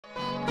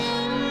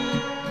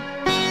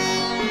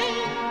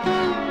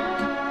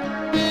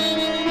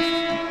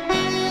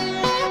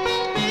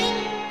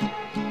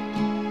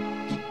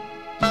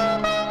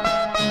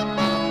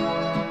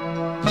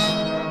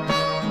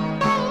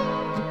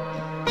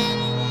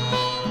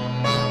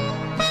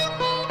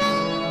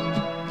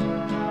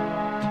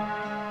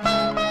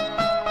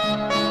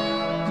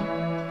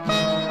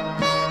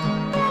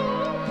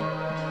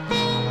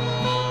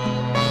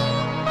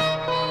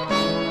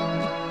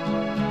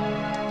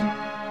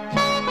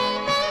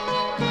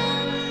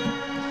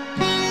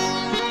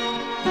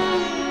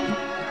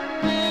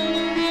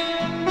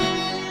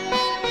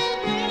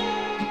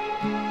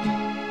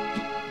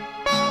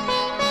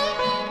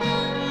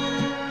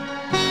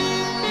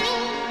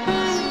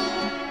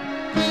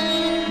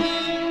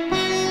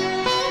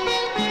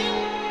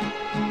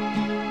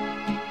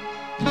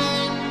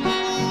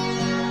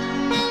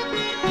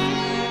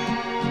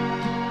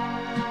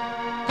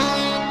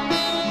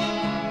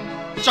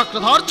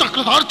চক্রধর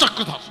চক্রধর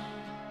চক্রধর,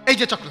 এই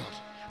যে চক্রধর,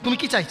 তুমি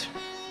কি চাইছো?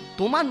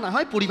 তোমার না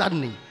হয় পরিবার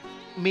নেই,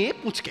 মেয়ে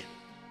পুঁচকে,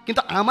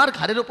 কিন্তু আমার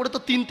ঘরের ওপরে তো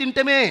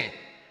 3-3টে মেয়ে,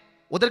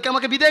 ওদেরকে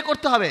আমাকে বিদায়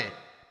করতে হবে।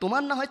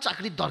 তোমার না হয়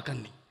চাকরির দরকার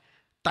নেই,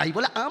 তাই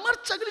বলে আমার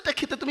চাকরিটা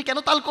খেতে তুমি কেন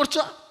তাল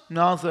করছো?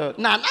 না স্যার,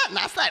 না না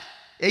না স্যার,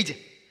 এই যে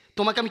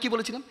তোমাকে আমি কি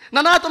বলেছিলাম? না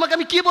না, তোমাকে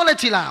আমি কি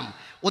বলেছিলাম?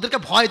 ওদেরকে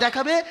ভয়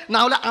দেখাবে, না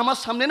হলে আমার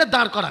সামনে এনে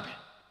দাঁড় করাবে।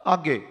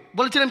 আগে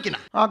বলেছিলাম কি না?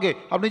 আগে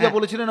আপনি যা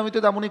বলেছিলেন আমি তো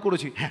তেমনই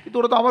করেছি, কিন্তু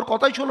ওরা তো আমার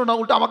কথাই শোনো না,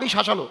 উল্টা আমাকেই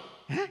শাসালো।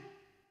 হ্যাঁ,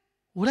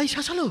 ওরাই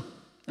শাসালো?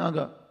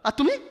 আগা, আর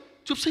তুমি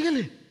চুপসে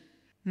গেলে?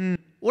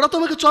 ওরা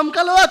তোমাকে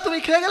চমকালো আর তুমি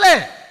খেয়ে গেলে,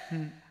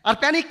 আর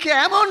প্যানিক খেয়ে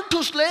এমন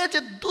ঠুসলে যে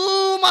 2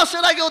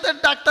 মাসের আগে ওদের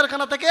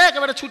ডাক্তারখানা থেকে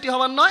একেবারে ছুটি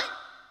হওয়ার নয়।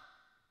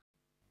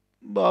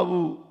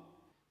 বাবু,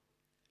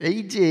 এই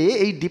যে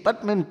এই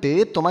ডিপার্টমেন্টে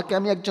তোমাকে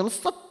আমি একজন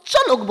সচ্চা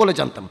লোক বলে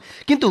জানতাম,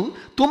 কিন্তু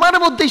তোমার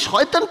মধ্যে এই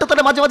শয়তানটা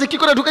তাহলে মাঝে মাঝে কি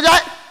করে ঢুকে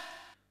যায়?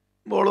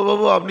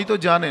 বড়বাবু আপনি তো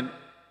জানেন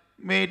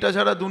মেয়েটা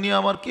ছাড়া দুনিয়া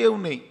আমার কেউ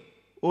নেই।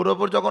 ওর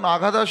ওপর যখন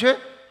আঘাত আসে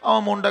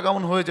আমার মনটা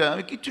কেমন হয়ে যায়,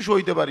 আমি কিচ্ছু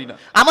সইতে পারি না।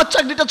 আমার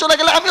চাকরিটা চলে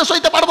গেলে আমিও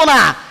সইতে পারবো না,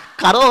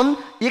 কারণ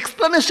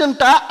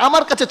এক্সপ্লেনেশনটা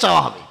আমার কাছে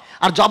চাওয়া হবে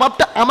আর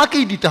জবাবটা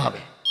আমাকেই দিতে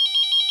হবে।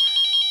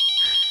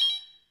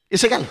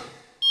 এসে গেল,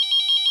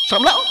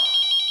 সামলাও।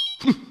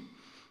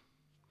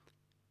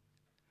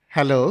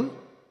 Hello,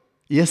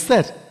 yes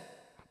sir.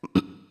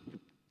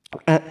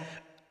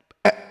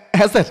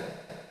 হ্যাঁ স্যার,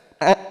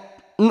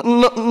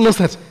 নো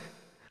স্যার,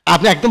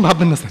 আপনি একদম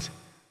ভাববেন না স্যার।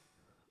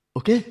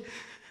 ওকে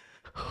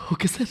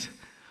ওকে স্যার।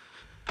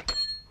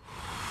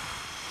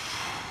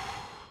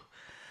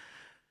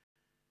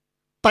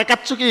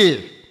 তাকাচ্ছ কি?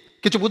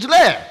 কিছু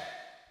বুঝলে?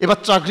 এবার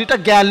চাকরিটা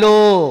গেল।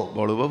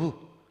 বড়বাবু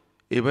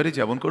এবারে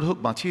যেমন করে হোক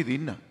বাঁচিয়ে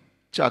দিন না,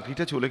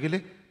 চাকরিটা চলে গেলে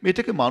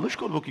মেয়েটাকে মানুষ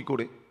করবো কি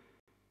করে?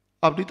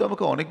 আপনি তো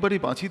আমাকে অনেকবারই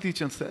বাঁচিয়ে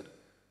দিয়েছেন স্যার,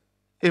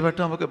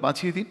 এবারটা আমাকে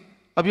বাঁচিয়ে দিন।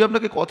 আমি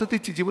আপনাকে কথা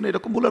দিচ্ছি জীবনে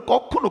এরকম ভুল আর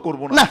কখনো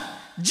করবো না। না,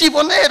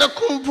 জীবনে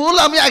এরকম ভুল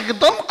আমি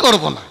একদম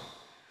করব না।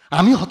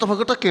 আমি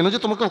হতভাগ্যটা কেন যে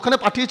তোমাকে ওখানে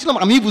পাঠিয়েছিলাম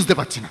আমি বুঝতে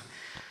পারছি না।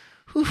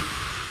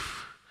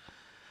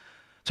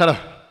 ছাড়া,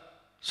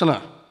 শোনা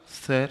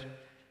স্যার,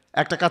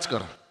 একটা কাজ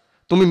করো,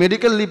 তুমি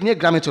মেডিকেল লিভ নিয়ে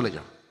গ্রামে চলে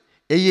যাও।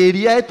 এই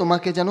এরিয়ায়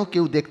তোমাকে যেন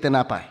কেউ দেখতে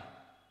না পায়।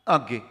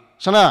 আগে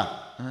শোনা,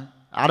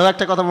 আরও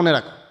একটা কথা মনে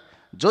রাখো,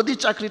 যদি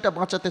চাকরিটা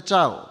বাঁচাতে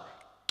চাও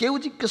কেউ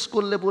জিজ্ঞেস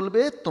করলে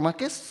বলবে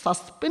তোমাকে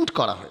সাসপেন্ড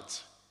করা হয়েছে।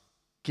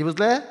 কি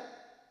বুঝলে?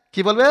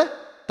 কি বলবে?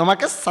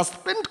 তোমাকে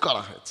সাসপেন্ড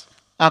করা হয়েছে।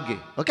 আগে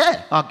ওকে,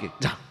 আগে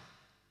যা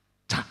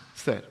যা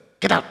sir.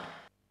 Get out,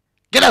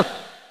 get out.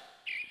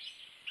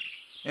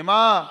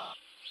 এমা,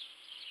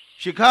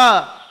 শিখা,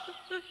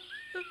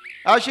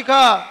 আ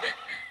শিখা।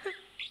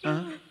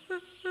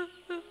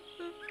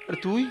 আরে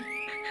তুই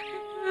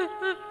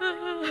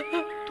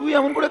তুই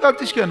এমন করে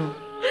কাঁদছিস কেন?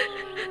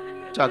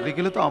 চাকরি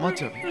গেলে তো আমার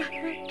যাবে,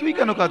 তুই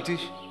কেন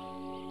কাঁদছিস?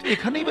 তুই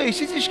এখানেই বা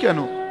এসেছিস কেন?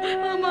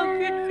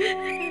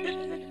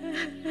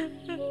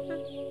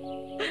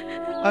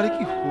 আরে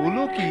কি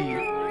হলো কি?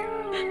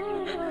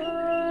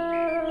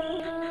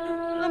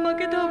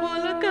 আমাকে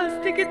ধাবাওয়ালা কাজ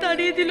থেকে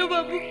তাড়িয়ে দিল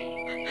বাবু।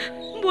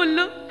 বলল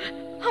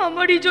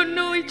আমারই জন্য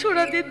ওই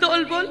ছোড়াদের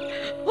দলবল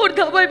ওর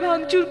ধাবায়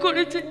ভাঙচুর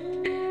করেছে।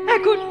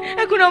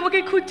 এখন আমাকে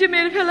খুঁজছে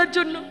মেরে ফেলার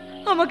জন্য।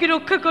 আমাকে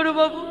রক্ষা করো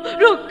বাবু,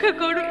 রক্ষা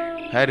করো।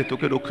 হ্যাঁ রে,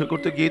 তোকে রক্ষা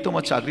করতে গিয়ে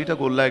তোমার চাকরিটা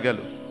গোল্লায় গেল।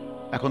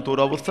 এখন তোর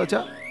অবস্থা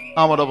যা,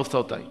 আমার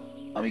অবস্থাও তাই।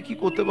 আমি কি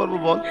করতে পারবো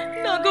বল?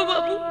 না গো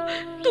বাবু,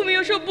 তুমি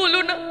ওসব বলো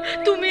না।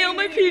 তুমি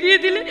আমায় ফিরিয়ে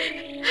দিলে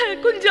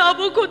এখন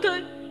যাবো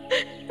কোথায়?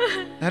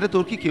 হ্যাঁ রে,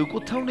 তোর কি কেউ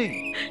কোথাও নেই?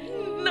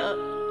 না।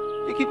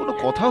 এ কি কোনো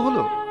কথা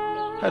হলো?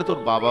 হ্যাঁ, তোর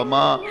বাবা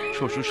মা,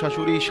 শ্বশুর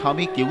শাশুড়ি,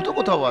 স্বামী কেউ তো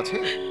কোথাও আছে।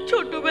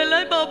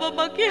 ছোটবেলায় বাবা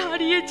মাকে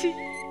হারিয়েছি,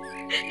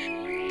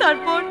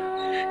 তারপর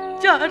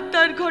যার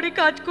তার ঘরে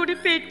কাজ করে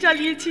পেট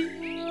চালিয়েছি।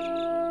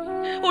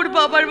 ওর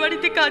বাবার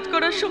বাড়িতে কাজ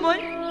করার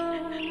সময়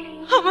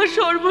আমার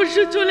সর্বস্ব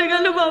চলে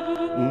গেল বাবু।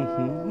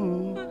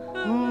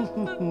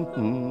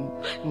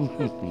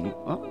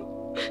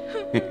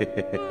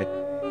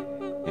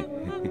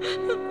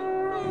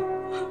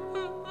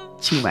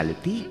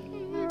 মালতী,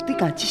 তুই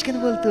কাঁদছিস কেন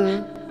বলতো?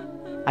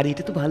 আর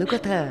এটা তো ভালো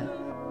কথা,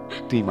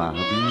 তুই মা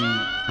হবি,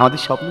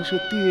 আমাদের স্বপ্ন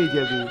সত্যি হয়ে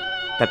যাবে,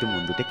 তাতে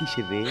মন্দটা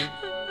কিসের রে?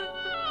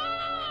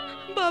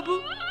 বাবু,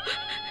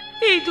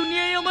 এই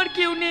দুনিয়ায় আমার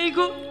কেউ নেই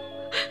গো।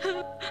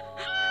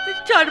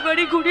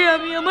 চারবারে ঘুরে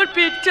আমি আমার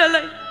পেট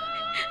চালাই।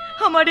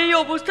 আমার এই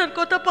অবস্থার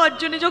কথা 5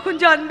 জনে যখন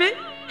জানবে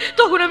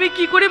তখন আমি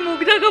কি করে মুখ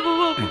দেখাবো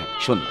বাবু?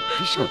 শোন,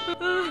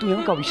 তুই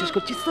আমাকে অবিশ্বাস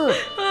করছিস তো?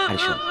 আরে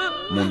শোন,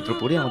 মন্ত্র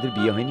পড়ে আমাদের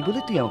বিয়ে হয়নি বলে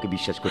তুই আমাকে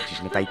বিশ্বাস করছিস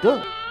না, তাই তো?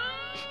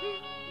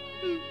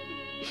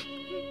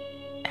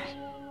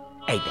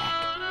 এই দেখ,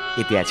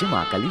 এতে আছে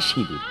মা কালীর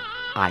সিঁদুর।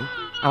 আয়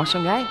আমার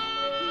সঙ্গে আয়।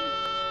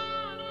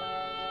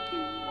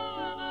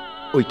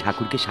 ওই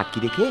ঠাকুরকে সাক্ষী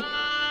রেখে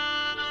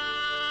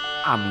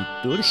আমি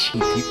তোর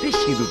সিঁথিতে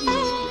সিঁদুর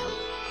দিয়ে দিলাম।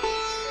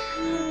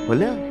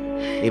 বলো,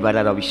 এবার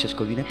আর অবিশ্বাস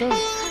করবি না তো?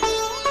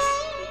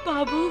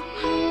 বাবু,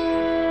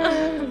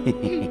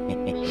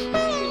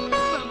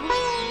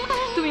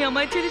 তুমি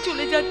আমায় ছেড়ে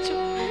চলে যাচ্ছ,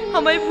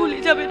 আমায় ভুলে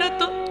যাবে না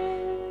তো?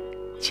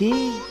 ছি,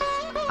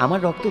 আমার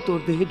রক্ত তোর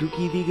দেহে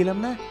ঢুকিয়ে দিয়ে গেলাম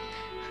না?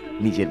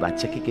 নিজের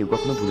বাচ্চাকে কেউ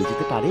কখনো ভুলে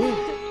যেতে পারে?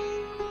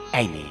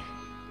 এই নে,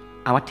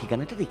 আমার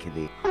ঠিকানাটা রেখে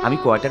দে, আমি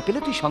কোয়ার্টার পেলে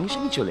তুই সঙ্গে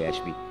সঙ্গে চলে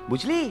আসবি,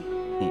 বুঝলি?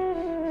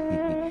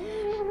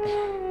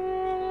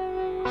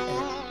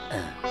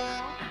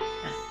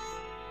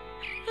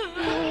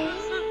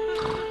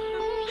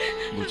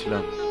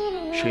 বুঝলাম,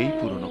 সেই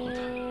পুরনো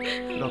কথা,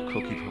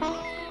 রক্ষকই ভক্ষক।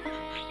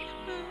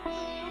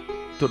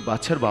 তোর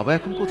বাচ্চার বাবা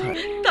এখন কোথায়?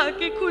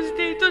 তাকে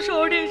খুঁজতেই তো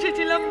শহরে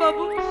এসেছিলাম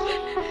বাবু,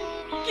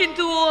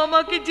 কিন্তু ও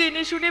আমাকে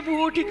জেনে শুনে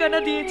ভুয়ো ঠিকানা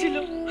দিয়েছিল।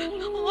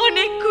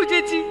 অনেক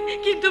খুঁজেছি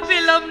কিন্তু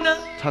পেলাম না।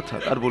 থাক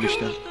থাক, আর বলিস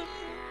না।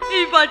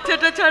 এই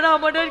বাচ্চাটা ছাড়া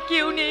আমার আর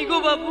কেউ নেই গো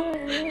বাবু,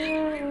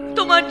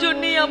 তোমার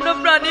জন্যই আমরা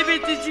প্রাণে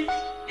বেঁচেছি।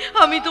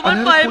 আমি তোমার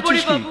পায়ে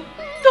পড়ি বাবু,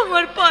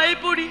 তোমার পায়ে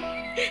পড়ি,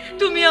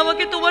 তুমি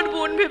আমাকে তোমার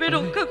বোন ভেবে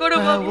রক্ষা করো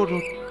বাবু।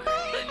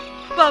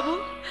 বাবু,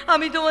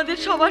 আমি তোমাদের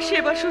সবার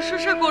সেবা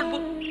শুশ্রূষা করব,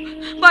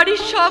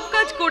 বাড়ির সব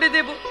কাজ করে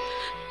দেব।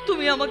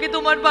 তুমি আমাকে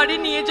তোমার বাড়ি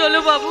নিয়ে চলো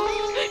বাবু,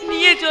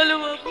 নিয়ে চলো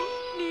বাবু,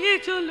 নিয়ে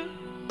চলো।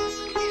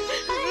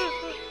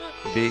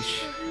 বেশ,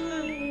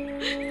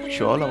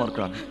 চল আমার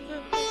গ্রামে,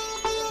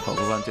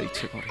 ভগবান যা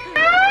ইচ্ছে করে।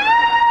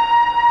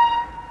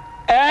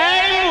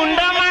 এই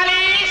মুন্ডা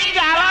মালিশ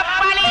কালাপ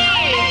পালিশ।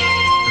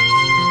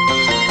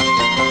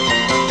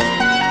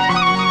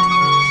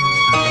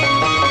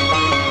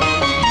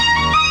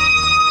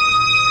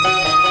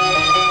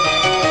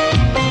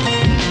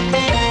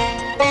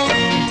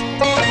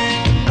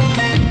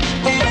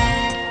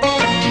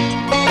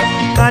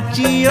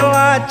 কাচিও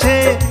আছে,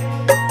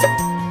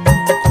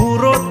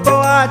 খুরো তো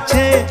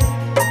আছে,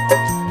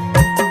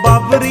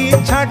 বাবরি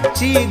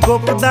ছাড়ছি,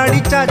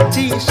 গোপদাড়ি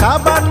চাচ্ছি,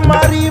 সাবান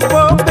মারিব,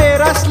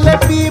 বেরাসলে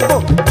পিব,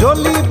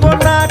 জ্বলিব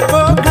না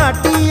কো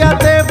ঘাটিয়া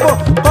দেব,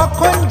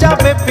 কখন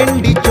যাবে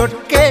পিন্ডি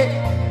চটকে।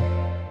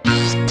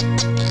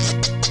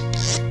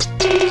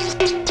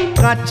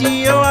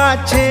 কাচিও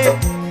আছে,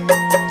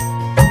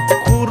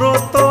 খুরো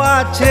তো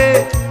আছে,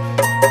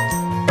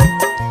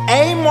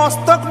 এই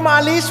মস্তক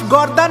মালিশ,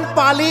 গর্দান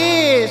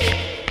পালিশ।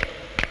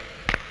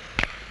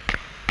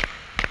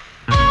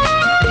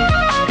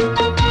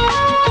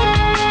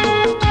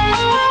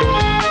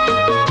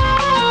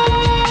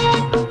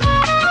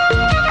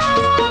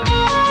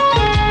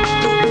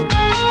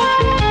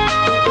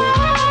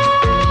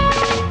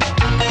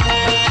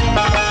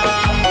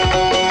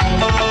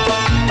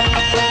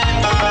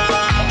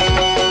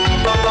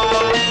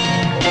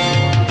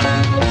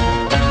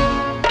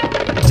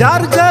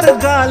 যার যার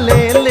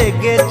গালে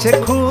লেগেছে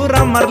খুর,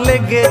 আমার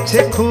লেগেছে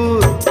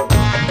খুর,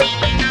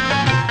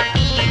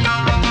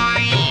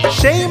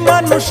 সেই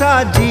মানুষ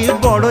আজি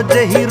বড়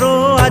যে হিরো,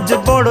 আজ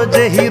বড়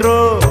যে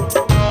হিরো।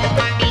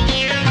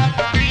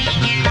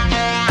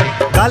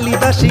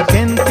 কালিদাসী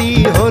খেন্তি,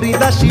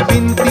 হরিদাসী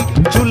বিনতি,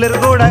 চুলের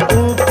গোড়ায়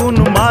উকুন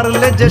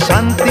মারলে যে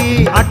শান্তি।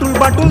 আটুল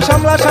বাটুল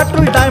সামলা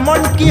সাটুল,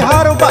 ডায়মন্ড কি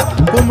হারবা,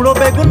 কুমড়ো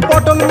বেগুন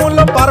পটল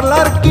মূলো,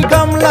 পার্লার কি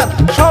গামলা,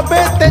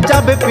 সবেতে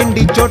যাবে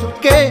পিন্ডি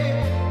চটকে।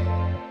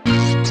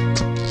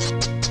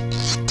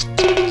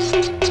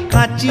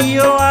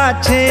 কাচিও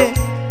আছে,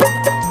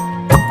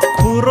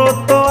 খুরো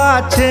তো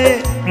আছে,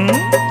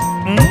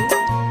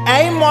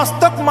 এই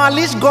মস্তক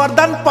মালিশ,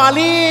 গর্দান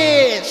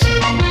পালিশ।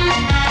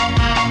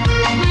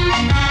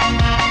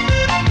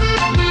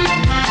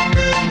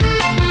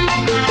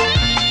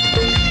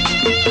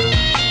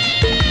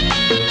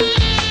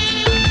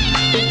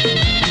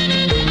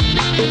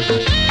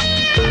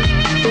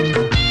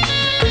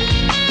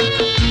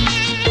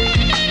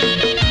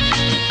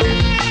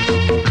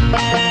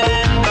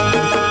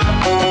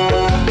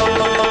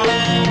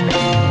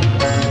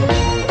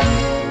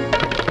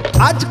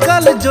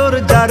 আজকাল জোর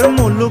যার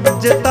মুলুক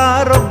যে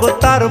তার গো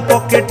তার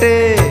পকেটে,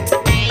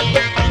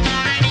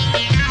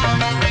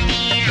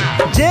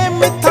 যে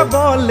মিথ্যা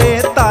বলে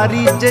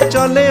তারি যে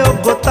চলে,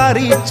 গো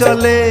তারি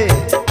চলে।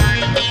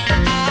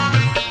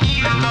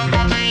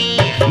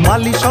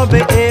 মালি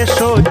সবে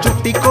এসো,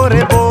 চুটি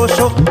করে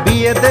বসো,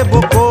 বিয়ে দেব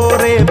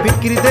করে,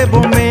 বিক্রি দেব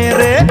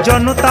মেরে,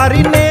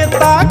 জনতারি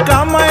নেতা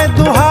কামায়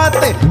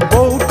দুহাতে,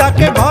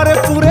 বউটাকে ঘরে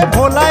পুরে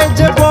ভোলায়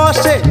যে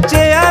বসে,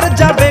 চেয়ার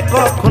যাবে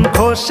কখন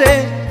খসে।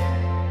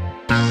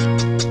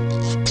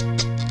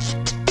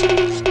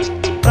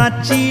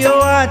 কাচিও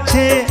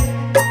আছে,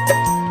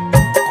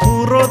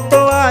 খুরো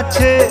তো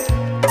আছে,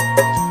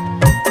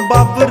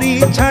 বাবরি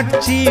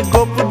ছাড়ছি,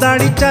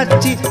 গোপদাড়ি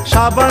চাচ্ছি,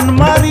 সাবান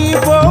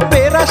মারিব,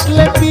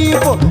 বেরাসলে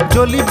পিব,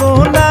 জ্বলিব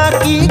না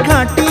কি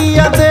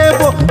ঘাটিয়া দেব,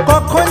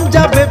 কখন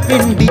যাবে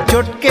পিন্ডি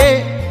চটকে।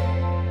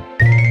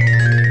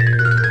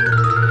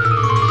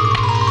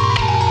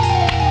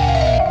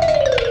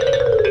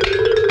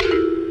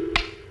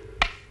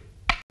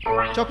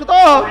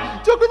 চক্রধর,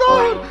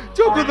 চক্রধর,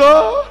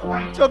 চক্রধর,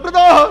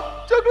 চক্রধর,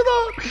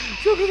 চক্রধর,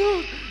 চক্রধর,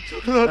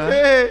 চক্রধর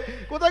রে,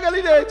 কোথায় গেলি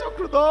রে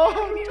চক্রধর?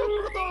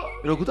 চক্রধর,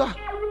 রঘুদা,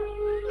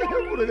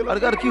 মরে গেলাম।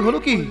 আর কি হলো?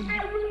 কি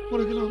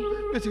মরে গেলাম,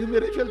 বেঁচে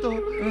মেরেই ফেলতো,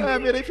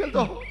 মেরেই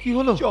ফেলতো। কি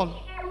হলো? জল,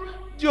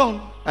 জল।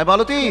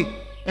 মালতী,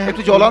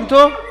 একটু জল আনতো।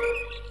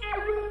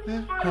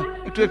 হ্যাঁ,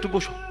 একটু একটু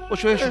বসো,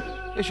 বসো, এসো,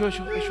 এসো,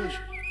 এসো, এসো,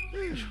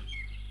 এসো,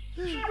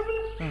 এসো,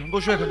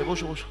 বসো এখানে,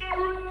 বসো, বসো।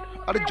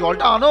 আরে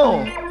জলটা আনো।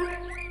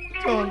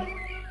 চল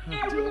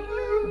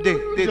দে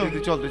দে দে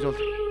চল দে চল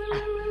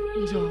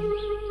জল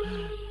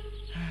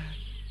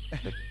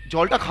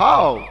জলটা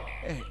খাও।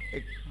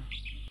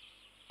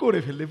 করে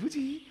ফেললে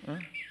বুঝি,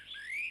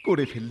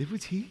 করে ফেললে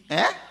বুঝি।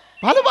 হ্যাঁ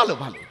ভালো ভালো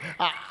ভালো,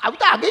 আমি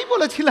তো আগেই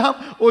বলেছিলাম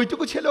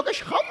ওইটুকু ছেলে ওকে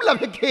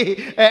সামলাবে কে,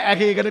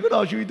 এখানে কোনো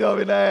অসুবিধা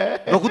হবে না।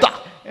 রঘুদা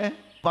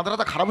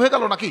মাথাটা খারাপ হয়ে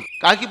গেল নাকি?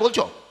 কাকে কি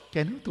বলছো?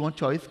 কেন, তোমার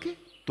চয়েস কে?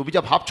 তুমি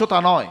যা ভাবছো তা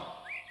নয়।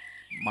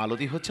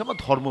 মালতী হচ্ছে আমার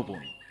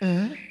ধর্মবোন।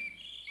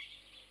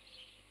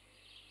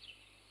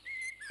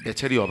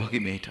 বেচারি অভাগী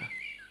মেয়েটা,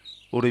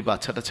 ওর ওই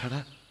বাচ্চাটা ছাড়া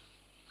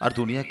আর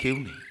দুনিয়া কেউ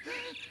নেই।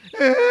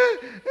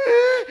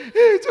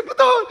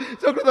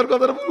 চক্রধর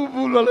কথাটা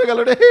ভুল হয়ে গেল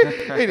রে।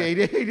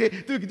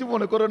 তুই কিছু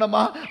মনে করো না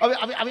মা,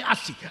 আমি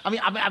আসছি,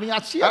 আমি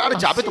আসছি। আরে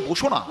যাবে তো,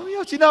 বসো না। আমি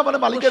আসছি না, মানে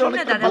মালিকের অনেক,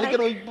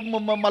 মালিকের ওই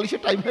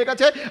মালিশের টাইম হয়ে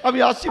গেছে, আমি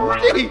আসছি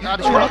বুঝলি।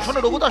 শোনো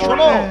রঘুদা,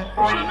 শোনো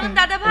শুনুন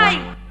দাদা ভাই,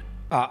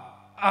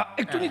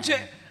 একটু নিচে,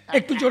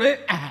 একটু জোরে,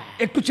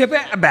 একটু চেপে,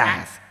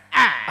 ব্যাস।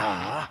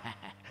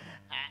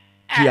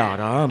 কি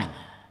আরাম,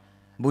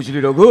 বুঝলি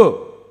রঘু,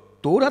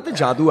 তোর হাতে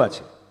জাদু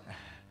আছে।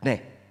 নে,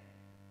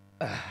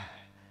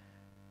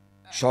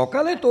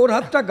 সকালে তোর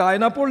হাতটা গায়ে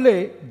না পড়লে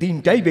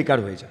দিনটাই বেকার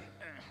হয়ে যায়।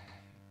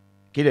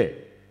 কি রে,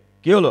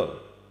 কি হলো,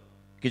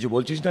 কিছু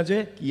বলছিস না যে?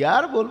 কি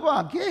আর বলবো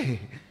আগে,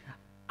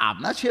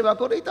 আপনার সেবা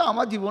করেই তো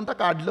আমার জীবনটা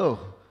কাটলো,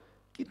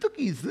 কিন্তু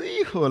কিছুই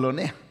হলো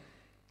না।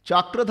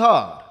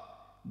 চক্রধর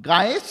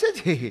গায়ে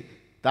এসেছে,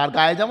 তার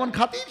গায়ে যেমন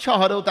খাতির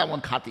শহরেও তেমন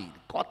খাতির।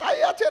 কথাই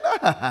আছে না,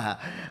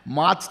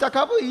 মাছটা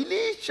খাবো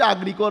ইলিশ,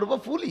 চাকরি করবো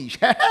পুলিশ।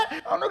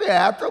 আমাকে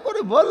এত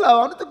করে বললাম,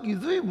 আমি তো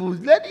কিছুই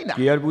বুঝলেনই না।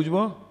 কি আর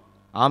বুঝবো,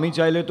 আমি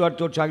চাইলে তো আর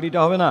তোর চাকরিটা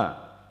হবে না।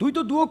 তুই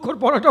তো 2 অক্ষর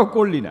পড়াটাও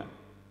করলি না।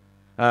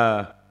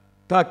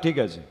 থাক, ঠিক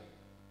আছে,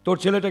 তোর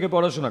ছেলেটাকে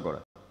পড়াশোনা করা,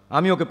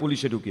 আমি ওকে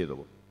পুলিশে ঢুকিয়ে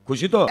দেবো।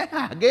 খুশি তো?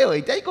 আগে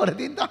ওইটাই করে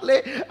দিন, তাহলে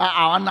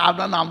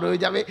আপনার নাম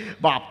রয়ে যাবে।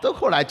 বাপ তো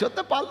ঘোড়ায়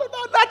চড়তে পারলো না,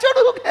 না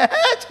চড়ুক,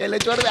 ছেলে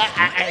চড়বে।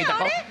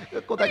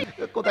 কোথায়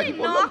কোথায় কি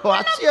বললো,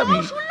 আসছি আমি।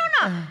 শুনলো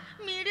না,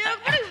 মেরে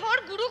একবারে ঘর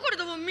গুঁড়ো করে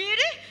দেবো,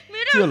 মেরে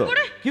কি হলো,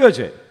 কি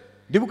হয়েছে?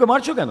 দেবুকে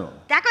মারছো কেন?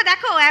 দেখো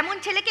দেখো, এমন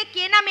ছেলেকে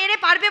কে না মেরে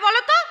পারবে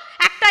বলো তো?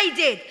 একটাই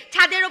জেদ,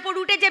 ছাদের ওপর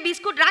উঠে যে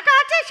বিস্কুট রাখা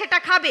আছে সেটা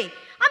খাবে।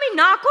 আমি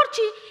না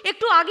করছি,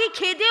 একটু আগে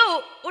খেয়ে দেও,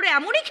 ওর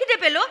এমনই খিদে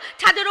পেলো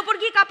ছাদের ওপর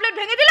গিয়ে কাপলেট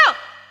ভেঙে দিল।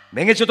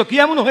 ভেঙেছে তো কি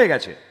এমন হয়ে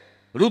গেছে?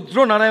 রুদ্র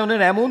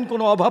নারায়ণের এমন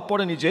কোনো অভাব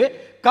পড়েনি যে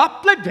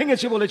কাপলেট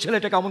ভেঙেছে বলে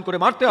ছেলেটাকে এমন করে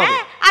মারতে হবে।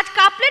 আজ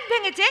কাপলেট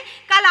ভেঙেছে,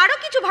 কাল আরো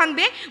কিছু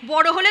ভাঙবে,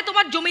 বড় হলে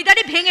তোমার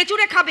জমিদারি ভেঙে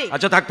চুরে খাবে।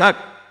 আচ্ছা থাক থাক,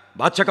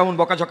 বাচ্চা কেমন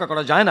বকাঝকা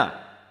করা যায় না,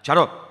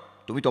 ছাড়ো।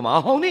 তুমি তো মা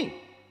হওনি,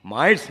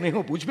 মায়ের স্নেহ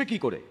বুঝবে কি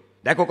করে?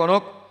 দেখো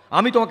কনক,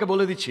 আমি তোমাকে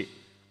বলে দিচ্ছি,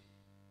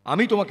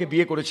 আমি তোমাকে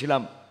বিয়ে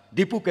করেছিলাম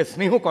দীপুকে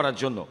স্নেহ করার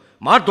জন্য,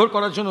 মারধর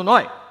করার জন্য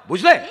নয়,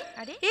 বুঝলে?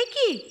 আরে এ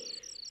কি,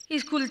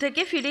 স্কুল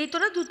থেকে ফিরেই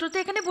তোরা দুটোতে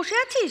এখানে বসে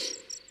আছিস?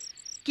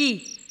 কি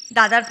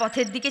দাদার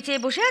পথের দিকে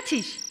চেয়ে বসে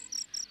আছিস?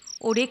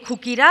 ওরে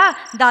খুকিরা,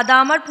 দাদা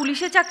আমার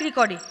পুলিশে চাকরি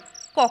করে,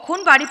 কখন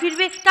বাড়ি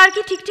ফিরবে তার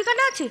কি ঠিক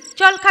ঠিকানা আছে?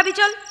 চল খাবি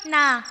চল।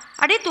 না।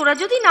 আরে তোরা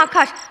যদি না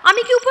খাস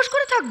আমি কি উপোস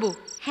করে থাকবো?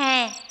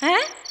 হ্যাঁ।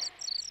 হ্যাঁ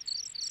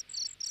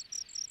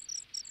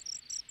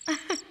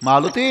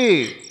মালতী,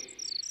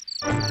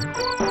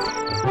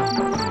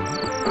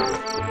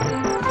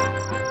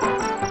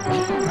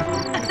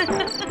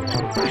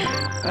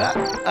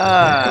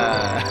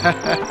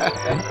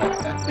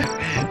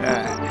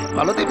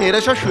 মালতী, মেয়েরা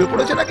সব শুয়ে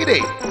পড়েছে নাকি রে?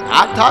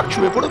 থাক থাক,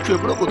 শুয়ে পড়ুক শুয়ে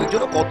পড়ুক, ওদের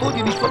জন্য কত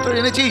জিনিসপত্র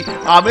এনেছি,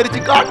 আমের যে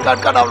কাট কাট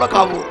কাট আমরা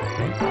খাবো।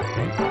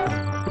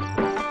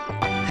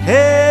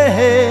 হে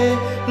হে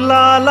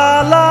লা লা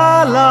লা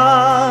লা,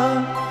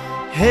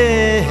 হে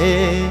হে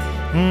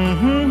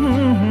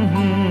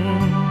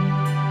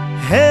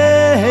হে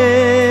হে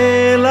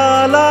লা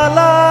লা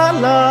লা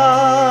লা,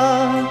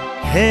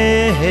 হে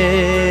হে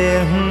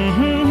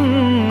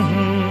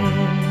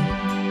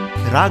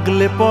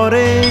রাগলে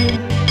পরে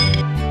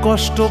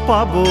কষ্ট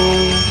পাবো,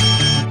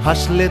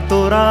 হাসলে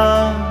তোরা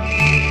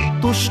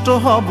তুষ্ট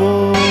হব।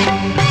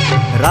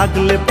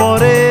 রাগলে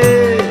পরে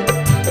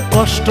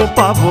কষ্ট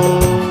পাবো,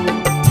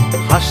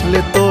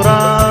 হাসলে তোরা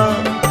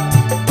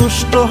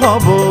তুষ্ট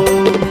হব।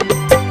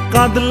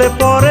 কাঁদলে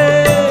পরে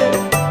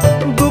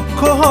দুঃখ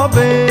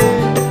হবে,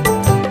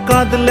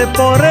 কাঁদলে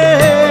পরে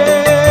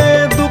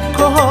দুঃখ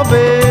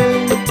হবে,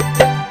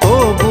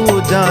 তবু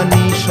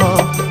জানি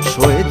সব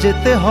সয়ে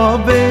যেতে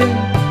হবে।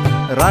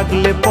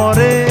 রাগলে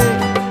পরে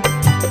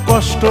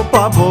কষ্ট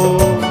পাবো,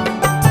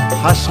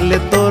 হাসলে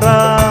তোরা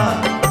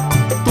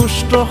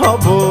তুষ্ট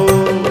হব।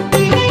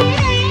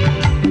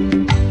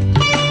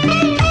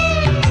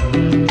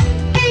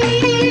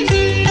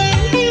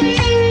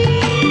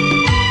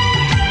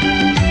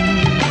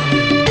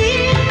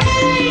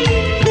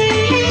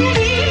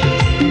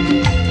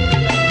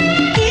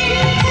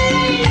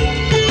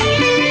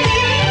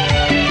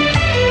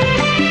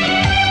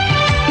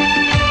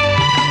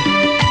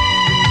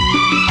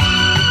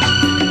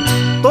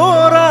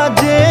 তোরা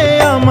যে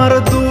আমার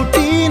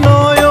দুটি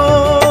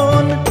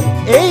নয়ন,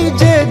 এই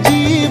যে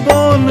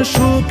জীবন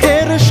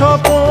সুখের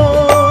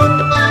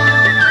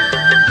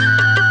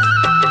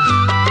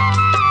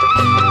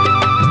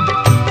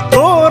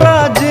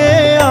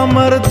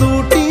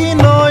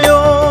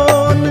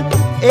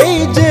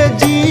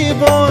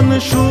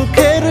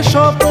সুখের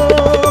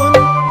স্বপন,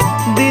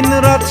 দিন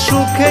রাত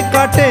সুখে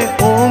কাটে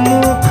ও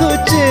মুখ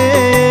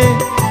চেয়ে,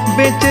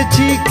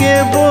 বেঁচেছি কে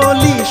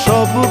বলি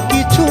সব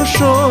কিছু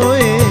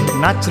সয়ে।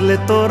 নাচলে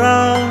তোরা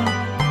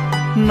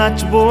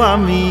নাচবো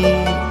আমি,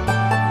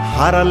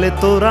 হারালে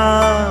তোরা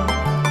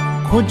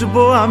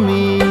খুঁজবো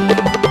আমি,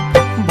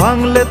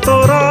 ভাঙলে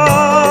তোরা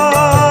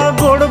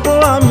গড়বো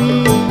আমি,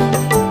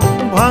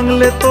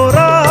 ভাঙলে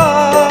তোরা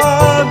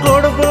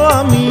গড়বো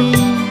আমি।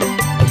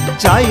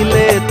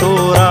 চাইলে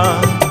তোরা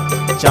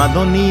চাঁদ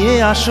নিয়ে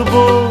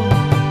আসবো,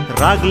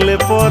 রাগলে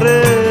পরে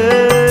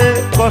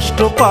কষ্ট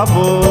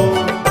পাবো,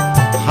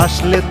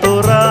 হাসলে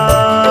তোরা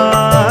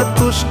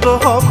তুষ্ট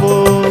হব।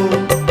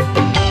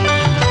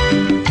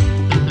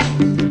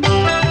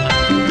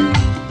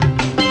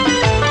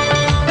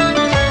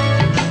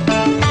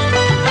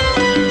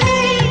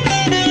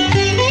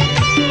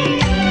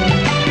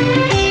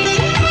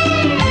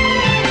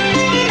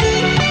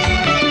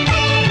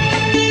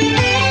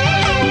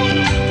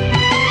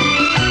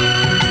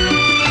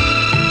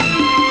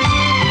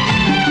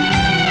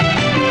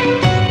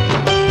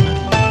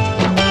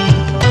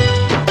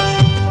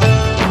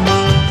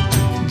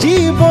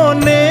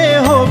 জীবনে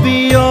হবি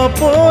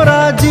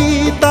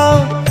অপরাজিতা,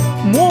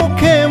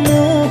 মুখে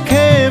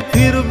মুখে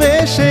ফিরবে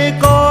সে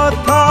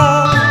কথা।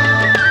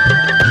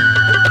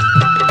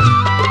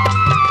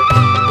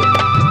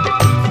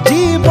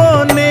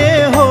 জীবনে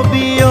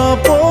হবি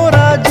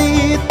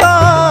অপরাজিতা,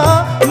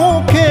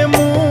 মুখে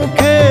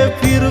মুখে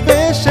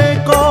ফিরবে সে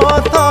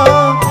কথা।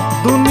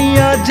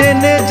 দুনিয়া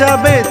জেনে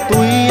যাবে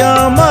তুই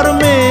আমার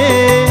মেয়ে,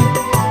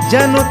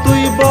 যেন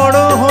তুই বড়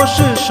হোস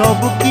সব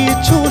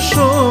কিছু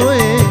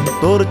সয়ে।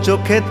 তোর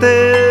চোখেতে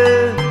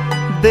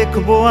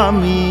দেখবো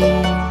আমি,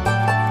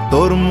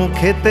 তোর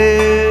মুখেতে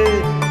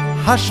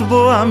হাসবো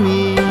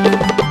আমি,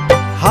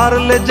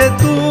 হারলে যে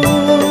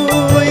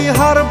তুই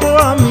হারবো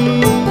আমি,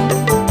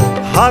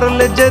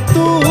 হারলে যে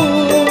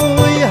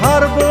তুই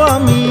হারবো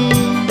আমি।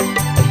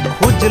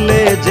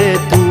 খুঁজলে যে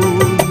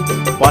তুই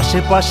পাশে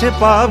পাশে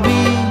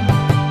পাবি,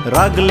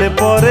 রাগলে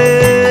পরে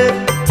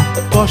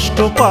কষ্ট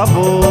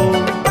পাবো,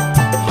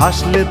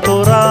 হাসলে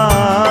তোরা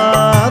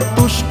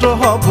তুষ্ট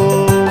হব,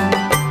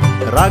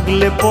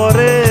 রাগলে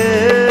পরে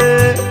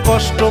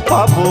কষ্ট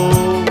পাবো,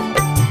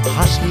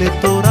 হাসলে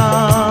তোরা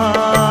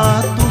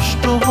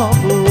তুষ্ট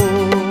হব।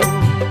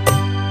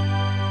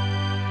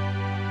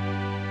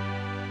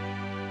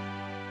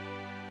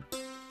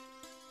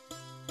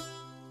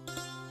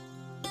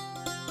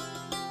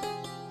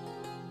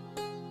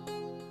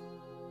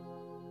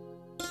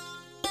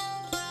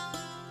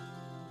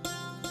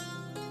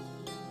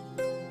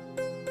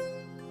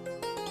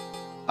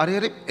 আরে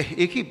আরে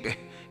একই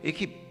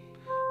একই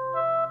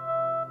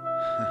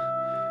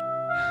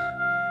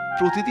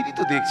প্রতিদিনই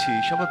তো দেখছি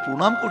সবাই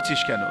প্রণাম করছিস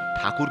কেন?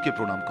 ঠাকুরকে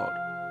প্রণাম কর।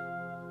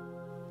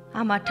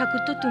 আমার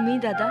ঠাকুর তো তুমিই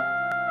দাদা,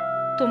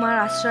 তোমার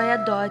আশ্রয়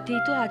আর দয়াতেই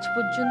তো আজ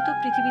পর্যন্ত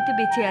পৃথিবীতে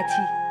বেঁচে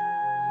আছি।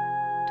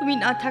 তুমি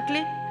না থাকলে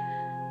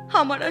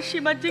আমার আর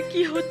সীমার যে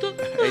কি হতো।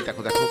 এই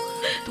দেখো দেখো,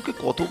 তোকে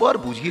কতবার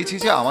বুঝিয়েছি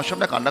যে আমার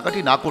সামনে কান্নাকাটি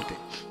না করতে।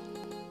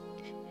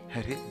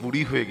 হ্যাঁ রে,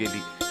 বুড়ি হয়ে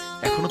গেলি,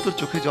 এখনো তোর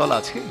চোখে জল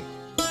আছে?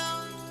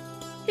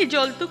 এই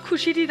জল তো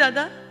খুশিরই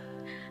দাদা।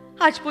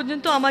 আজ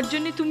পর্যন্ত আমার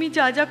জন্য তুমি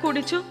যা যা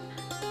করেছো,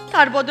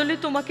 তার বদলে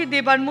তোমাকে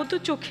দেবার মতো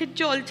চোখের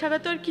জল ছাড়া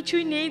তো আর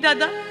কিছুই নেই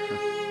দাদা।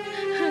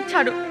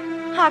 ছাড়ো,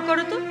 হাঁ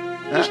করো তো,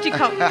 মিষ্টি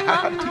খাও।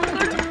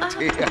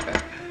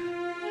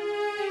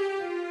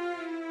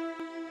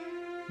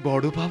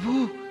 বড় বাবু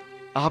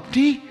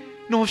আপনি?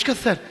 নমস্কার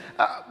স্যার।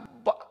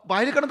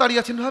 বাইরে কেন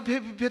দাঁড়িয়ে আছেন?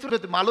 ভেতরে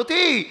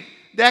মালতী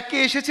দেখ কে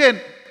এসেছেন।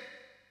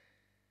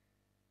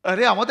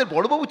 আরে আমাদের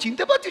বড় বাবু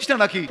চিনতে পারছিস না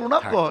নাকি?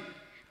 প্রণাম কর,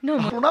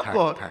 প্রণাম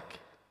কর।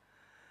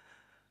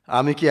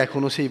 আমি কি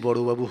এখনো সেই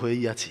বড়বাবু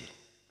হয়েই আছি?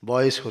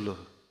 বয়স হলো,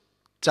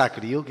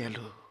 চাকরিও গেল।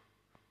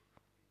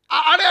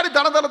 আরে আরে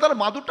দাঁড়া দাঁড়া দাঁড়া,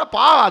 মাদুরটা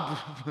পাদ।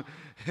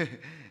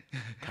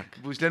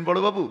 বুঝলেন বড়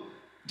বাবু,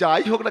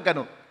 যাই হোক না কেন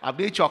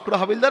আপনি এই চক্র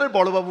হাবিলদারের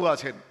বড়বাবু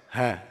আছেন।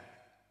 হ্যাঁ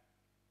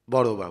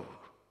বড়বাবু,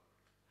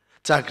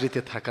 চাকরিতে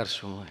থাকার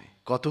সময়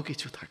কত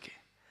কিছু থাকে,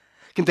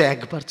 কিন্তু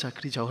একবার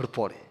চাকরি যাওয়ার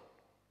পরে।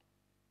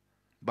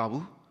 বাবু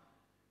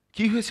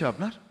কি হয়েছে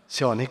আপনার?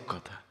 সে অনেক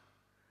কথা,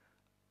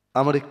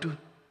 আমার একটু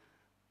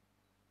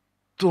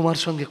তোমার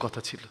সঙ্গে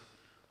কথা ছিল।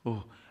 ও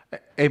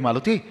এই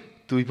মালতী,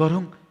 তুই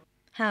বরং।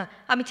 হ্যাঁ,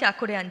 আমি চা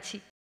করে আনছি।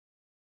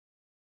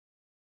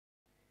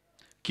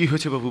 কি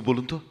হয়েছে বাবু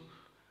বলুন তো?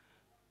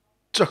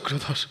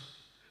 চক্রধর,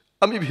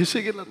 আমি ভেসে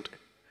গেলাম রে।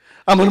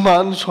 আমার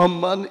মান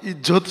সম্মান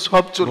ইজ্জত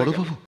সব চলে গেল।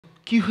 বাবু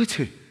কি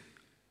হয়েছে?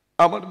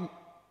 আমার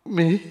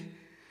মেয়ে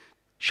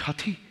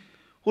সাথী,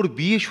 ওর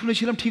বিয়ে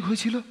শুনেছিলাম ঠিক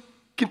হয়েছিল,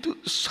 কিন্তু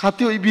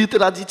সাথী ওই বিয়েতে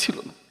রাজি ছিল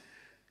না।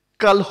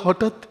 কাল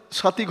হঠাৎ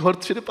সাথী ঘর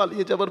ছেড়ে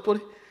পালিয়ে যাবার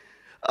পরে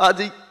আজ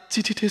এই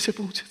চিঠিটা এসে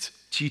পৌঁছেছে।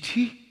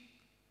 চিঠি?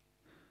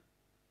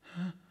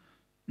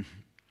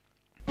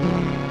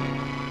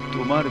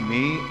 তোমার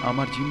মেয়ে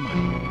আমার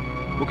জিম্মায়,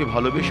 ওকে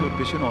ভালোবেসে ওর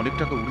পেছনে অনেক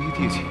টাকা উড়িয়ে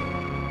দিয়েছি।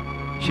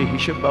 সেই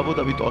হিসেব বাবদ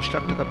আমি 10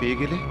 লাখ টাকা পেয়ে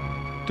গেলে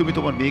তুমি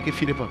তোমার মেয়েকে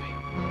ফিরে পাবে।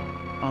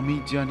 আমি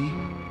জানি,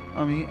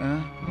 আমি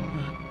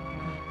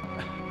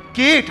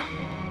কে এটা?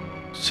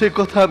 সে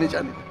কথা আমি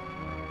জানি না,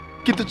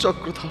 কিন্তু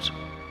চক্রধর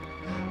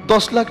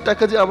 10 লাখ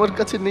টাকা যে আমার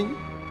কাছে নেই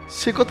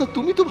সে কথা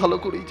তুমি তো ভালো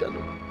করেই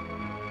জানো।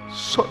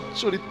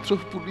 সচ্চরিত্র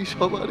পুলিশ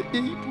হবার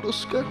এই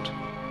পুরস্কার।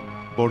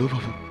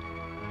 বড়বাবু,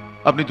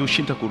 আপনি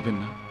দুশ্চিন্তা করবেন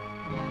না।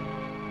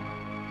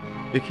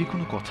 এ কি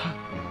কোনো কথা?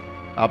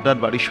 আপনার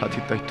বাড়ির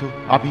সাথীর দায়িত্ব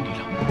আমি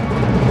নিলাম।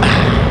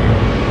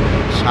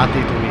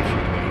 সাথী তুমি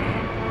ফিরবে,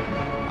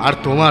 আর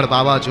তোমার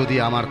বাবা যদি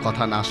আমার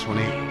কথা না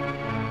শোনে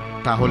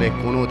তাহলে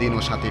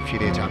কোনোদিনও সাথে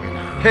ফিরে যাবে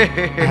না।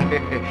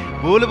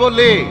 ভুল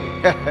বললে।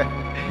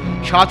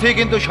 সাথে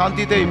কিন্তু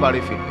শান্তিতেই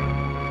বাড়ি ফিরবে।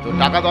 তো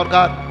টাকা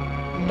দরকার,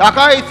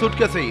 টাকা এই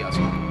সুটকেসেই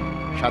আছে।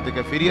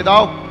 সাথীকে ফিরিয়ে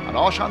দাও আর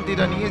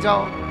অশান্তিটা নিয়ে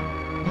যাও।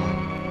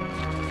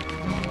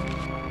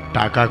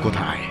 টাকা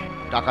কোথায়?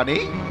 টাকা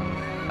নেই?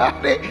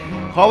 আরে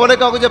খবরের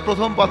কাগজে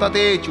প্রথম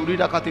পাতাতে চুরি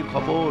ডাকাতির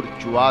খবর,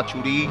 জুয়া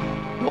চুরি,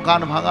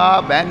 দোকান ভাঙা,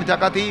 ব্যাংক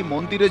ডাকাতি,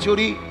 মন্দিরে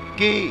চুরি।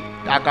 কি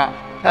টাকা?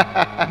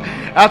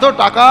 এত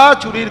টাকা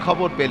চুরির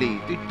খবর পেলি,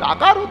 তুই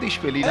টাকার হদিশ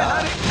পেলি না?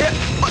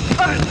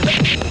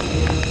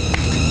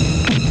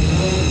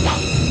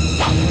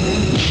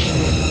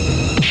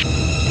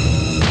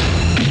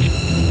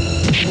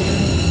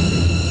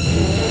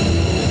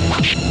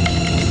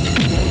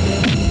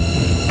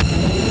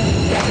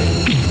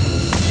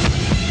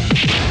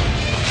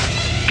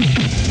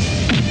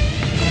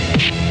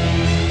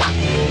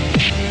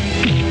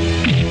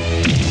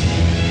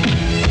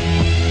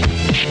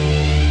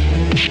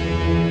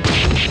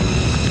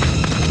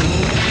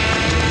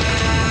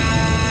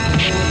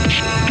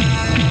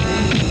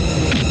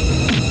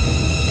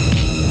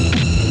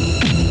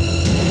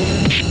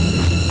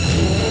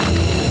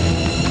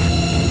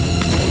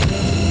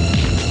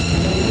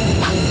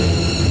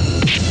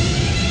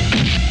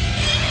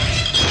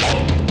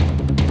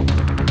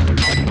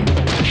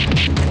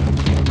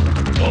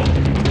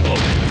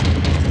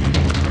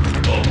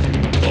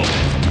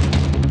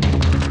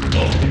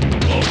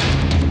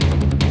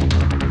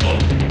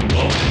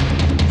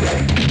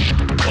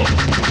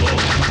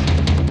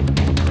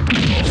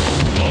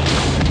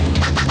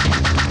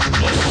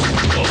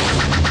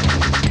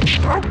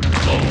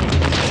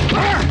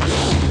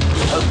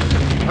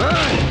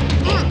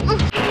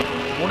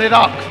 মনে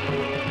রাখ,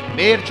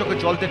 মেয়ের চোখে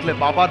জল দেখলে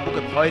বাবার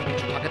বুকে ভয়ের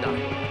কিছু থাকে না।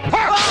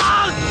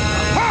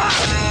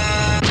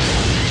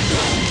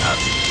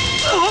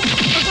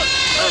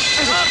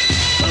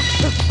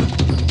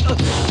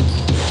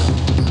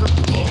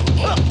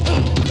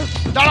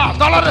 দাঁড়া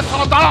দাঁড়া রে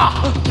সালা, দাঁড়া।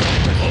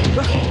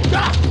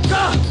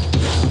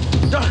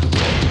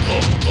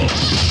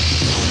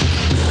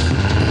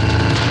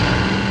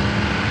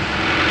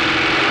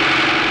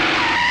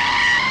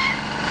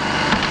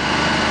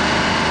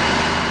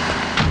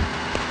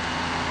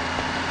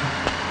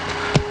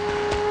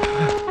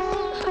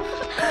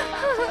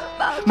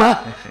 মা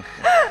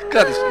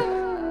কাঁদিস না,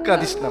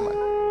 কাঁদিস না মা,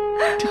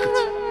 ঠিক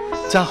আছে,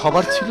 যা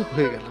হবার ছিল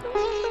হয়ে গেল।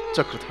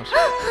 চক্রধর,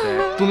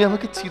 তুমি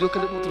আমাকে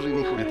চিরকালের মতো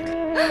ঋণী করে দিলে।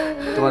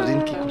 তোমার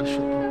ঋণ কি করে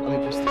শোধবো আমি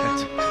বুঝতে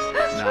পারছি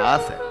না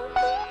স্যার,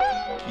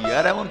 কি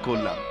আর এমন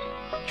করলাম?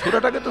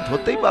 ছোটটাকে তো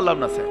ধরতেই পারলাম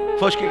না স্যার,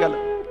 ফসকে গেল।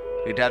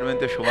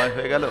 রিটায়ারমেন্টের সময়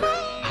হয়ে গেল,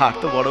 আর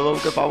তো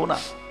বড়বাবুকে পাবো না।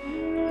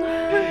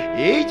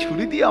 এই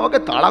ছুরি দিয়ে আমাকে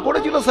তাড়া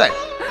করেছিল স্যার,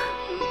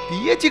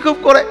 দিয়েছি খুব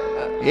করে।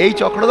 এই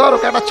চক্রধর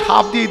ওকে একটা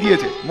ছাপ দিয়ে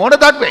দিয়েছে, মনে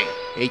থাকবে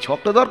এই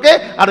চক্রধরকে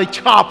আর ওই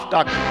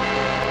ছাপটাকে।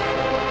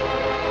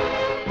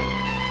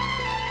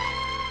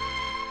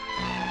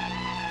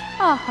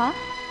 আহা,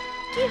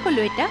 কি হলো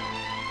এটা?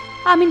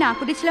 আমি না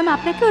করেছিলাম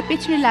আপনাকে ওর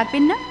পেছনে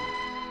লাগবেন না?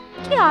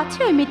 কি আছে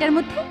ওই মেয়েটার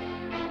মধ্যে?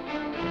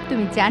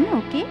 তুমি জানো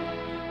ওকে?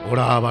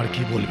 ওরা আবার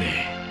কি বলবে?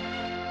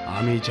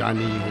 আমি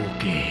জানি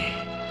ওকে।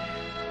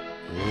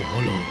 ও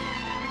হলো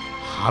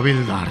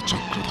হাবিলদার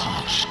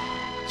চক্রধর।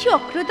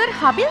 চক্রধর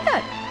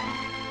হাবিলদার?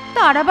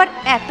 তার আবার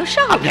এত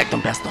সাহস? আপনি একদম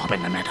ব্যস্ত হবেন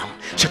না ম্যাডাম,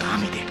 সেটা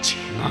আমি দেখছি।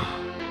 না,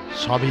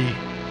 সবই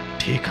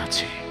ঠিক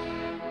আছে।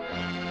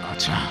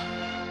 আচ্ছা,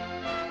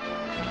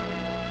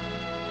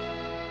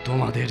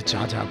 তোমাদের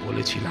যা যা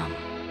বলেছিলাম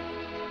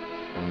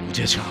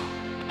বুঝেছ?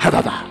 হ্যাঁ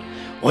দাদা,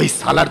 ওই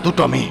সালার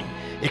দুটো মেয়ে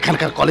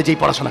এখানকার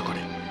কলেজেই পড়াশোনা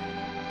করে।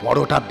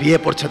 বড়টা বিয়ে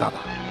পড়ছে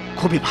দাদা,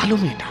 খুবই ভালো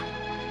মেয়েটা,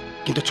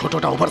 কিন্তু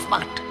ছোটটা ওভার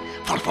স্মার্ট,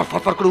 ফরফর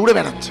ফরফর করে উড়ে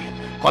বেড়াচ্ছে,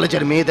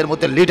 কলেজের মেয়েদের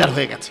মধ্যে লিডার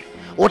হয়ে গেছে।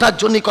 ওটার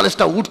জন্যই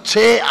কলেজটা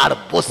উঠছে আর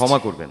ক্ষমা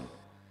করবেন,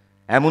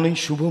 এমন এই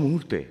শুভ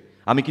মুহূর্তে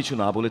আমি কিছু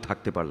না বলে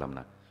থাকতে পারলাম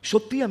না।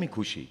 সত্যি আমি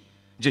খুশি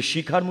যে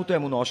শিখার মতো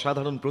এমন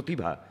অসাধারণ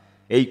প্রতিভা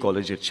এই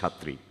কলেজের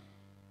ছাত্রী।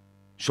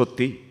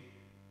 সত্যি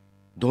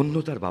ধন্য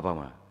তার বাবা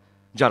মা,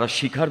 যারা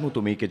শিখার মতো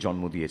মেয়েকে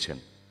জন্ম দিয়েছেন।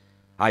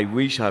 I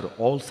wish her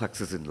all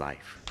success in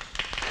life.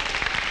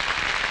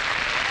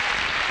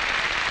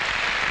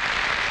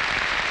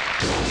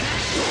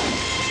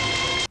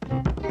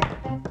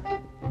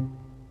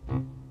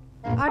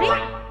 আরে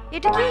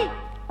এটা কি?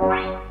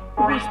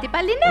 বুঝতে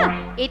পারলি না?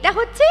 এটা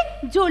হচ্ছে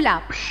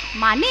জোলাপ,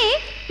 মানে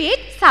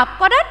পেট সাফ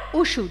করার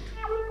ওষুধ।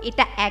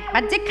 এটা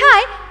একবার যে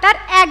খায় তার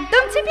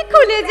একদম চিপি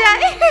খুলে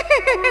যায়।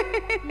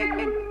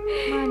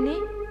 মানে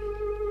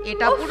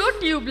এটা পুরো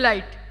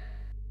টিউবলাইট।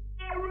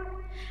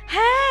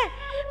 হ্যাঁ,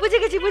 বুঝে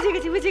গেছি।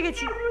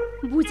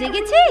 বুঝে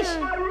গেছিস?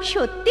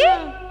 সত্যি?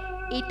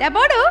 এটা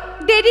বড়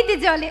দেরিতে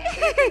জলে।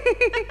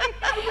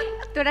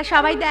 তোরা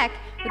সবাই দেখ,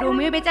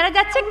 রোমিও বেচারা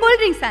যাচ্ছে কোল্ড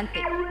ড্রিঙ্কস আনতে।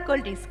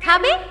 কোল্ড ড্রিঙ্কস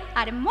খাবে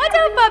আর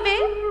মজাও পাবে।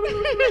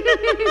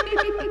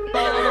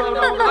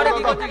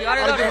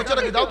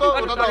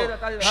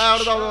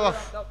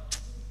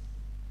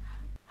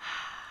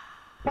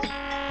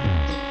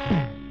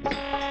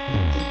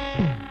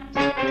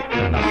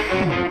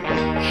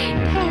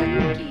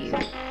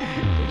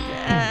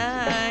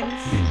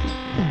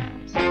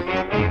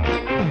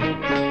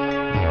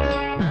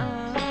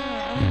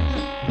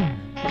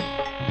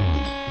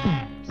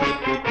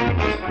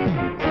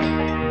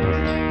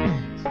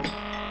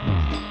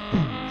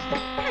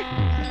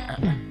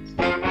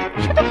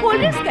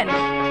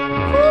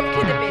 খুব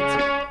খিদে পেয়েছে,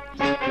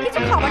 কিছু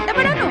খাবার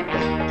দাবার আনো।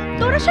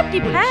 তোরা সব কি?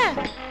 হ্যাঁ,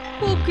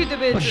 খুব খিদে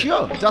পেয়েছে।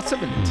 Sure, just a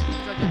minute.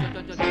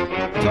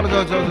 চলো।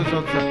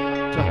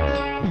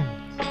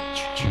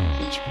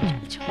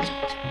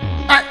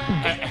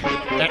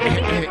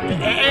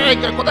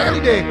 কোথায়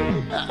গেলি রে?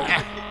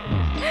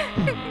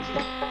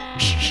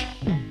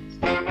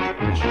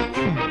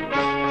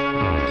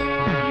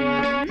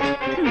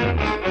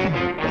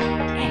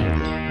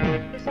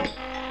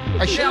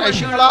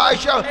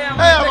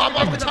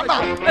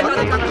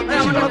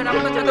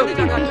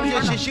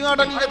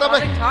 সিঙ্গাটা নিয়ে যেতে হবে।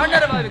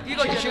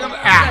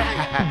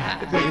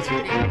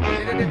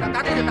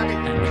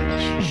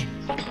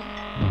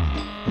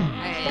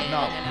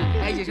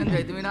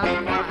 তুমি না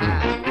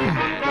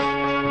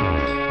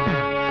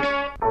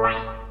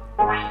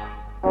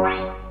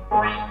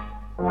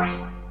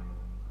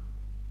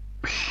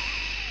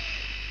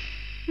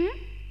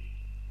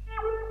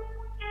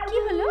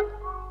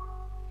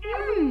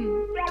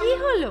কি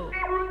হলো?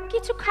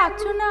 কিছু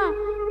খাচ্ছ না?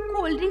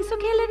 কোল্ড ড্রিঙ্কসও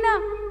খেলে না?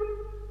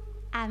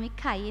 আমি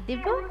খাইয়ে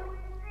দেব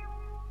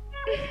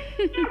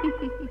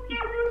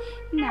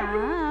না?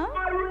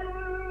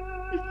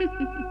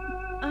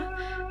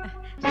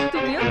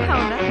 তুমিও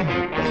খাও না?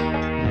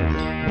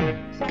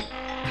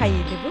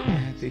 খাইয়ে দেব।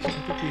 চেষ্টা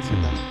তো পেয়েছি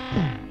না।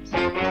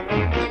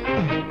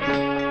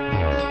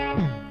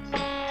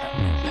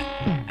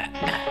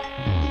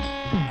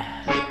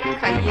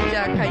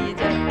 খাইয়ে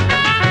যা।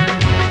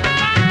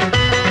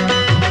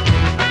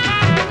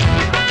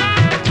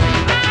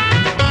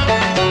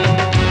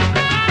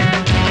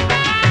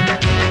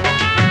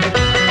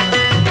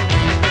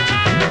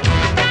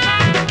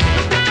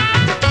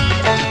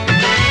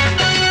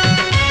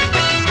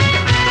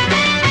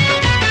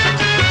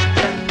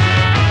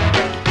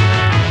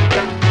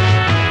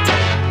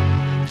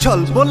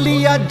 ছল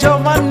বলিয়া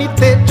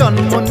জওয়ানিতে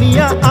জন্ম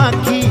নিয়া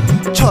আঁখি,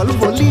 ছল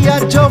বলিয়া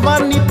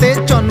জওয়ানিতে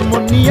জন্ম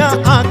নিয়া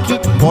আঁখি।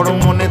 বড়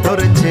মনে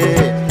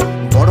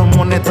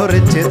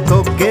ধরেছে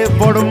তোকে,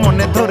 বড়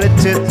মনে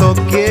ধরেছে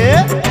তোকে।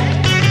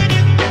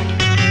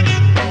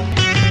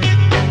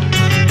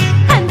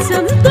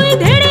 হ্যান্ডসাম তুই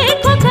ধেড়ে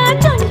খোকা,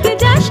 চমকে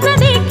যাস না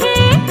দেখে।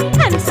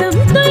 হ্যান্ডসাম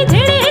তুই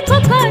ধেড়ে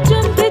খোকা,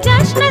 চমকে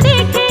যাস না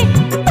দেখে।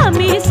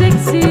 আমি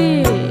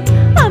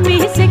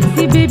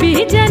সেক্সি বেবি,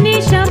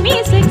 জানিস আমি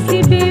সেক্সি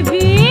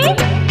বেবি।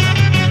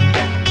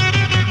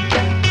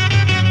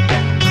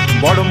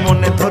 বড়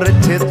মনে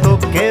ধরেছে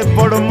তোকে,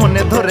 বড়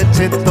মনে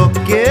ধরেছে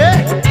তোকে।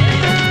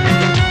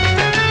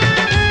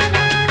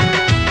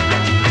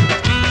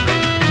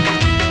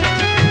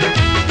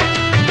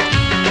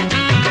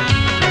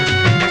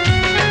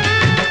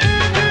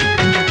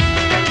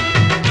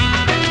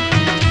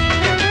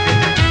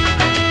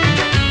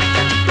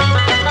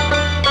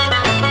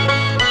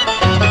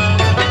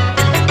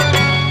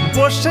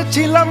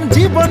 বসেছিলাম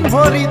জীবন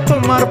ভরি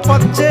তোমার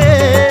পথে,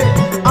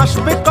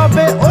 আসবে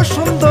কবে ও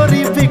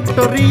সুন্দরী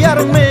ভিক্টোরিয়ার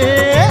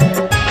মেয়ে।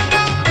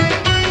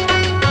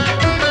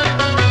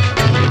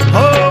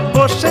 ও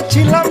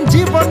বসেছিলাম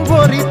জীবন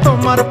ভরি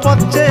তোমার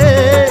পথে,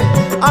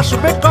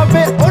 আসবে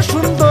কবে ও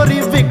সুন্দরী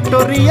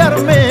ভিক্টোরিয়ার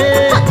মেয়ে।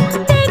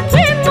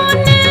 দেখে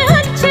মনে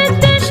হচ্ছে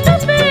তেষ্ট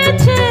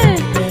পেয়েছে,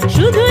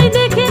 শুধুই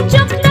দেখে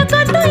চোখটা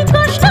কতই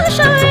কষ্ট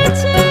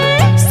সয়েছে।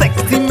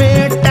 সেক্সি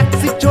মেয়ে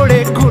ট্যাক্সি চড়ে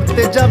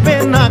ঘুরতে যাবে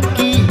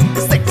নাকি?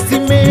 সেক্সি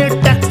মেয়ে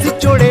ট্যাক্সি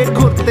চড়ে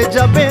ঘুরতে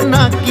যাবে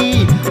নাকি?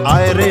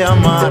 আয় রে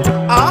আমার,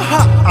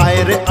 আহা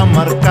আয় রে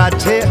আমার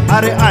কাছে,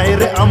 আরে আয়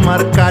রে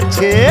আমার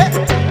কাছে।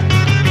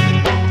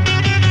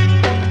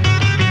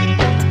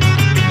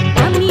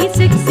 আমি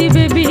সেক্সি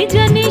বেবি,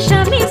 জানিস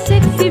আমি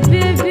সেক্সি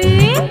বেবি।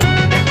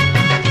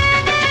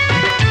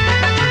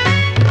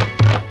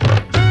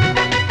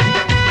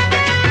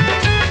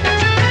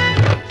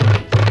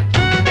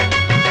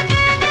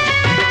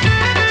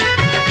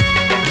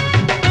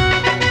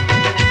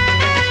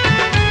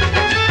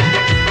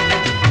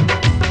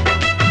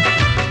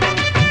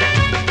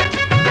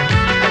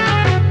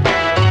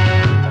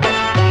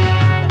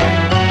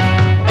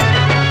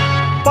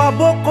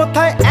 পাবো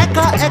কোথায়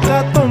একা একা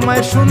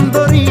তোমায়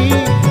সুন্দরী?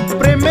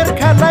 প্রেমের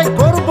খেলায়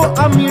করব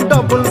আমি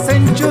ডবল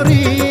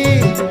সেঞ্চুরি।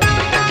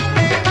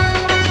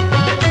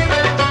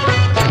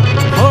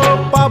 ও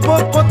পাবো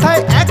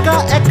কোথায় একা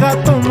একা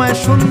তোমায়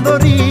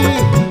সুন্দরী?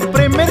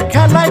 প্রেমের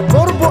খেলায়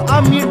করব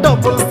আমি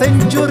ডবল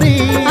সেঞ্চুরি।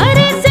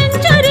 আরে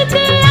সেঞ্চুরি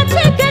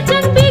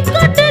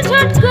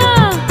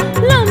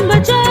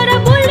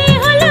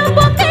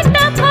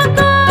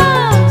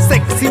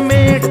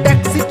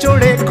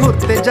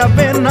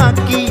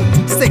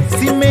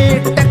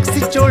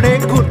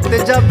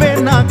যাবে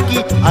নাকি?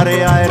 আরে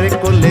আয় রে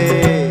কোলে,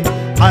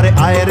 আরে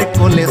আয় রে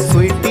কোলে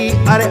সুইটি,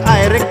 আরে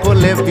আয় রে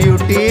কোলে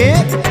বিউটি।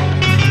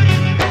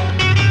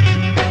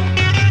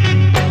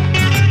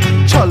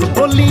 ছল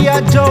বলিয়া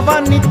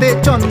জবানিতে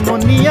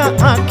জন্মনিয়া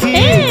আঁখি।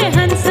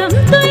 হ্যান্ডসাম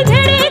তুই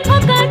ধেড়ে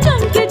খোকা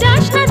চমকে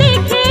যাস না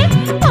দেখে।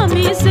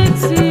 আমি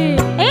সেক্সি,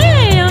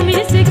 আমি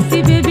সেক্সি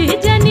বেবি,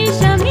 জানিস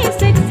আমি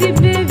সেক্সি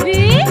বেবি।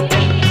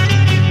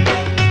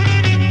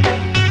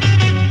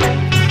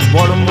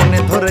 বড় মনে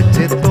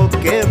ধরেছে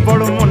তোকে,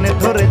 বড় মনে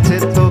ধরেছে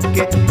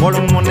তোকে, বড়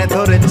মনে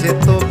ধরেছে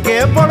তোকে,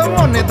 বড়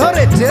মনে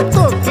ধরেছে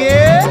তোকে।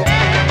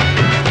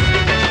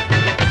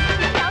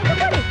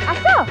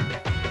 আসো।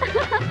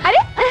 আরে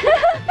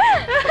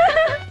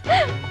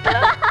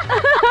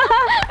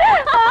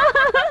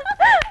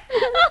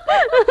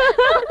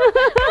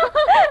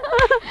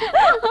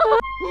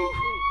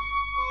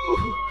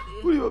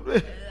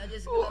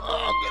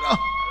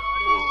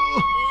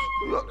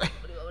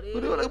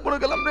পড়ে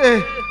গেলাম রে,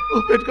 ও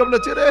পেট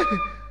কামড়াচ্ছে রে।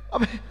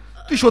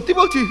 তুই সত্যি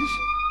বলছিস?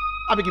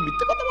 আমি কি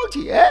মিথ্যে কথা বলছি?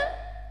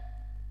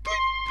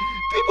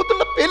 তুই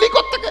বোতলটা পেলি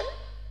কোত্থেকে?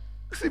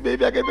 সিবিআই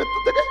ব্যাগের ভেতর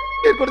থেকে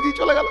বের করে দিয়ে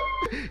চলে গেল।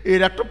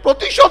 এর একটা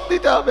প্রতিশোধ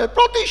দিতে হবে,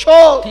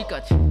 প্রতিশোধ। ঠিক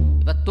আছে,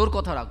 এবার তোর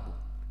কথা রাখবো।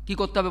 কি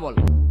করতে হবে বল।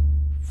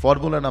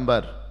 Formula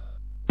number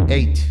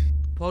 8।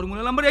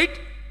 Formula number 8?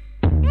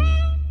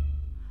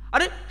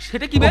 আরে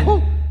সেটা কি বে?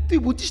 তুই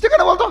বুঝছিস না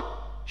কেন বলতো?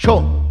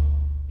 শোন,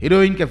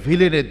 হিরোইনকে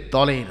ভিলেনের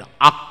দলের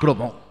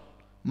আক্রমণ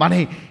মানে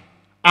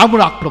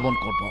আমরা আক্রমণ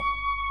করব।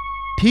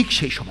 ঠিক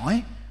সেই সময়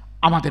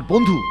আমাদের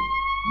বন্ধু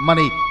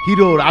মানে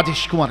হিরো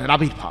রাজেশ কুমারের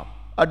আবির্ভাব,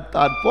 আর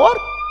তারপর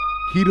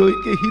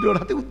হিরোইনকে হিরোর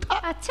হাতে উদ্ধার।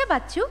 আচ্ছা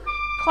বাচ্চু,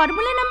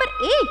 ফর্মুলা নাম্বার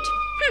 8।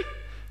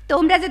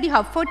 তোমরা যদি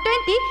হও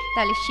 420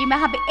 তাহলে সীমা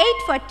হবে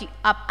 840।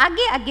 अब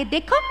आगे आगे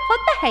देखो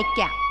होता है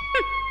क्या।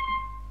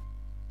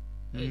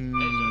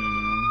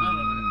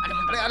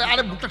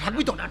 আরে মুখটা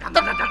ঢাকবি তো,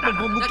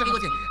 মুখটা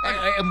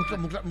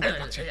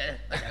ঢাকছে।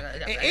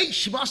 এই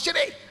সীমা আসছে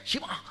রে,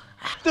 সীমা।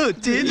 तू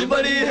चीज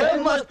बड़ी है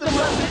मस्त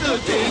मस्त, तू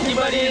चीज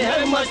बड़ी है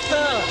मस्त,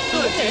 तू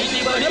चीज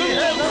बड़ी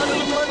है मस्त,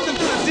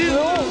 तू चीज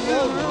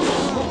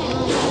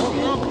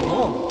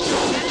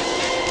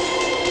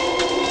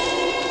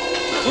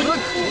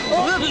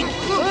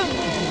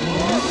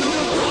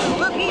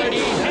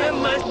बड़ी है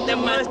मस्त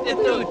मस्त,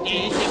 तू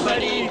चीज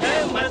बड़ी है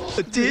मस्त,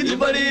 चीज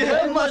बड़ी है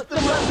मस्त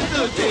मस्त,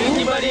 तू चीज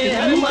बड़ी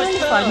है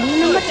मस्त,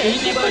 तू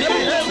चीज बड़ी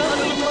है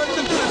मस्त,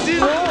 तू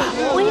चीज।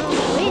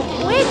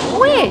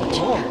 Wait.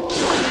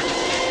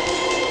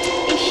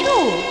 এসো,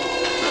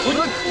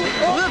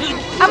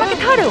 আমাকে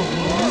ধরো।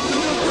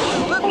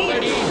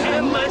 बड़ी है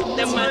मस्त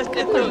मस्त,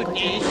 तू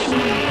चीज।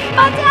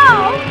 বাঁচাও,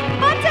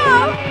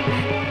 বাঁচাও,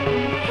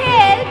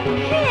 হেল্প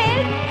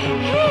হেল্প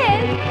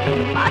হেল্প,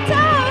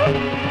 বাঁচাও।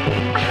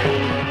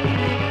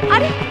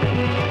 আরে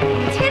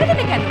ছেড়ে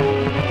দেবে কেন?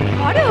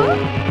 ধরো।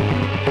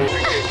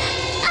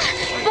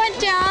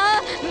 বাঁচাও,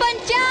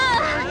 বাঁচাও,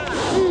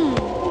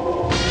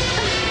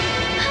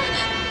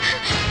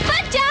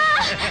 বাঁচাও,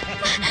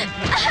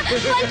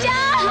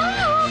 বাঁচাও,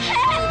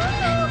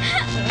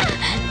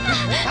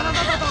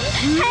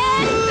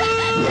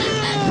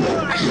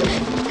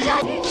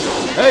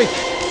 এই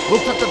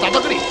মুখ থাকতে দাদা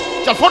করি,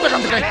 চল ফোন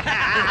এখান থেকে।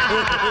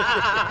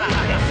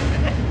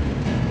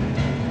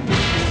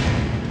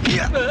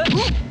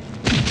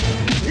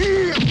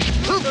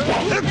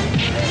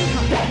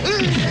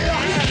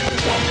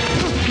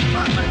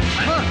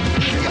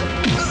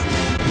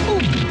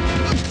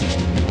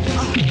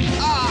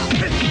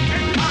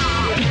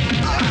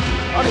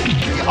 আরে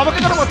আমাকে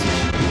কেন মারছিস?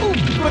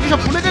 তোরা কি সব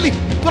ভুলে গেলি?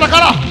 তোরা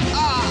কারা?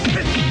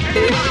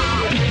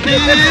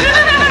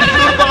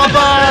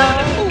 বাবা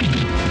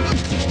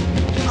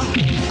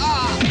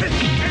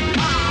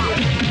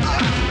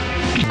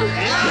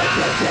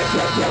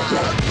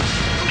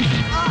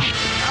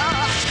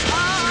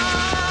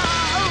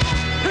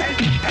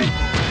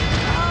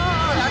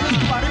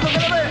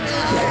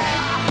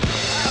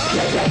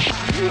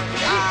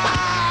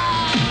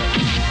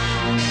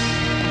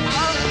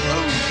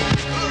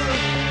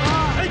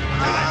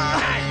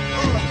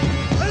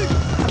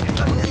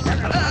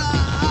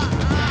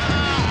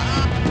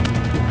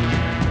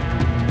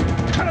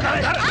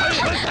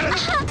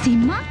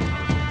सीमा,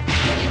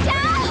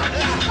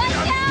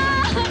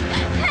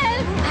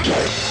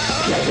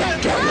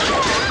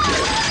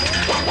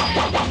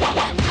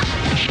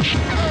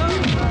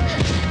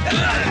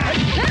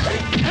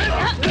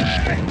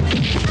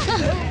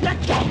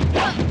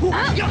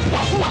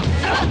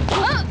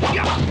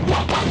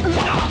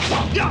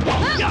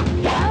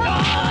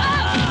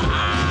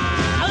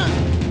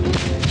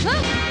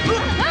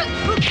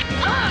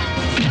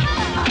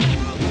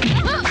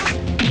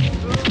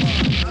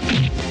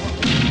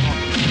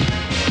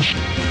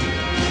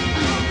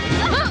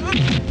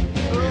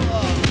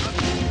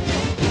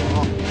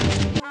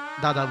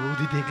 দাদা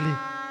বৌদি দেখলে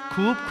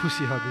খুব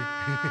খুশি হবে।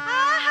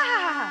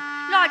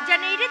 লজ্জা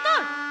নেই রে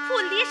তোর?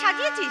 ফুল দিয়ে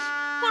সাজিয়েছিস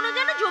কোনো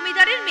যেন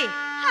জমিদারের মেয়ে,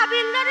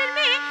 হাবিলদারের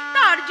মেয়ে,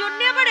 তার জন্য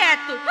আবার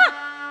এত।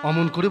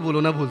 অমন করে বলো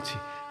না বলছি।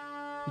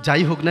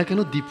 যাই হোক না কেন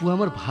দীপু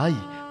আমার ভাই,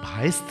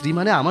 ভাইয়ের স্ত্রী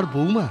মানে আমার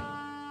বৌমা।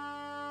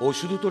 ও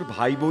শুধু তোর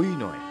ভাই বই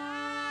নয়,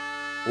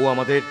 ও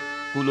আমাদের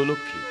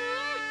কুললক্ষ্মী।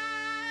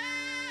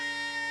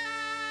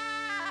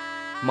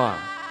 মা,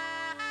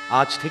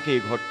 আজ থেকে এ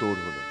ঘর তোর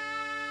হলো,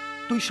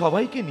 তুই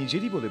সবাইকে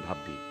নিজেরই বলে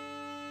ভাববি।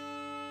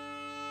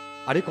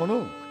 আরে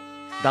কনক,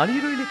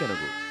 দাঁড়িয়ে রইলে কেন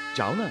গো?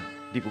 যাও না,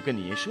 দীপুকে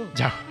নিয়ে এসো।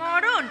 যাও।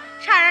 মরণ,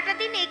 সারাটা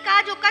দিন এ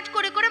কাজ ও কাজ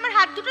করে করে আমার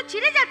হাত দুটো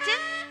ছিঁড়ে যাচ্ছে,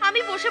 আমি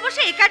বসে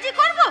বসে এ কাজই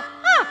করবো?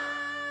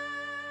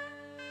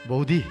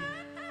 বৌদি,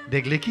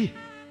 দেখলে কি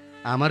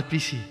আমার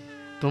পিসি,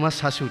 তোমার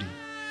শাশুড়ি,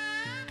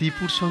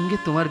 দীপুর সঙ্গে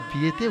তোমার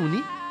বিয়েতে উনি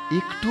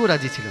একটুও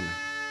রাজি ছিল না।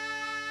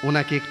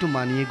 ওনাকে একটু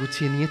মানিয়ে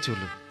গুছিয়ে নিয়ে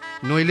চলো,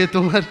 নইলে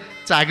তোমার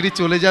চাকরি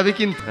চলে যাবে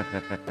কিন্তু।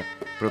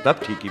 প্রতাপ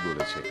ঠিকই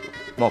বলেছে,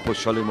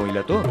 মফস্বলের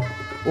মহিলা তো,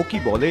 ও কি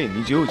বলে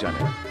নিজেও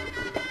জানে।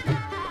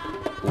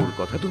 ওর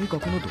কথা তুমি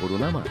কখনো ধরো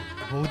না মা।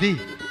 বৌদি,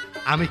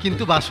 আমি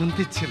কিন্তু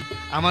বাসন্তীর ছেলে,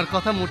 আমার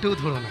কথা মোটেও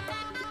ধরো না।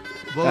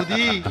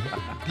 বৌদি,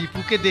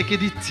 দীপুকে ডেকে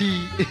দিচ্ছি।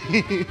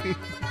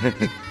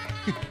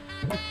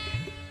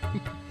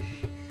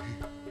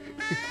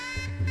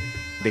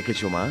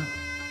 দেখেছো মা,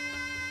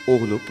 ও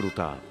হলো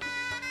প্রতাপ,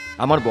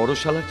 আমার বড়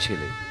শালার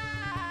ছেলে।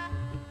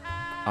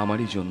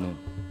 আমারই জন্য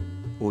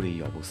ওর এই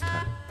অবস্থা।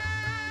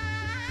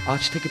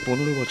 আজ থেকে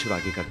 15 বছর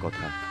আগেকার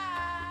কথা।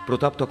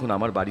 প্রতাপ তখন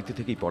আমার বাড়িতে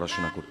থেকেই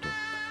পড়াশোনা করত।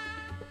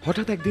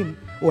 হঠাৎ একদিন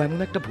ও এমন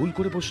একটা ভুল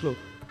করে বসলো,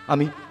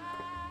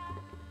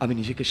 আমি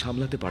নিজেকে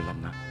সামলাতে পারলাম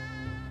না।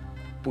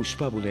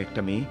 পুষ্পা বলে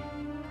একটা মেয়ে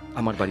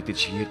আমার বাড়িতে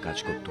ঝিয়ের কাজ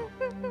করত।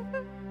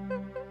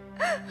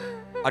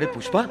 আরে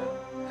পুষ্পা,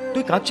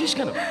 তুই কাঁদছিস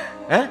কেন?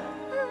 হ্যাঁ,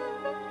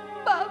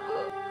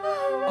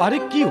 আরে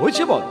কি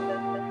হয়েছে বল?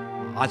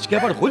 আজকে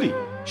আবার হোলি,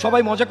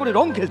 সবাই মজা করে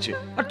রং খেলছে,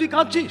 আর তুই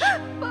কাঁদছিস?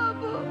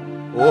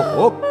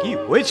 ওহো, কি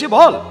হয়েছে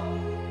বল?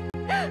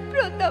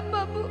 প্রতাপ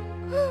বাবু।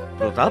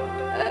 প্রতাপ?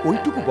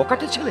 ওইটুকু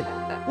বকাটে ছেলে,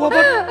 ও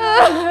আবার?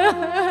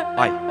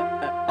 আয়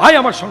আয়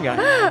আমার সঙ্গে, আয়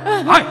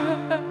আয়।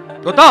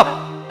 প্রতাপ,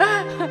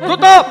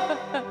 প্রতাপ,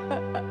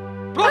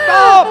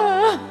 প্রতাপ!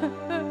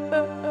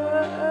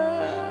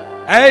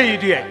 এই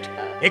ইডিয়েট,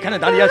 এখানে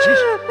দাঁড়িয়ে আছিস,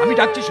 আমি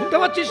ডাকছি শুনতে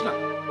পাচ্ছিস না?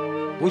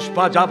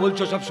 পুষ্পা যা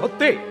বলছো সব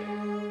সত্যি?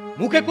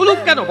 মুখে কুলুপ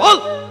কেন বল?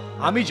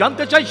 আমি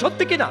জানতে চাই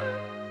সত্যি কিনা।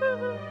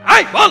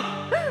 আয় বল,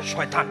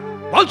 শয়তান,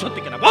 বল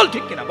সত্যি কিনা, বল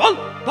ঠিক কিনা, বল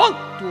বল।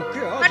 তোকে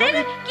আরে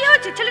কি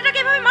হয়েছে? ছেলেটাকে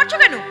এভাবে মারছো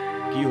কেন?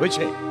 কি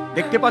হয়েছে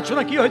দেখতে পাচ্ছ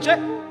না? কি হয়েছে?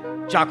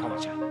 চা ক্ষমা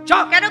চা। চা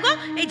কেন গো?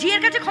 এই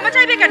ঝিয়ের কাছে ক্ষমা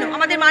চাইবে কেন?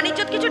 আমাদের মান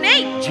ইজ্জত কিছু নেই?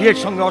 ঝিয়ের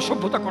সঙ্গে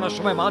অসভ্যতা করার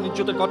সময় মান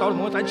ইজ্জতের কথা ওর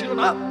মাথায় ছিল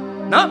না?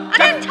 না,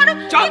 আরে ছাড়ো,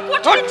 কি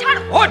করছো?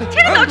 ছাড়ো,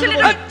 ছেড়ে দাও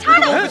ছেলেটাকে,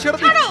 ছাড়ো, ছাড়ো,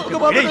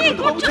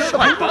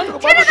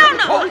 ছেড়ে দাও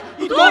না,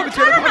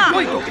 ছেড়ে দাও না।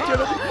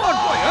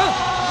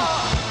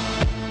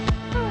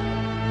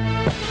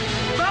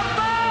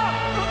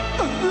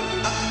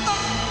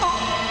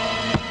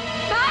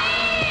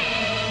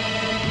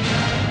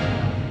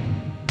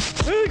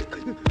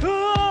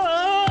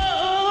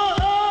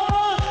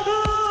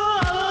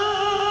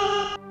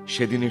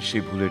 সেদিনের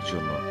সেই ভুলের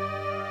জন্য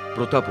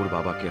প্রতাপ ওর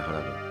বাবাকে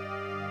হারালো,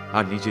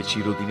 আর নিজে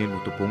চিরদিনের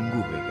মতো পঙ্গু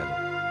হয়ে গেল।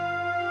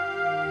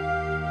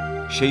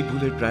 সেই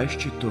ভুলের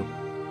প্রায়শ্চিত্ত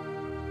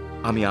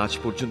আমি আজ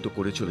পর্যন্ত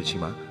করে চলেছি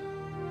মা।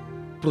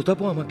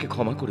 প্রতাপও আমাকে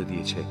ক্ষমা করে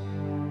দিয়েছে,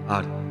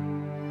 আর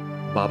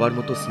বাবার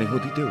মতো স্নেহ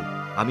দিতেও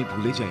আমি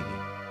ভুলে যাইনি।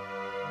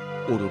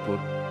 ওর ওপর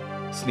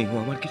স্নেহ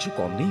আমার কিছু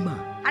কম নেই মা।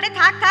 আরে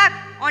থাক থাক,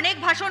 অনেক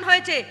ভাষণ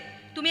হয়েছে,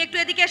 তুমি একটু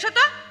এদিকে এসো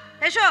তো,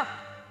 এসো।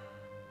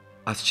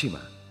 আসছি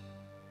মা।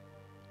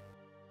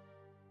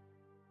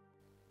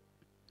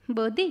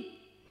 বৌদি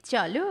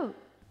চলো।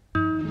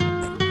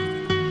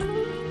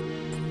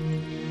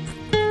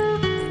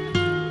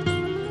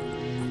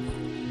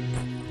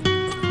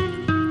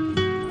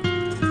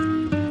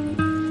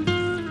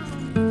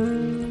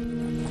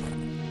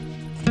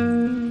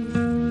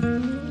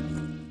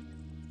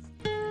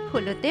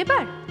 হলো তো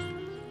এবার?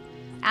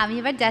 আমি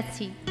এবার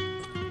যাচ্ছি।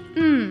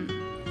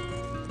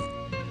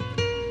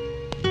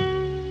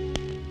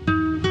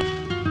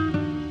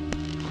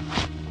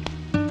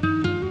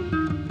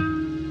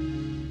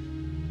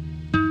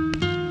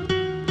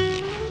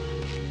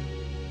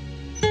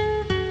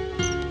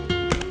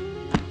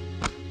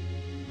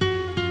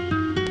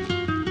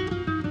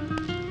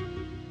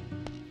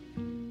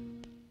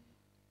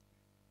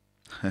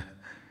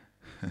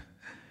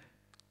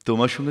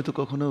 তোমার সঙ্গে তো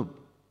কখনো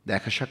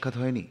দেখা সাক্ষাৎ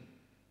হয়নি,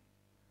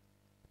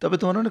 তবে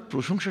তোমার অনেক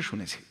প্রশংসা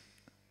শুনেছি।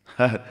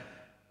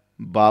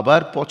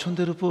 বাবার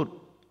পছন্দের উপর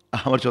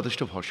আমার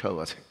যথেষ্ট ভরসাও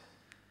আছে।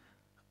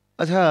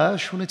 আচ্ছা,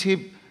 শুনেছি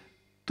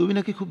তুমি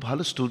নাকি খুব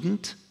ভালো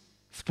স্টুডেন্ট,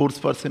 স্পোর্টস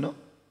পার্সনও।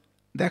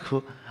 দেখো,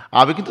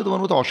 আমি কিন্তু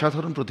তোমার মতো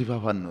অসাধারণ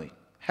প্রতিভাবান নই।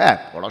 হ্যাঁ,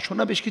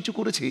 পড়াশোনা বেশ কিছু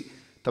করেছি,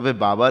 তবে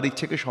বাবার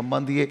ইচ্ছেকে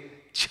সম্মান দিয়ে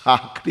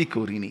চাকরি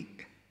করিনি।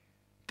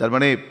 তার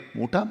মানে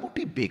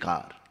মোটামুটি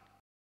বেকার।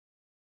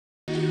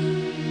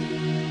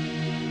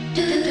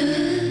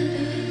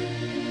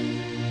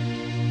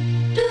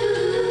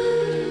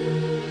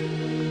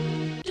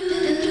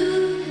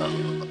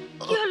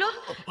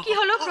 কি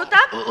হলো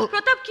প্রতাপ?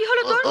 প্রতাপ কি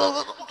হলো তোর?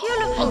 কি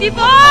হলো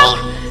দীপক?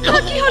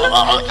 কি হলো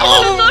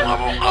তোর?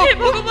 হে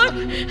ভগবান,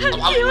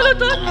 কি হলো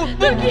তোর?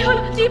 কি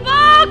হলো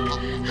দীপক?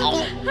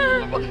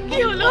 কি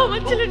হলো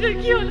আমার ছেলেটার?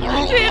 কি হলো?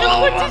 তুই এরকম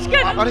করছিস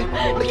কেন? আরে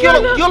কি হলো?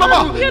 কি হলো মা?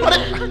 আরে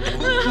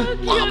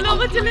কি হলো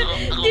আমার ছেলে?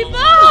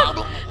 দীপক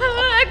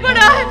একবার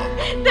আয়,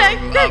 দেখ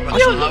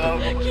কি হলো?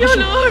 কি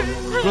হলো?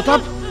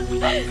 প্রতাপ,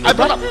 আয়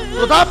প্রতাপ,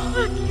 প্রতাপ,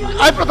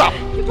 আয় প্রতাপ।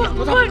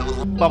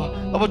 বাবা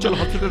বাবা চল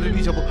হসপিটালে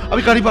নিয়ে যাবো,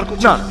 আমি গাড়ি বার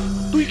করছি। না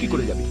তুই কি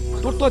করে যাবি?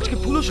 তোর তো আজকে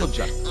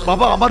ফুলসজ্জা।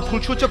 বাবা আমার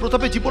ফুলসজ্জা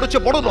প্রতাপের জীবনের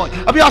চেয়ে বড় নয়,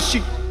 আমি আসছি।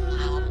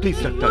 প্লিজ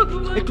ডাক্তার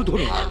একটু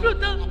ধরুন।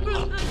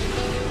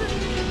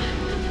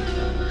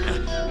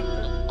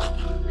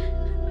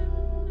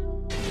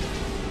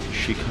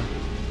 শিখা,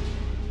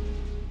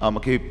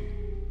 আমাকে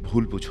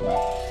ভুল বুঝো না।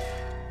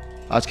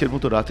 আজকের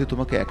মতো রাতে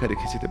তোমাকে একা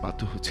রেখে যেতে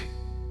বাধ্য হচ্ছে।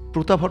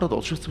 প্রতাপ হঠাৎ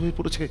অসুস্থ হয়ে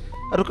পড়েছে,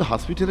 আর ওকে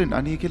হসপিটালে না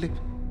নিয়ে গেলে।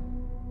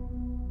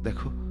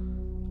 দেখো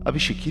আমি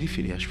শিগগিরই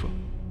ফিরে আসবো।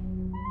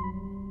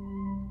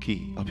 কি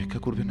অপেক্ষা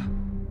করবে না?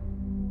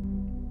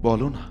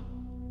 বলো না,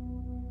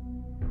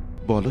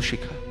 বলো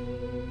শিখা।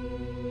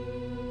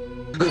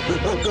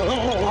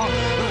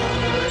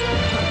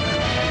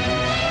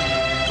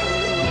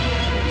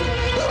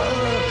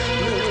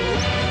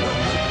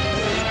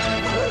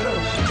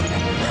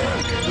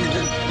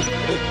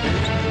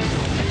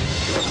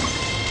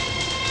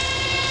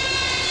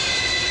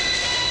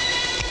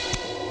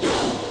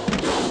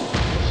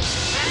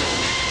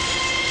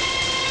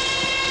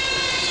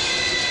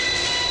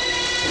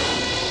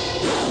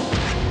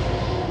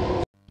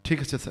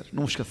 ঠিক আছে স্যার,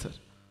 নমস্কার স্যার।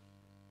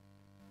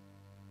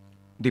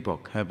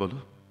 দীপক, হ্যাঁ বলো।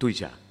 তুই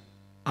যা,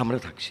 আমরা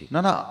থাকছি। না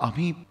না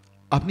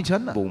আপনি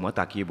যান না। বৌমা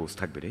তাকিয়ে বসে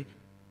থাকবে রে,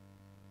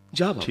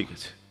 যা। ঠিক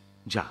আছে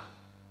যা।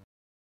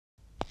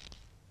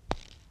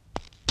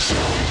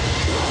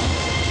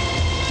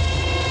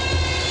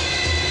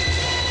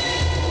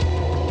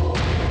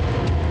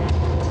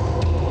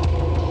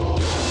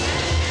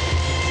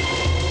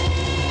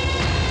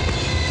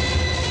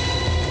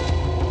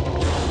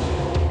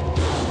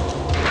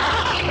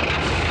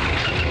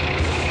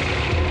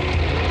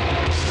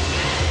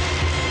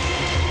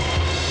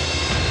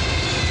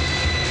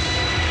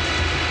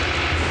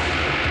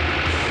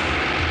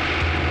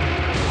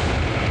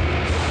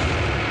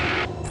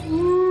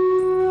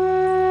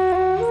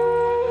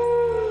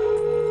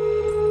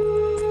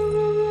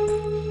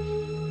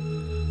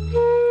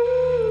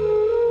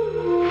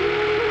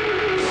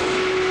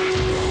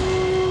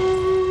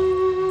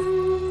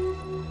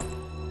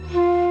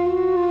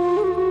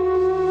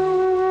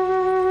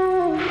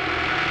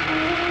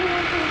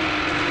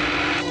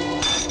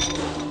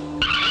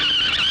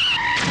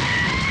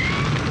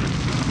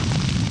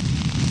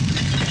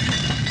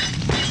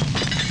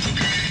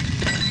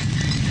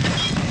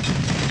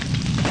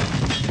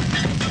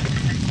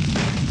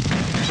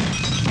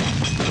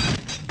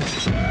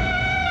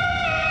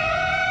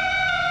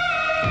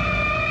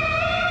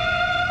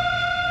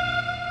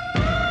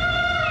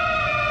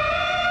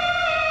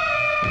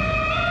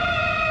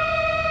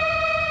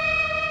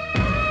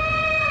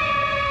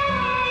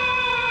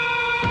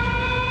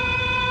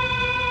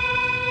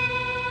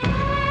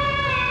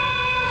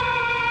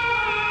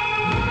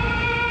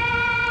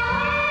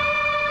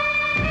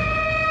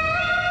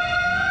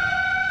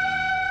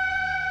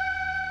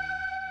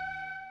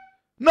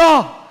 না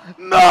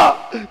না,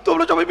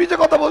 তোমরা সবাই মিথ্যে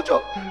কথা বলছো,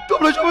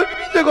 তোমরা সবাই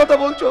মিথ্যে কথা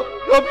বলছো,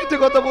 মিথ্যে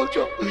কথা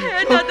বলছো।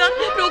 হ্যাঁ দাদা,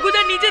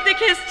 রঘুদা নিজে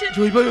দেখে এসছে।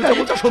 জয় ভাই ওটা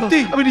বলছো সত্যি?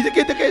 আমি নিজেকে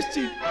দেখে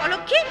এসেছি।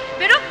 অলক্ষী,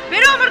 বেরো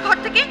বেরো আমার ঘর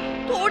থেকে।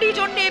 তোরই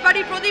জন্য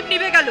এবারই প্রদীপ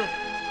নিভে গেল।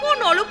 কোন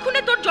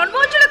অলক্ষণে তোর জন্ম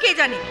হয়েছিল কে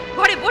জানে,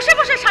 ঘরে বসে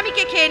বসে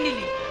স্বামীকে খেয়ে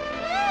নিলি।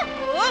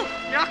 ও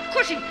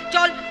রাক্ষসী,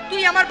 চল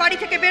তুই আমার বাড়ি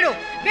থেকে বেরো,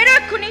 বেরো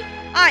এক্ষুনি।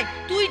 আয়,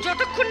 তুই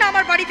যতক্ষণ না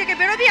আমার বাড়ি থেকে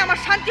বেরোবি আমার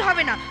শান্তি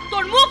হবে না।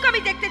 তোর মুখ আমি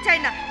দেখতে চাই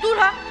না। দূর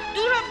হ,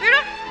 দূর হ,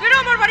 বেরো বেরো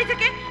আমার বাড়ি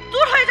থেকে,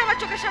 দূর হয়ে যা আমার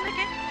চোখের সামনে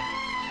থেকে।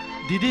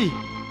 দিদি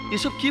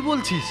এসব কি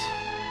বলছিস?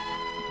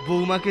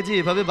 বৌমাকে যে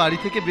এভাবে বাড়ি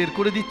থেকে বের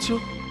করে দিচ্ছ,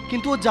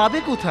 কিন্তু ও যাবে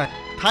কোথায়,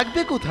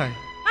 থাকবে কোথায়?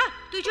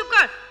 তুই চুপ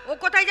কর। ও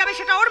কোথায় যাবে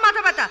সেটা ওর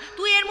মাথা ব্যথা,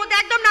 তুই এর মধ্যে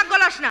একদম নাক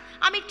গলাস না।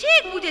 আমি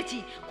ঠিক বুঝেছি,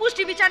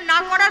 কুষ্টি বিচার না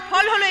করার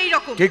ফল হলো এই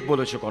রকম। ঠিক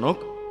বলেছো কনক,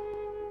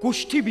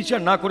 কুষ্টি বিচার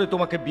না করে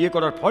তোমাকে বিয়ে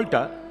করার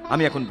ফলটা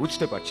আমি এখন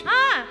বুঝতে পারছি।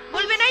 হ্যাঁ,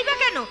 বলবে নাই বা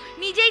কেন?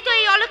 নিজেই তো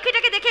এই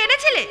অলক্ষীটাকে দেখে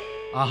এনেছিলে।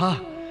 আহা,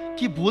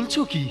 কি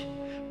বলছো কি?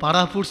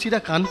 পাড়াপড়শিরা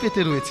কান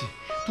পেতে রয়েছে,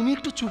 তুমি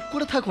একটু চুপ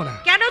করে থাকো না।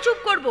 কেন চুপ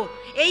করব?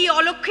 এই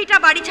অলক্ষীটা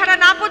বাড়ি ছাড়া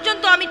না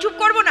পর্যন্ত আমি চুপ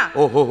করব না।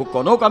 ওহো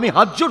কনক, আমি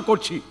হাত জোড়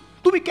করছি,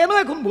 তুমি কেন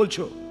এখন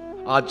বলছো?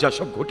 আজ যা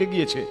সব ঘটে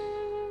গিয়েছে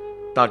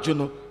তার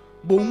জন্য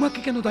বৌমাকে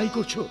কেন দায়ী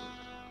করছো?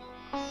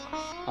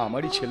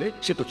 আমারই ছেলে,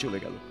 সে তো চলে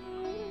গেল,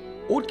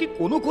 ওর কি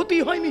কোনো ক্ষতি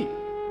হয়নি?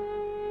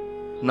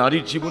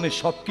 নারীর জীবনে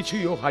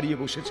সবকিছুই ও হারিয়ে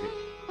বসেছে।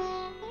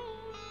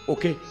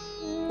 ওকে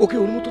ওকে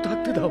ওর মতো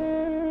থাকতে দাও।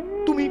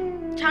 তুমি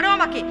ছাড়ো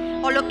আমাকে।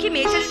 অলক্ষী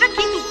মেয়ে ছেলেটা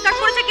কি টুকটাক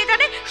করেছে কে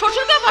জানে,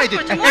 শ্বশুরকে বস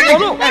করেছে।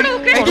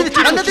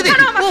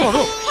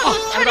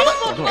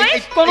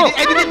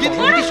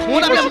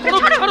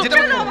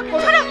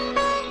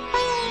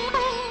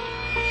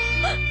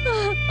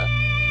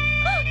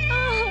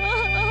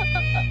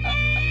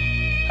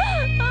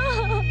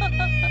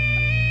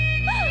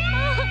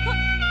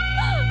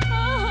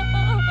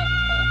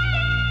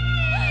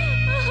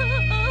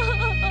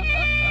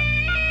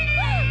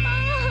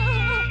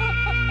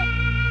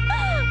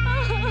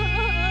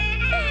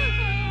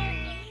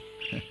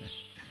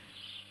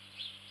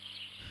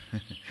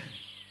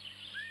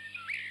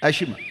 এই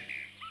সীমা,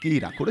 কি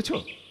রাগ করেছো?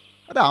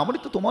 আরে আমারই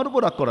তো তোমার উপর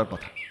রাগ করার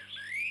কথা।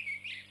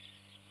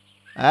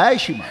 এই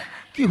সীমা,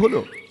 কি হলো?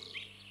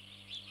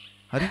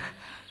 আরে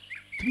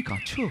তুমি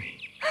কাঁদছো?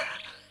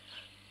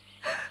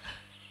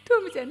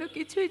 তুমি যেন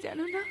কিছুই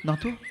জানো না। না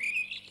তো।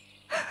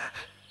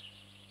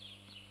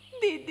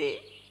 দিদি,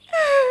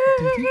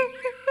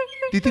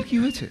 দিদির কি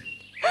হয়েছে?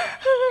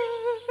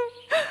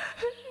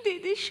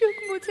 দিদির সুখ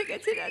মুছে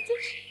গেছে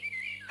রাজেশ।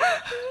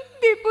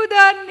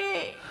 দীপুদার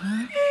নেই।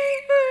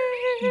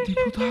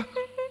 দীপুদা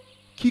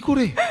কি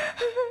করে?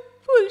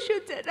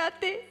 ফুলসজ্জার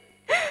রাতে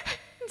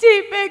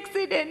জিপ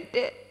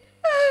অ্যাক্সিডেন্টে।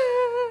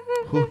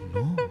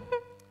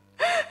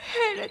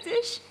 হ্যাঁ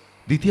রাজেশ।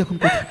 দিদি এখন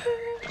কোথায়?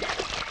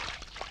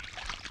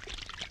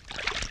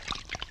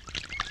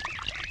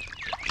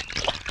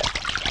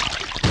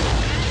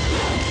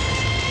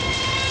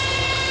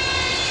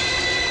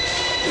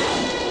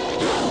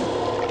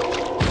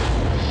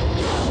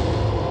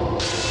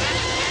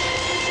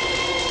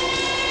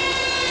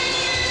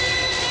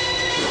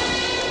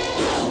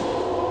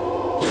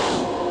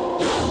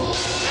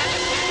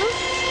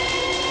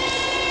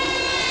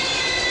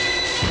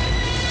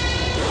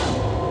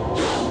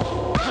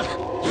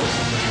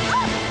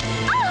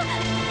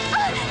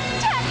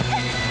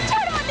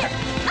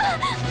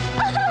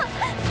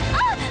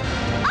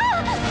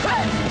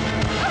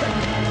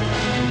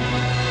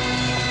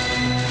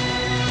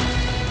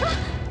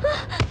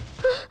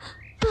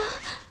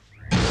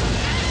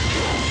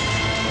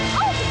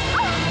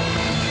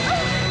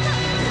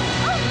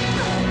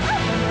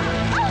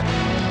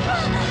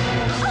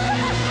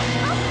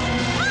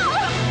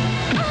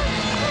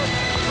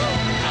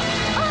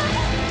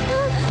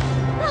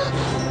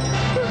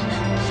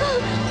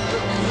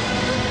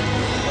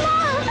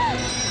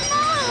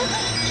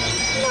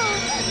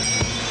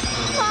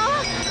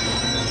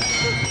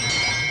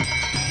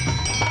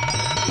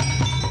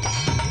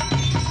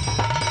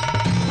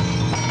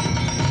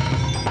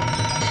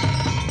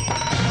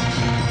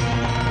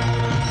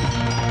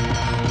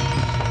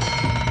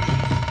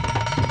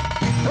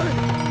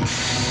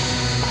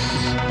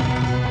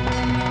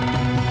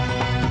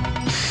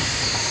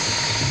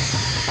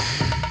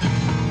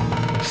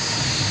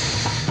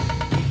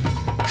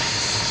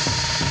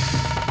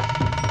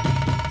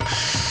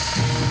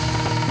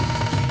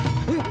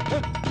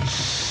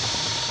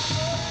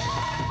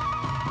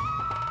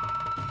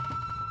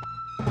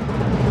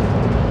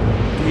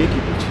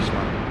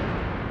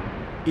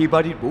 এই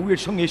বাড়ির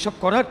বউয়ের সঙ্গে এসব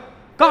করার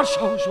কার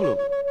সাহস হলো?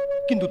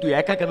 কিন্তু তুই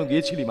একা কেন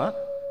গিয়েছিলি মা?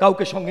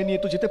 কাউকে সঙ্গে নিয়ে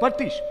তো যেতে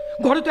পারতিস,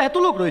 ঘরে তো এত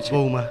লোক রয়েছে।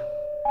 বৌমা,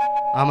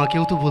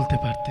 আমাকেও তো বলতে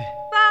পারতে।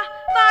 বাহ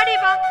বাড়ি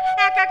বাহ,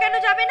 একা কেন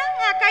যাবে না?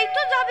 একাই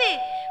তো যাবে।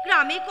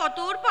 গ্রামে কত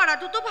ওর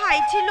পাড়াতো তো ভাই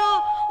ছিল,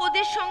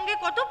 ওদের সঙ্গে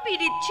কত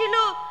পীড়িত ছিল।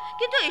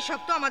 কিন্তু এসব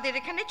তো আমাদের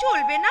এখানে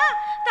চলবে না।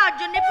 তার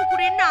জন্য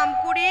পুকুরের নাম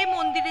করে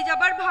মন্দিরে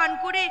যাবার ভান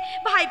করে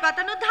ভাই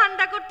পাতানোর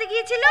ধান্দা করতে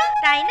গিয়েছিল,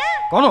 তাই না?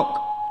 কনক,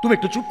 তুমি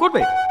একটু চুপ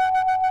করবে?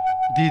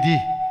 দিদি,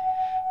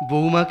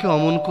 বৌমাকে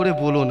অমন করে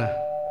বলো না।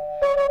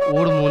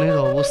 ওর মনের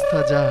অবস্থা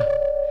যা,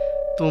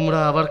 তোমরা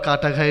আবার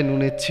কাটা ঘায়ে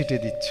নুনের ছিটে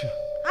দিচ্ছ।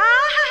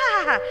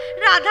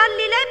 রাধার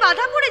লীলায়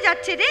বাধা পড়ে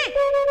যাচ্ছে রে।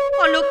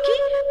 অলক্ষী,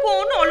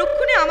 কোন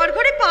অলক্ষণে আমার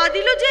ঘরে পা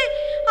দিল যে?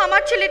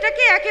 আমার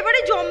ছেলেটাকে একেবারে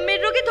জন্মের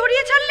রোগে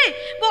ধরিয়ে ছাড়লে,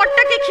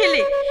 বরটাকে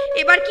খেলে।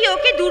 এবার কি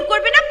ওকে দূর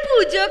করবে না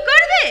পুজো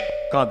করবে?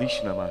 কাঁদিস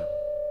না মা,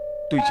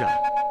 তুই যা,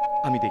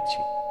 আমি দেখছি।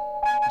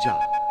 যা।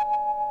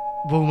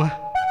 বৌমা,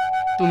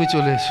 তুমি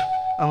চলে এসো,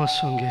 আমার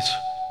সঙ্গে এসো।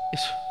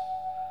 এসো,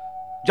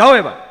 যাও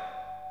এবার।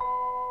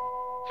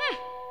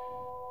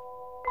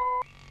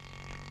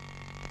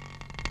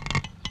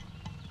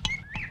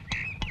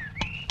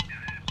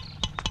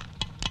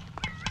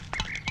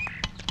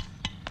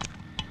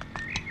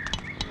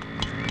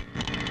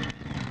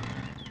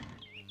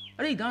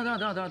 আরে দাঁড়া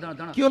দাঁড়া দাঁড়া দাঁড়া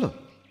দাঁড়া। কি হলো?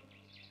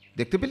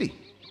 দেখতে পেলি?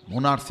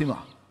 মোনার সীমা।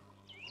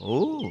 ও,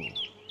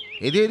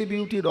 এদের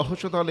বিউটি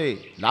রহস্য তাহলে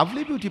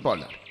লাভলি বিউটি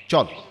পার্লার।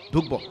 চল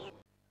ঢুকবো।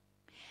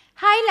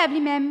 High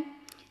lovely ma'am.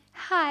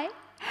 High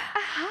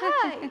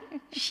high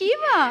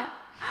Seema,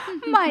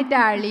 my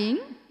darling.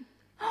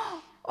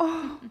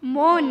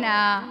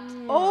 Mona,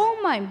 O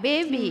my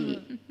baby.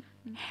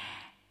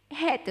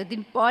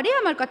 এতদিন পরে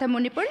আমার কথা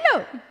মনে পড়লো?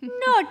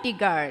 নটি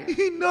গার্ল।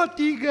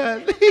 নটি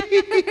গার্ল।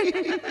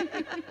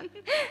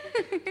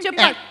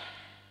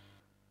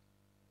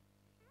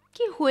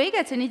 কি হয়ে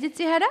গেছে নিজের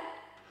চেহারা?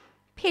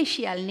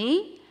 ফেসিয়াল নেই,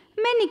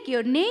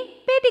 ম্যানিকিওর নেই,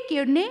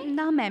 পেডিকিওর নেই।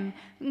 না ম্যাম,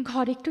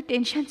 ঘরে একটু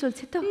টেনশন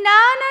চলছে তো।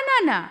 না না না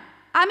না,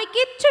 আমি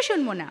কিচ্ছু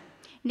শুনবো না।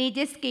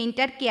 নিজের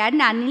স্কিনটার কেয়ার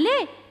না নিলে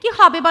কি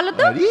হবে বলো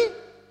তো?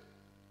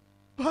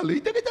 ভালোই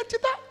দেখে যাচ্ছে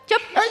তা।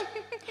 চুপ।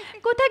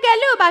 কোথায়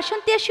গেল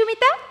বাসন্তী আর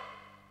সুমিতা?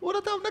 ওরা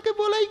তো আপনাকে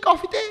বলেই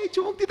কফিতে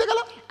চুমুক দিতে গেল।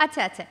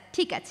 আচ্ছা আচ্ছা,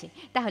 ঠিক আছে।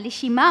 তাহলে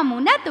সীমা,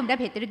 মোনা, তোমরা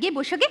ভেতরে গিয়ে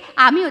বসো গে।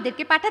 আমি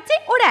ওদেরকে পাঠাচ্ছি,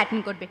 ওরা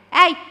অ্যাটেন্ড করবে।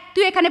 এই,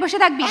 তুই এখানে বসে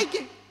থাকবি।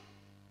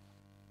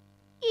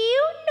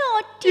 ইউ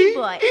নটি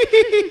বয়।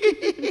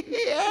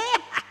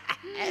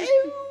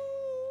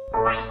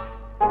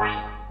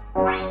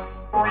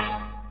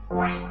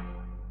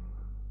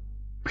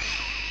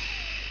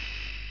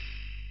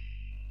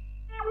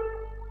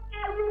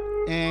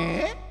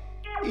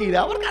 এরা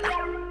আবার কারা?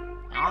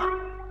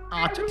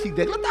 আচ্ছা ঠিক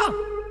দেখলো তো,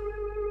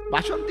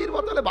 বাসন্তীর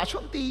বদলে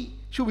বাসন্তী,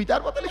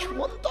 সুবিতার বদলে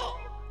সুমন্ত।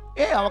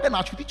 আমাকে না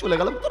ছুটি চলে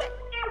গেলাম তোরে।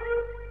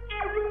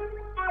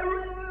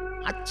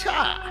 আচ্ছা,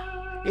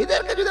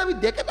 এদেরকে যদি আমি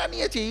দেখে না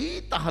নিয়েছি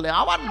তাহলে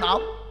আমার নাম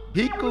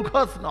ভিক্ষু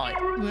ঘোষ নয়।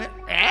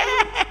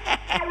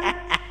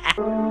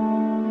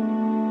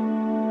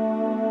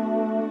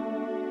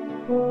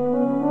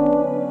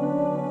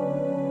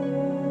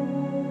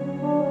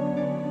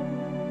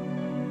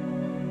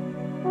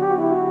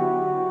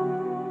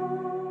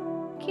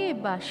 কে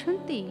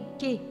বাসন্তী?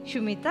 কে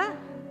সুমিতা?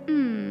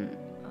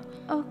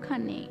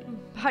 ওখানে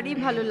ভারী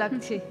ভালো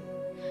লাগছে।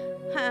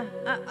 হ্যাঁ,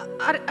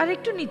 আর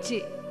একটু নিচে।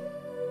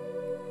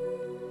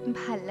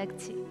 ভাল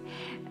লাগছে।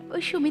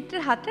 ওই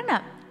সুমিত্রার হাতটা না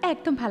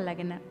একদম ভাল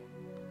লাগে না।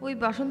 ওই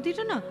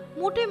বাসন্তীটা না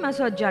মোটে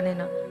ম্যাসাজ জানে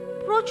না,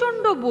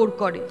 প্রচন্ড বোর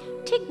করে।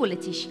 ঠিক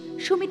বলেছিস,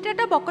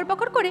 সুমিত্রাটা বকর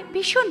বকর করে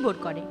ভীষণ বোর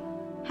করে।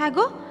 হ্যাঁ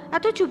গো,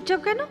 এত চুপচাপ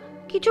কেন?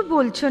 কিছু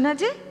বলছো না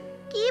যে?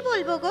 কি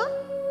বলবো গো?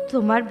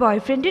 তোমার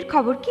বয়ফ্রেন্ডের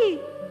খবর কি?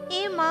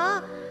 এ মা,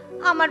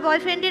 আমার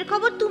বয়ফ্রেন্ডের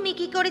খবর তুমি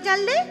কি করে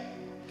জানলে?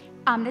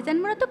 আমরা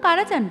জানবো না তো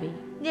কারা জানবে?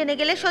 জেনে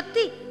গেলে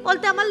সত্যি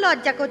বলতে আমার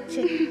লজ্জা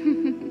করছে।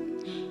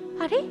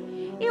 আরে,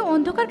 এ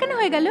অন্ধকার কেন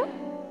হয়ে গেল?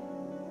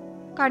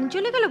 কারেন্ট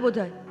চলে গেল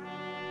বোধহয়।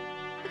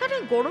 এখানে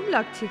গরম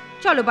লাগছে,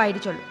 চলো বাইরে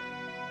চলো।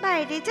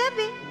 বাইরে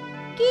যাবে?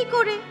 কি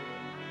করে?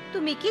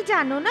 তুমি কি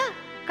জানো না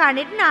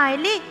কারেন্ট না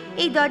এলে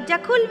এই দরজা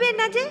খুলবে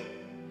না যে?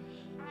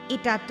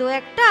 এটা তো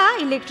একটা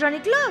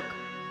ইলেকট্রনিক লক,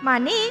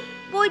 মানে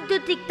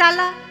বৈদ্যুতিক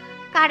তালা।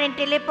 কারেন্ট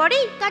এলে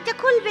পরেই দরজা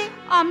খুলবে।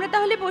 আমরা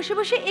তাহলে বসে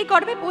বসে এই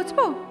গরমে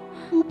পৌঁছবো?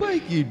 উপায়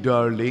কি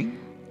ডার্লিং?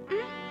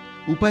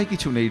 উপায়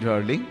কিছু নেই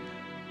ডার্লিং,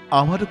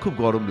 আমারও খুব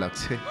গরম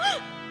লাগছে।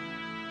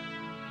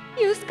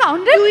 You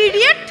স্কাউন্ডার, you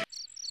idiot!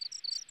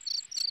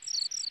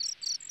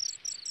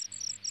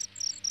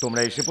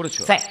 তোমরা এসে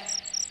পড়েছো? স্যার,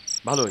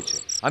 ভালো হয়েছে।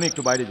 আমি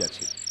একটু বাইরে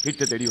যাচ্ছি,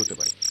 ফিরতে দেরি হতে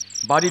পারে।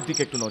 বাড়ির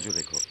দিকে একটু নজর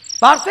রেখো।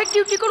 পারফেক্ট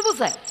ডিউটি করবো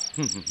স্যার।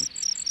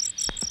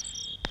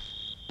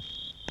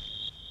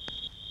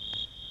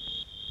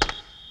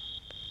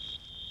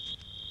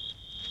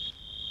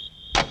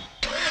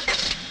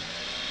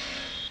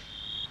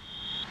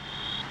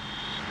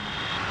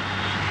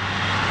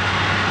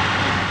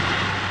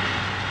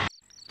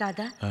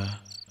 দাদা,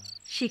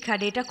 শিখার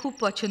এটা খুব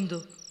পছন্দ।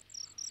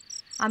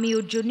 আমি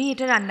ওর জন্যই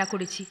এটা রান্না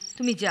করেছি।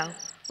 তুমি যাও,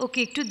 ওকে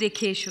একটু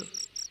দেখে এসো।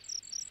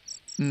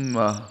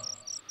 মা,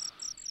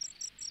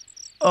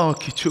 আমার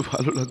কিছু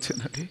ভালো লাগছে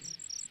না রে।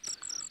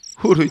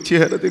 ওর ওই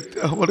চেহারা দেখতে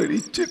আমার আর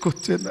ইচ্ছে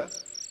করছে না।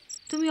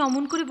 তুমি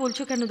অমন করে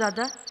বলছো কেন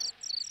দাদা?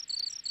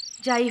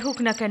 যাই হোক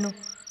না কেন,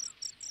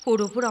 ওর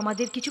ওপর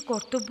আমাদের কিছু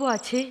কর্তব্য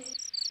আছে।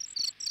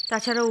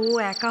 তাছাড়া ও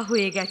একা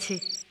হয়ে গেছে,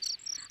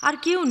 আর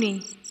কেউ নেই।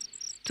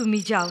 তুমি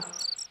যাও,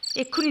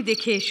 এক্ষুনি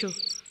দেখে এসো।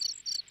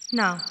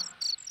 নাও।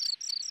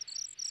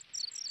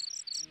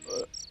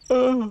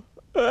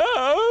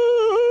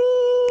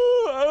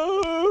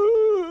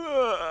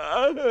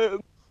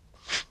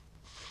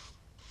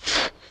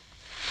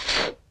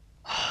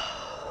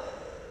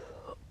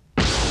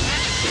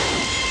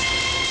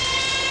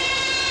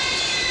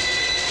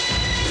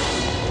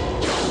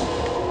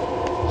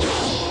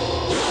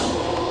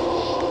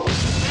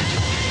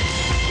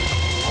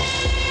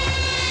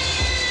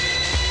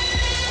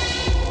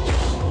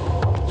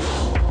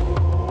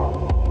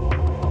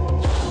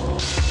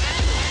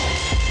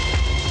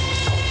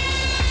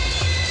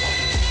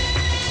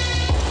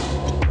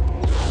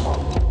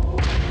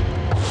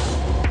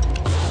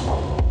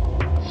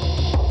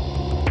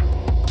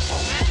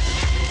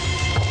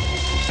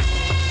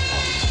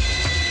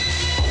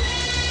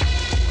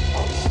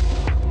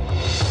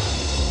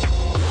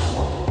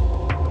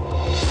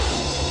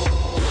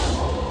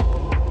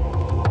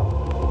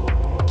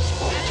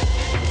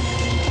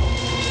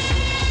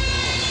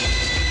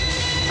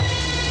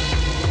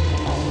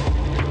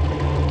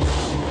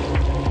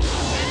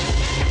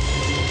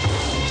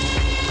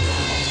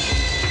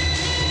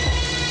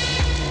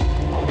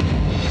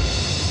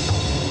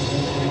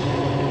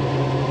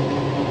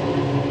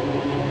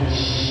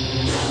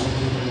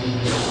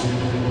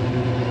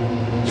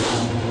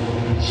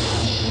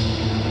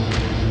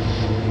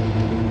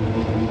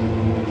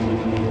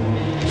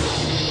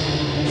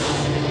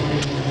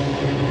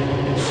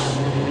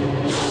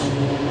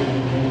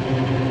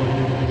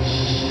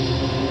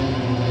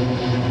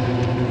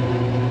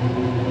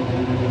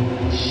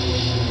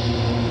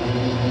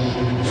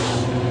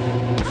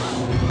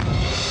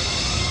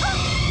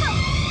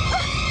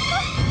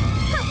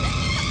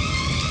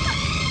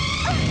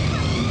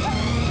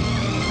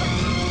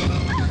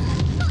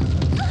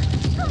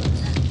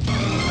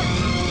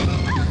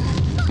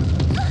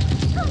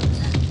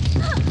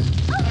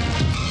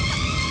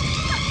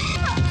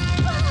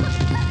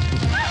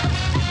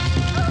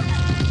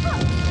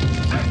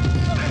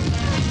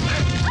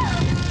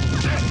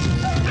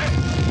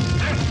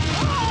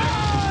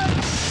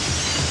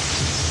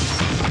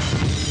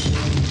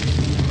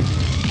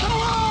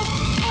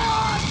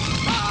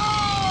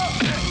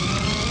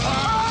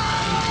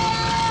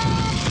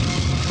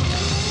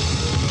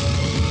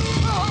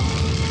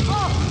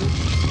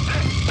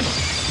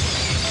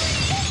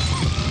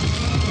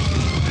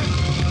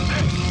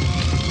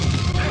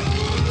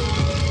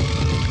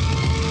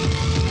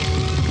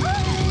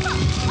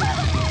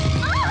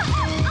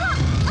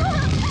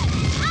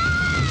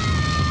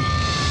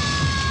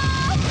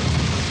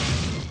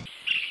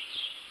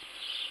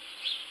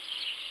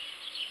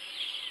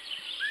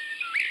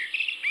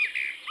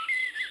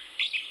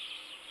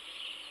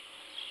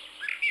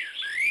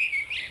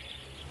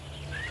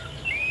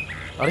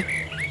 আরে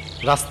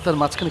রাস্তার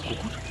মাঝখানে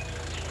কুকুর।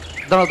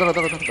 দাঁড়াও দাঁড়াও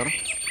দাঁড়াও দাঁড়াও দাঁড়াও,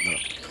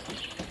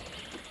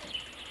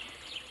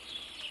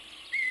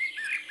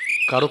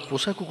 কারো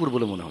পোষা কুকুর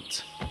বলে মনে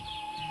হচ্ছে।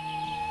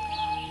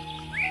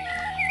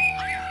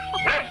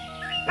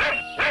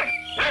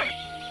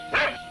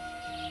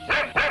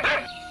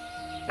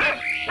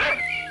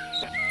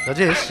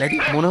 রাজেশ,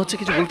 মনে হচ্ছে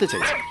কিছু বলতে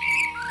চাইছে।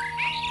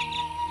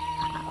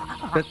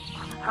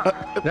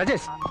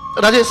 রাজেশ,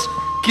 রাজেশ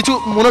কিছু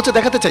মনে হচ্ছে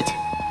দেখাতে চাইছে।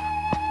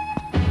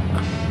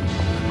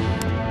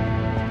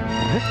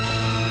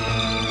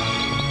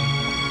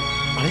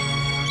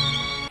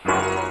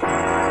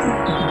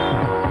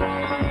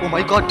 ও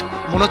মাই গড,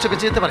 মনে হচ্ছে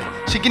বেঁচে যেতে পারে।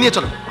 শিগগির নিয়ে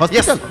চলো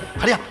হসপিটাল।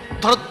 হারিয়া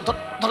ধরো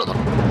ধরো ধরো।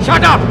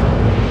 Shut up!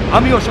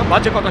 আমি ওসব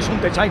বাজে কথা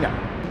শুনতে চাই না।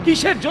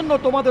 কিসের জন্য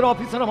তোমাদের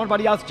অফিসার আমার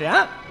বাড়ি আসছে?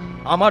 হ্যাঁ,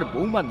 আমার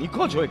বৌমা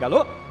নিখোঁজ হয়ে গেল,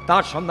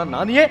 তার সন্ধান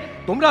না নিয়ে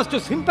তোমরা আসছো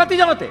সিম্প্যাথি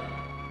জানাতে।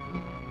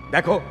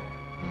 দেখো,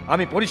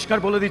 আমি পরিষ্কার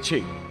বলে দিচ্ছি,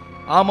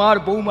 আমার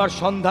বৌমার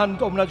সন্ধান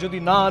তোমরা যদি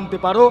না আনতে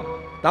পারো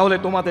তাহলে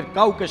তোমাদের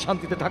কাউকে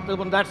শান্তিতে থাকতে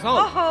দেব না। That's all.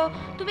 ওহো,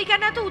 তুমি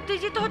কেন এত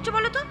উত্তেজিত হচ্ছ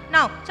বলো তো?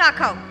 নাও চা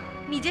খাও,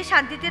 নিজে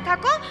শান্তিতে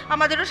থাকো,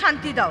 আমাদেরও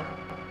শান্তি দাও।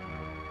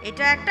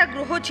 এটা একটা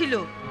গ্রহ ছিল,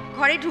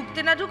 ঘরে ঢুকতে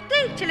না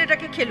ঢুকতেই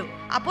ছেলেটাকে খেলো।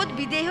 আপদ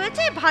বিদেয়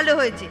হয়েছে, ভালো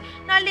হয়েছে,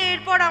 নাহলে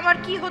এরপর আমার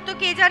কি হতো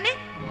কে জানে।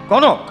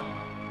 কনক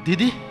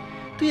দিদি,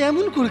 তুই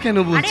এমন করে কেন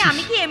বলছিস? আরে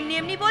আমি কি এমনি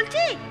এমনি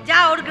বলছি? যা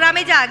ওর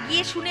গ্রামে যা,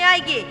 গিয়ে শুনে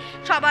আয় গে,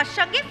 সবার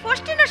সঙ্গে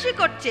ফষ্টি নষ্টি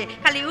করছে,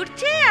 খালি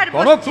উঠছে আর বসছে।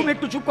 কনক তুমি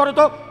একটু চুপ করো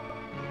তো।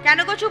 কেন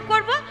গো চুপ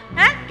করব?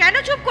 হ্যাঁ, কেন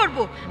চুপ করব?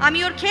 আমি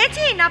ওর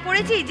খেয়েছি না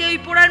পড়েছি যে ওই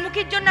পোড়ার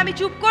মুখের জন্য আমি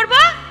চুপ করব?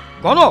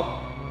 কনক,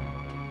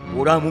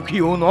 পোড়ামুখী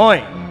ও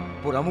নয়,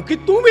 পোড়ামুখী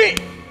তুমি।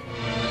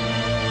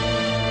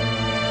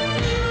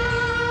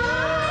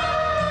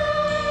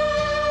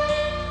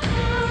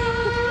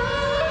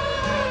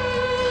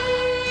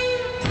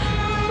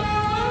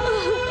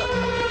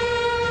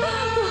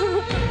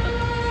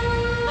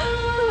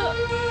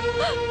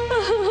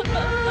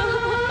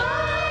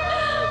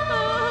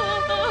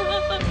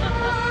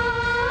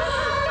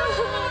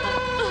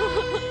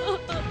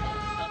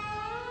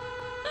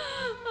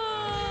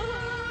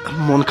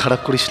 মন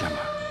খারাপ করিস না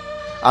মা,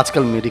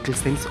 আজকাল মেডিকেল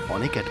সায়েন্স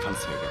অনেক অ্যাডভান্স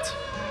হয়ে গেছে।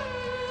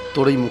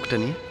 তোর এই মুখটা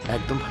নিয়ে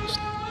একদম ভাবিস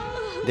না,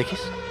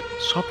 দেখিস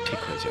সব ঠিক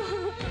হয়ে যাবে।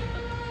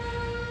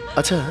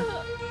 আচ্ছা,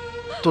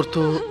 তোর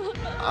তো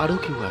আরও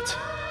কেউ আছে,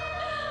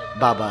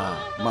 বাবা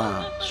মা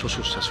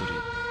শ্বশুর শাশুড়ি,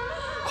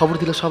 খবর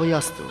দিলে সবাই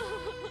আসতো।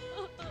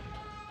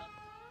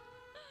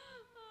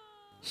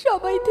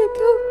 সবাই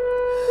থেকেও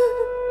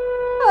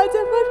আজ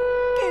আমার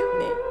কেউ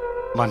নেই।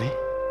 মানে?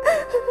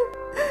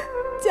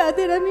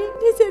 যাদের আমি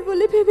নিজের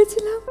বলে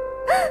ভেবেছিলাম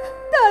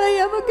তারাই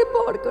আমাকে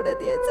পর করে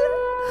দিয়েছে।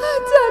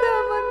 যারা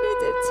আমার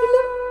নিজের ছিল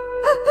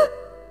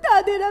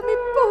তাদের আমি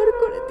পর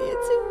করে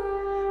দিয়েছি।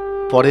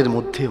 পরের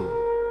মধ্যেও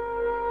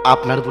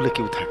আপনার বলে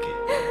কেউ থাকে,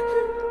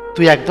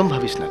 তুই একদম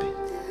ভাবিস না রে।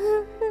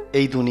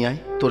 এই দুনিয়ায়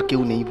তোর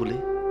কেউ নেই বলে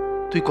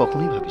তুই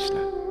কখনোই ভাবিস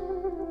না,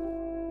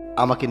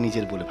 আমাকে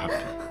নিজের বলে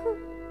ভাববি।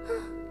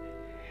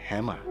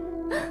 হ্যাঁ মা,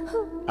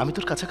 আমি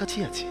তোর কাছাকাছি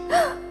আছি।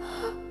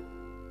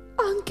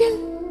 আঙ্কেল?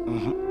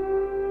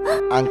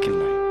 আঙ্কেল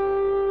নয়,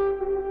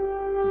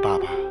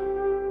 বাবা।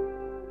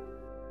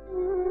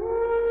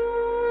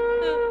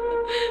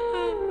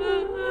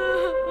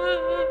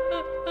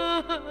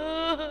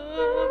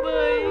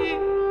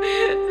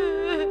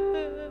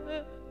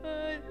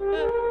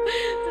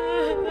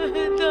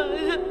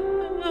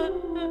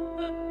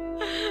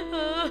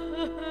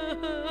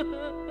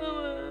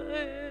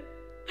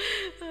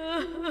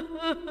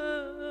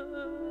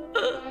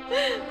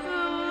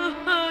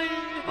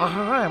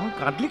 এমন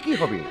কাঁদলে কি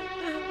হবে?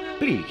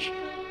 প্লিজ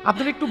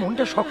আপনারা একটু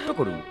মনটা শক্ত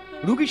করুন।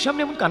 রুগীর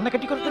সামনে এমন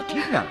কান্নাকাটি করাটা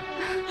ঠিক না।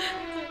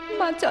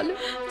 মা চলো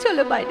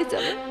চলো, বাইরে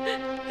চলো।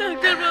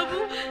 ডাক্তার বাবু,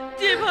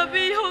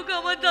 যেভাবেই হোক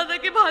আমার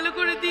দাদাকে ভালো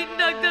করে দিন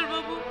ডাক্তার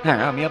বাবু।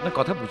 হ্যাঁ, আমি আপনার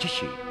কথা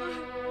বুঝেছি,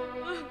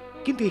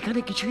 কিন্তু এখানে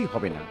কিছুই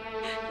হবে না।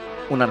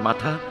 ওনার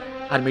মাথা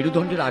আর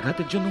মেরুদণ্ডের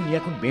আঘাতের জন্য উনি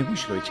এখন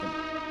বেহুশ রয়েছেন।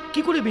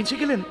 কি করে বেঁচে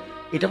গেলেন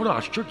এটা বড়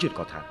আশ্চর্যের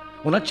কথা।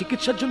 ওনার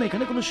চিকিৎসার জন্য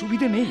এখানে কোনো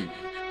সুবিধে নেই,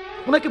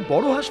 ওনাকে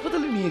বড়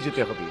হাসপাতালে নিয়ে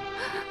যেতে হবে।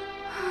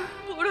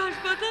 বড়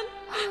হাসপাতাল?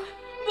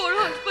 বড়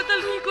হাসপাতাল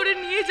কি করে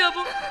নিয়ে যাব?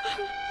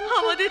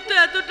 আমাদের তো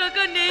এত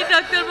টাকা নেই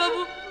ডাক্তার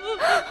বাবু।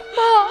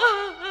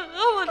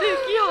 আমাদের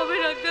কি হবে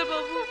ডাক্তার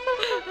বাবু?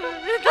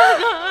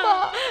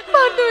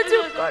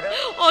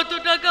 অত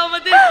টাকা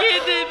আমাদের কে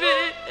দেবে?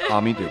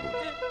 আমি দেব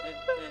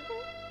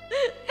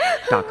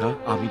টাকা,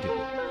 আমি দেব।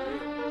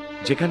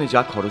 যেখানে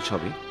যা খরচ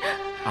হবে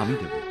আমি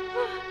দেব।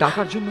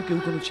 টাকার জন্য কেউ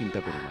কোনো চিন্তা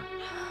করো না,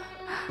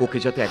 ওকে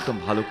যাতে একদম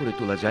ভালো করে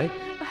তোলা যায়।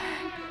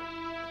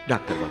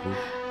 ডাক্তারবাবু,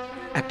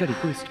 একটা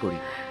রিকোয়েস্ট করি,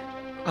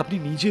 আপনি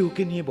নিজে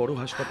ওকে নিয়ে বড়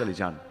হাসপাতালে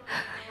যান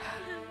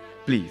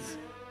প্লিজ।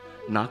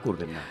 না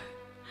করবেন না,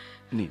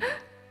 নিন।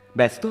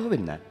 ব্যস্ত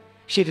হবেন না,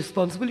 সেই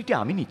রেসপন্সিবিলিটি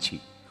আমি নিচ্ছি।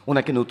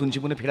 ওনাকে নতুন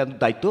জীবনে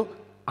ফেরানোর দায়িত্ব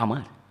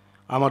আমার।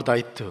 আমার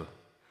দায়িত্ব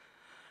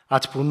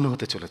আজ পূর্ণ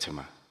হতে চলেছে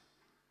মা।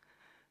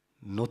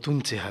 নতুন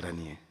চেহারা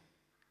নিয়ে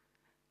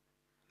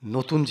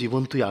নতুন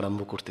জীবন তুই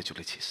আরম্ভ করতে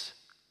চলেছিস।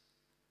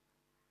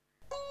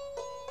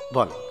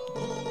 বল,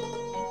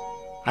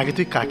 আগে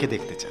তুই কাকে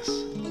দেখতে চাস?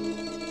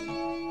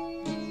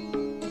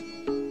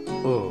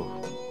 ও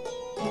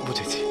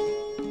বুঝেছি,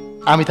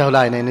 আমি তাহলে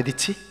আয়না এনে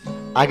দিচ্ছি,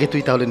 আগে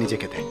তুই তাহলে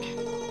নিজেকে দেখ।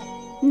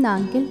 না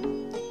আঙ্কেল,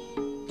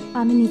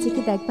 আমি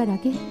নিজেকে দেখবার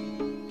আগে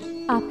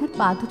আপনার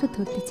পা দুটো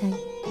ধরতে চাই,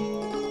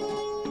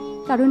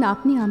 কারণ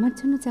আপনি আমার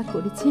জন্য যা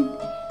করেছেন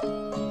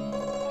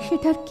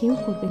সেটা আর কেউ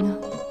করবে না।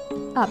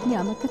 আপনি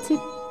আমার কাছে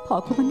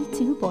ভগবানের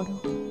চেয়েও বড়।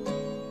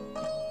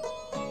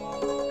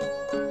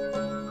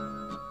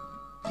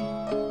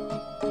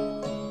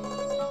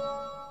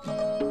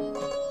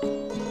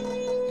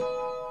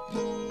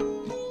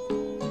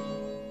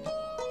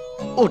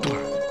 ওঠ মা,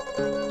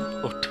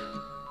 ওঠ।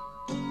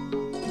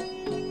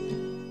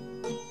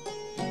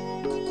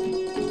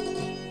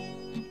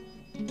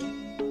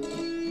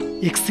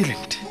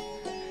 এক্সিলেন্ট।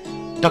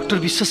 ডক্টর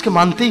বিশ্বাসকে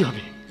মানতেই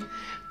হবে,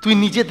 তুই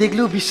নিজে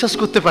দেখলেও বিশ্বাস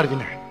করতে পারবি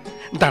না।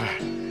 দাঁড়া,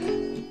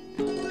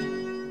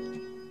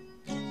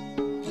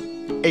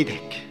 এই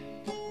দেখ।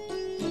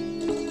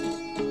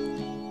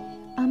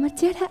 আমার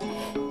চেহারা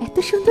এত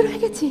সুন্দর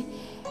হয়ে গেছে,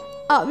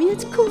 আমি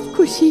আজ খুব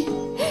খুশি।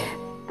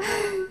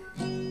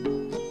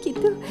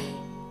 কিন্তু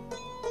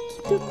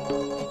কিন্তু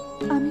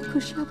আমি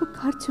খুশি হব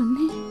কার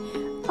জন্যে?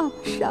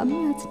 আমার স্বামী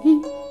আজ নেই,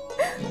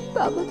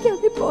 বাবাকে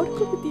আমি পর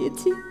করে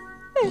দিয়েছি।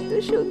 এত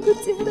সুন্দর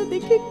চেহারা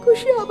দেখে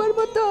খুশি হবার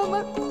মতো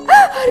আমার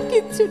আর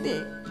কিচ্ছু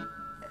নেই।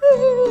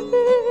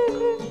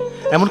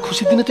 এমন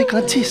খুশির দিনে তুই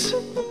কাঁদছিস?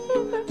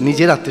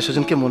 নিজের আত্মীয়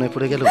স্বজনকে মনে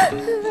পড়ে গেল।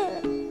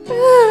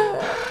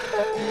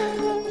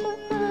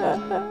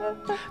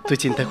 তুই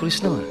চিন্তা করিস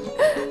না মা,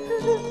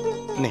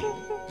 নে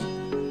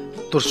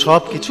তোর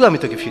সব কিছু আমি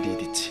তোকে ফিরিয়ে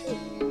দিচ্ছি।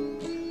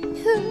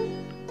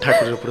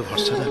 ঠাকুরের উপরে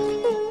ভরসা রাখ,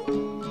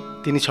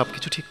 তিনি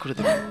সবকিছু ঠিক করে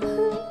দেবেন।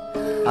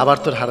 আবার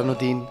তোর হারানো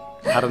দিন,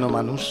 হারানো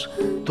মানুষ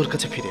তোর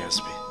কাছে ফিরে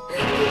আসবে।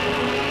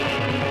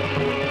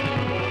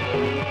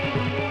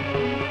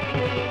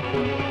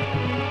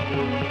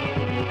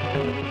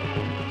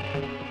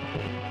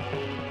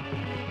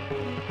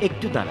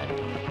 একটু দাঁড়ান,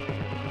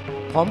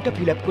 ফর্মটা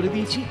ফিল আপ করে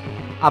দিয়েছি,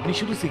 আপনি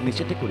শুধু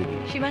সিগনেচারটা করে দিন।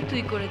 সীমা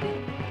তুই করে দে।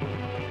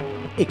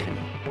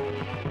 এখানে।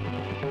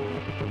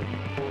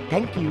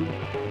 Thank you.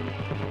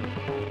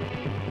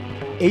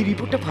 এই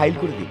রিপোর্টটা ফাইল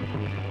করে দিন।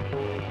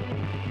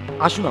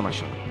 আসুন আমার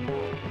সঙ্গে।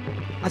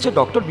 আচ্ছা,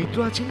 ডক্টর মিত্র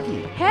আছেন কি?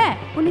 হ্যাঁ,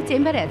 উনি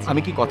চেম্বারে আছেন।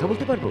 আমি কি কথা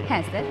বলতে পারবো?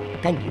 হ্যাঁ স্যার।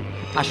 থ্যাংক ইউ,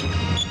 আসুন।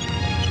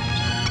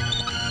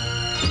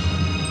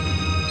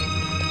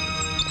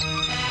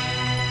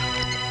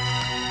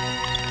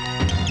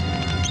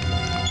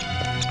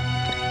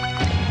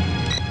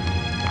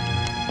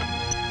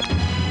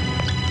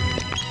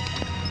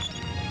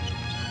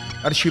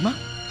 আরে সীমা,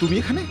 তুমি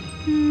এখানে?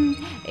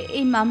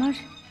 এই মামার।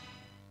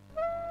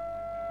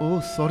 ও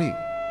সরি।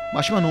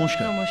 মাসিমা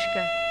নমস্কার।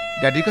 নমস্কার।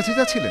 ড্যাডির কাছে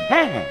যাচ্ছিলেন?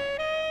 হ্যাঁ হ্যাঁ,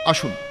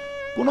 আসুন,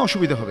 কোনো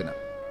অসুবিধা হবে না।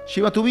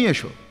 সীমা তুমি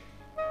এসো,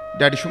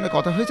 ড্যাডির সঙ্গে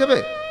কথা হয়ে যাবে,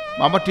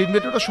 মামার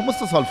ট্রিটমেন্টটা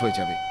সমস্ত সলভ হয়ে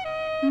যাবে।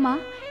 মা,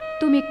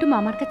 তুমি একটু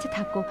মামার কাছে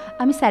থাকো,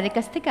 আমি স্যারের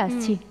কাছ থেকে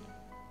আসছি।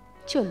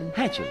 চলুন।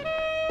 হ্যাঁ চলুন।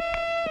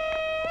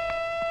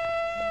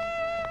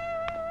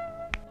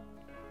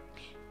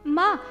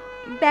 মা,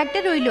 ব্যাগটা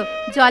রইলো,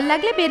 জল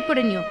লাগলে বের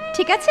করে নিও,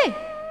 ঠিক আছে?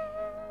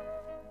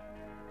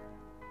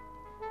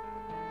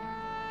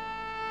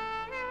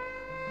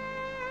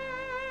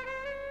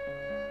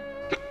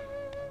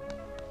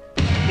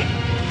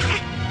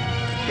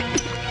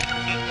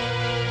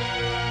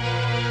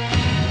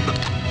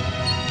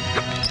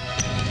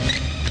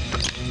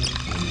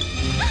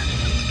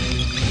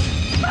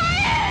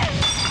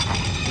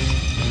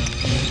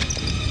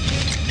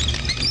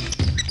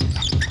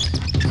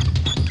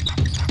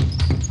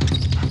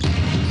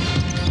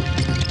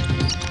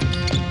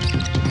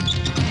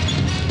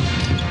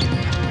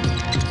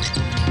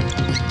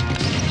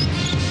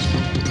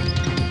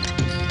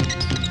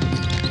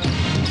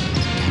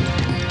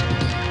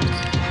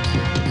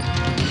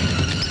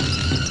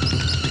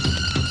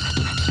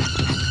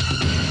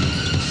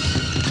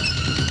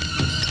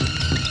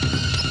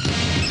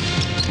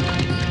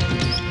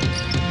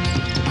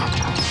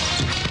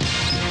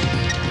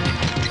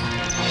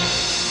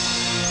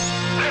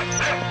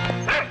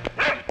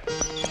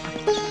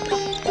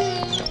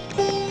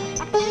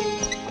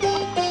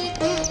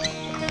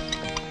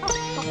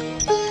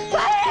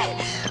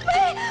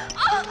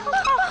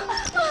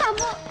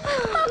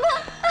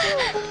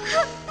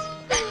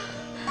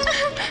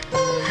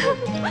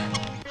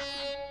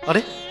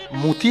 আরে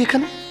মতি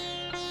এখানে?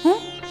 হ্যাঁ,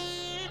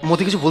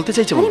 মতি কিছু বলতে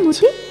চাইছে। আরে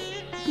মতি,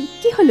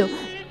 কি হলো?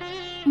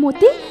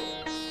 মতি,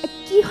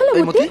 কি হলো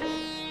মতি?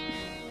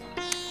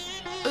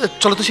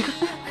 চলো তো শিখা।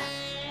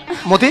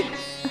 মতি,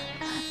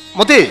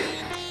 মতি,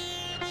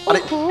 আরে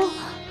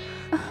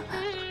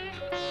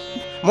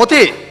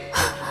মতি।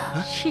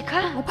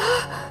 শিখা,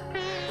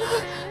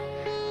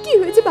 কি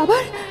হয়েছে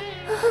বাবার?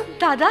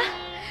 দাদা,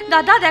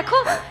 দাদা দেখো,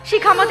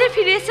 শিখা আমাদের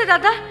ফিরে এসেছে।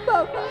 দাদা,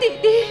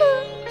 দিদি,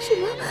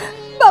 শিখা,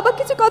 বাবা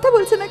কিছু কথা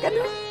বলছে না কেন?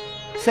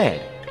 স্যার,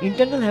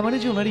 ইন্টারনাল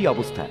হ্যামারেজে ওনারই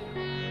অবস্থা।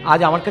 আজ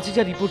আমার কাছে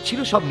যা রিপোর্ট ছিল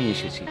সব নিয়ে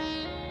এসেছি।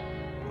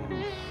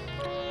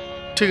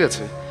 ঠিক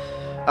আছে,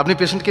 আপনি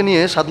পেশেন্টকে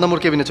নিয়ে 7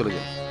 নম্বর কেবিনে চলে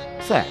যান।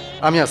 স্যার,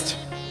 আমি আসছি।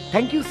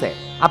 Thank you sir.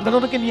 আপনারা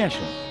ওনাকে নিয়ে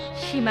আসুন।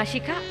 সীমা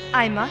শিখা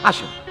আয়মা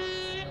আসুন।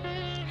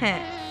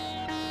 হ্যাঁ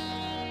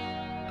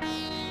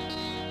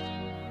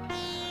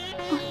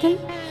আঙ্কেল,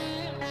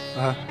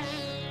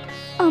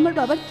 আমার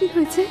বাবার কি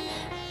হয়েছে?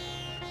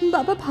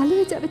 বাবা ভালো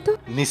হয়ে যাবে তো?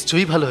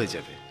 নিশ্চয়ই ভালো হয়ে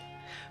যাবে।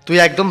 তুই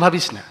একদম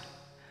ভাবিস না,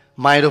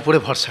 মায়ের ওপরে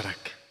ভরসা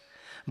রাখ।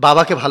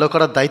 বাবাকে ভালো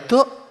করার দায়িত্ব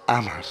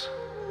আমার।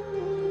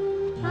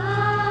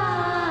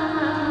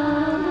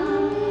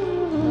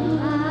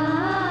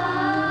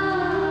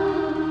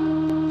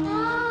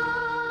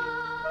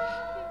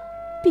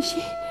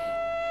 পিসি,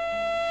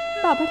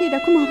 বাবার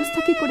এরকম অবস্থা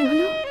কি করে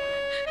হলো?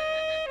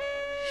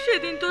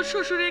 সেদিন তোর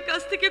শ্বশুরের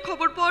কাছ থেকে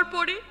খবর পাওয়ার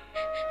পরে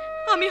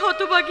আমি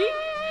হতভাগী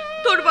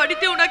তোর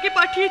বাড়িতে ওনাকে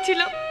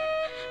পাঠিয়েছিলাম।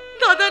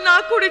 দাদা না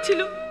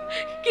করেছিল,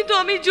 কিন্তু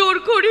আমি জোর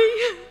করেই।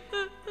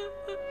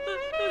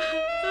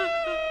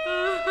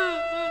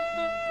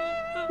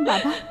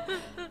 বাবা,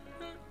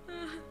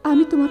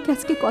 আমি তোমাকে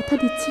আজকে কথা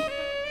দিচ্ছি,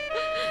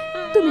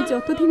 তুমি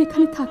যতদিন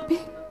এখানে থাকবে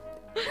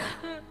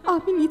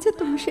আমি নিজে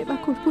তোমার সেবা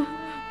করব।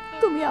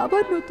 তুমি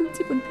আবার নতুন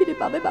জীবন ফিরে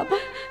পাবে বাবা।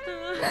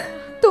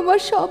 তোমার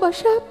সব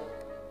আশা,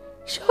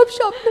 সব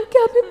স্বপ্নকে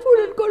আমি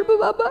পূরণ করব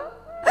বাবা,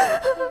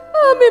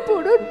 আমি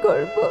পূরণ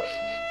করব।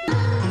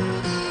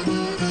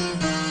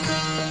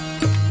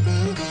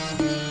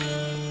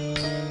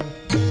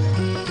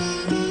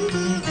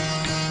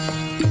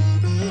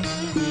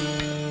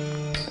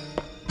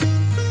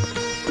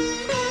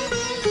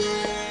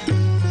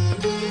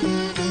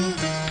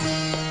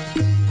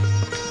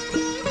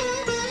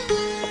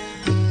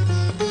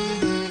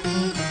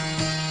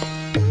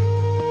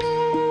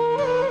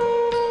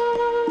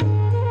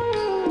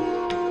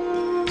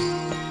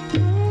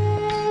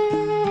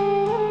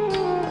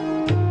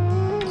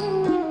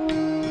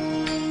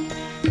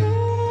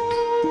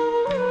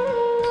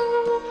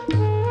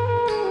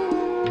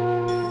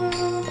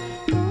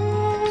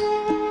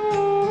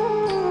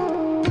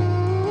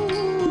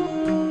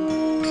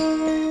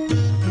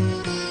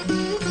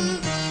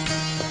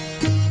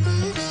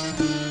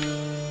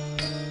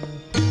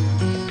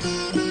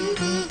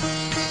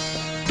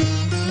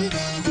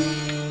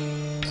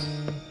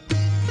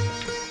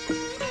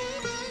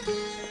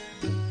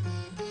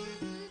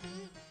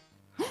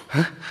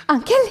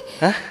 আঙ্কেল,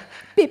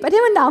 পেপারে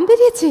আমার নাম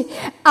বেরিয়েছে,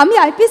 আমি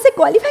আইপিএস এ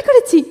কোয়ালিফাই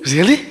করেছি।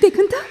 রিয়েলি?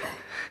 দেখুন তো।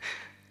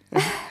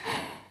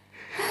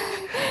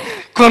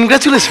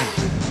 কনগ্রাচুলেশন।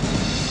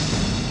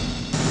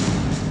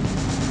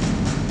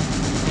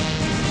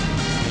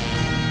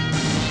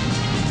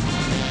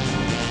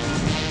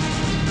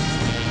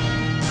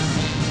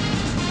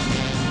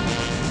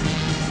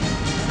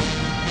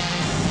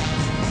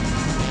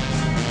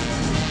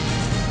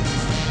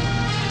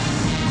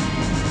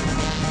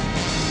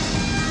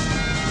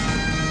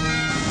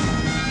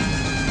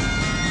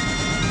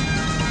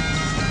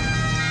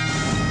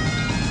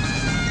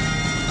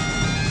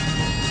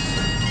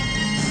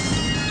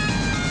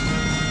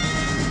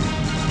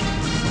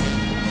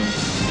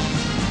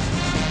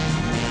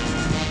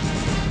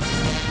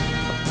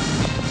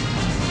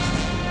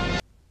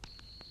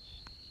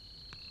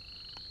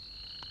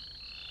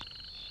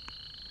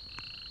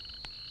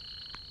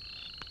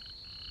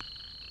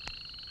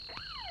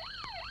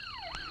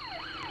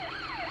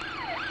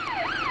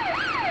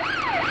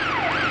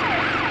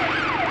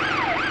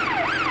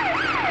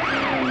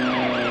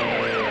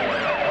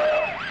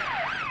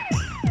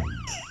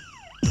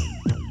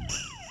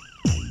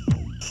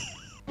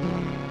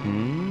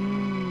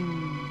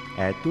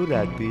 এত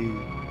রাতে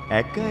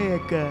একা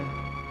একা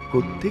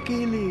কোত্থেকে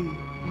এলে?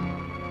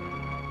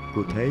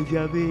 কোথায়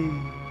যাবে?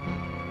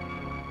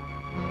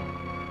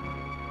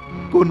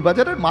 কোন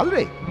বাজারের মাল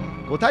রে?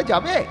 কোথায়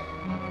যাবে?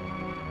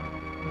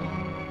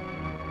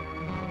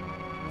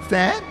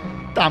 স্যার,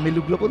 তামিল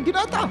উগ্রপন্থী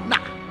না তো? না,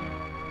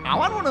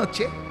 আমার মনে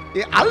হচ্ছে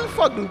এ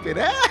আলফা গ্রুপের।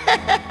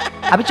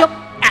 আমি চপ,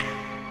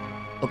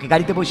 ওকে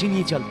গাড়িতে বসিয়ে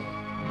নিয়ে চল।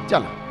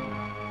 চলো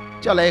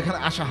চলো, এখানে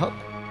আসা হোক।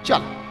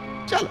 চলো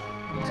চলো,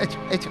 এসো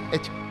এসো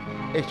এসো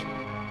এসো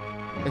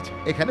এসো,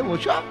 এখানে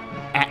বসো।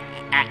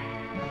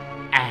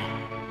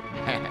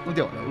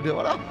 উঠে বলো, উঠে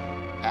বলো।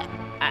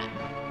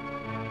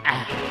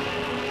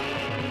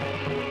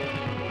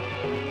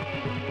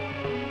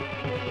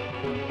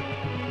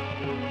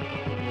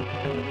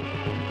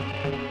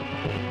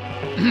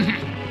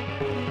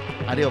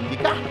 আরে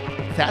অম্বিকা,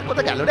 স্যার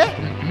কোথায় গেল রে?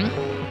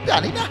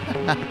 জানি না,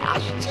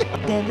 আসছে।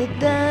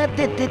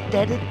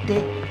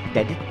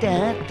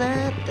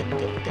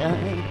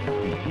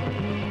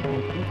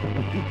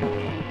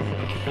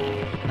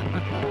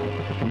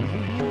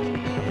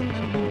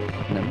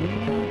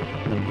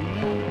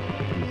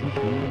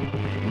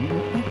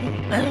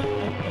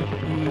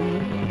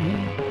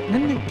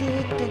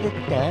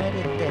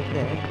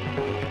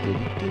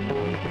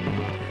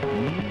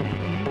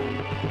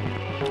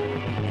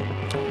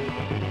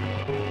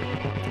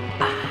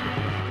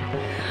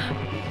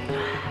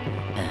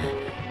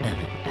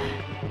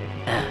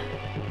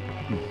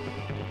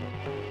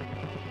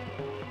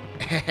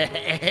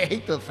 এই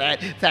তো স্যার,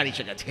 স্যার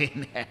এসে গেছেন।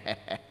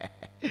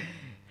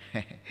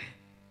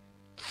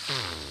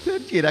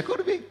 স্যার জেরা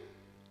করবে?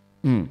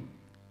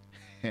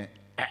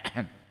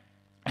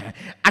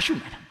 আসুন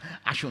ম্যাডাম,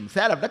 আসুন,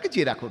 স্যার আপনাকে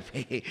জেরা করবে।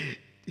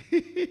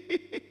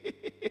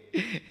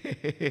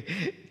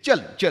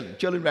 চলুন চলুন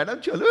চলুন ম্যাডাম,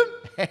 চলুন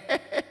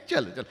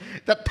চলুন চলুন।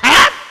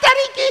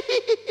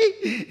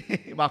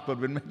 মাফ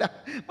করবেন ম্যাডাম,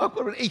 মাফ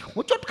করবেন, এই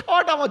হোঁচট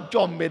খাওয়াটা আমার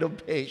জন্মের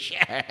অভ্যেস।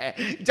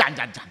 যান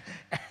যান যান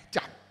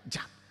যান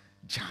যান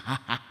যান।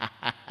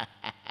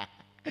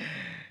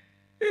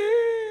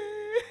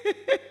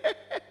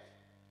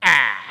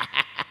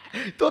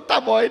 তোতা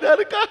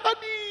ময়নার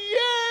কাহানি।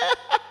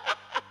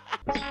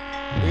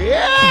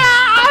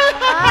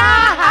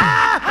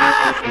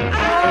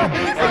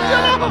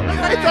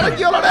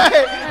 কি হলো রে?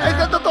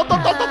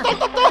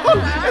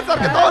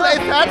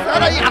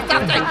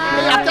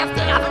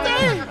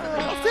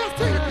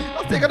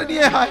 এখানে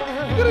নিয়ে আয়,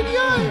 এখানে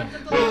নিয়ে আয়।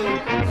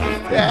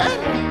 স্যার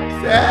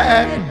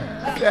স্যার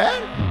স্যার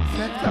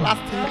স্যার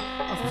আসছে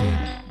আসছে।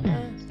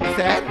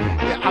 স্যার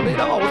আমি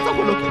এরকম অবস্থা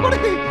হলো কি করে?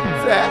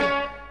 স্যার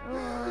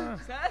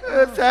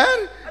স্যার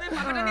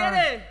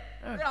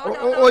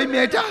ওই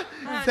মেয়েটা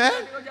স্যার।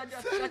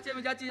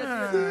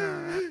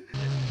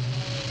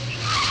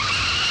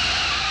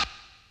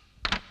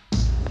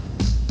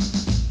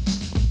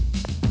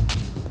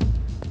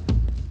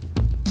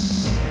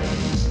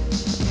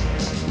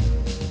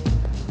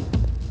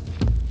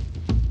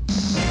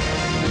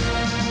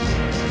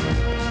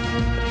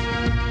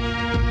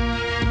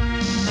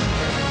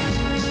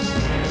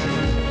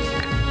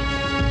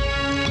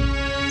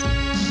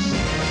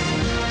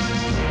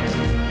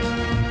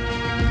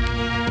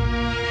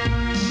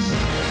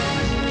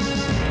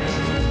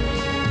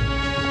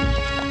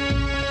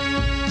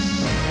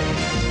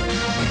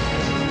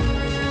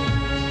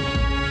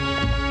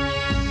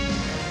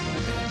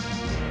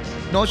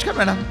 নমস্কার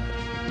ম্যাডাম।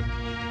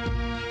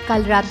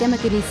 কাল রাতে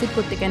আমাকে রিসিভ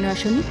করতে কেন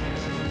আসনি?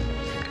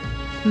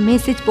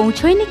 মেসেজ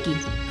পৌঁছয় নাকি?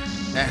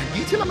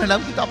 গিয়েছিলাম ম্যাডাম,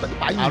 কিন্তু আপনাকে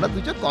পাইনি। আমরা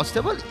দুজন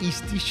কনস্টেবল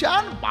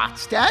স্টেশন, বাস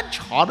স্ট্যান্ড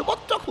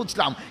সর্বত্র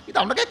খুঁজলাম, কিন্তু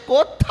আপনাকে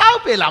কোথাও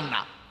পেলাম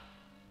না।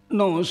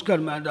 নমস্কার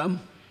ম্যাডাম।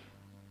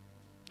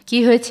 কি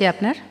হয়েছে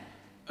আপনার?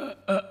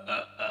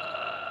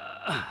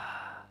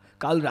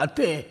 কাল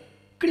রাতে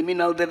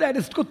ক্রিমিনালদের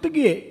অ্যারেস্ট করতে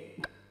গিয়ে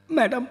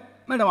ম্যাডাম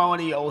ম্যাডাম আমার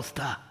এই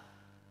অবস্থা।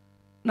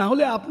 না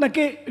হলে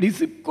আপনাকে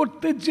রিসিভ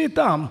করতে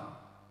যেতাম।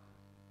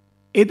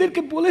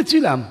 এদেরকে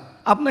বলেছিলাম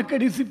আপনাকে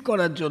রিসিভ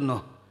করার জন্য,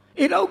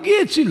 এরাও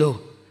গিয়েছিল,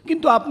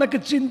 কিন্তু আপনাকে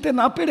চিনতে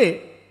না পেরে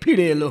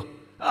ফিরে এলো।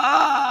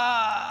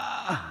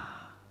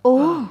 ও,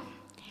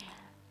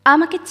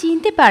 আমাকে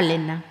চিনতে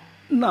পারলেন না?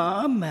 না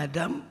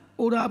ম্যাডাম,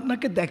 ওরা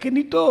আপনাকে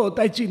দেখেনি তো,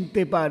 তাই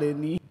চিনতে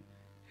পারেনি।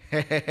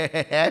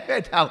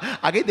 ম্যাডাম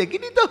আগে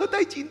দেখিনি তো,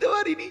 তাই চিনতে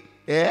পারিনি।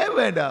 হ্যাঁ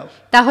ম্যাডাম।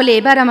 তাহলে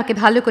এবার আমাকে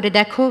ভালো করে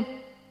দেখো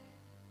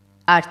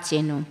আর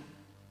চেনো।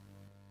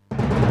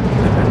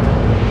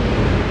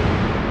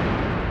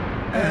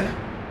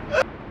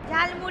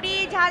 ঝালমুড়ি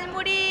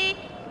ঝালমুড়ি,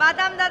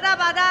 বাদাম দাদা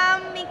বাদাম,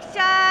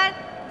 মিক্সচার,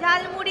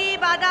 ঝালমুড়ি,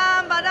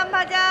 বাদাম, বাদাম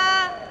ভাজা।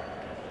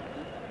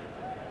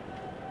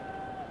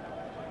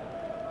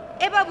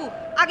 এ বাবু,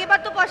 আগেবার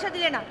তো পয়সা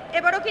দিলে না,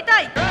 এবারও কি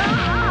তাই?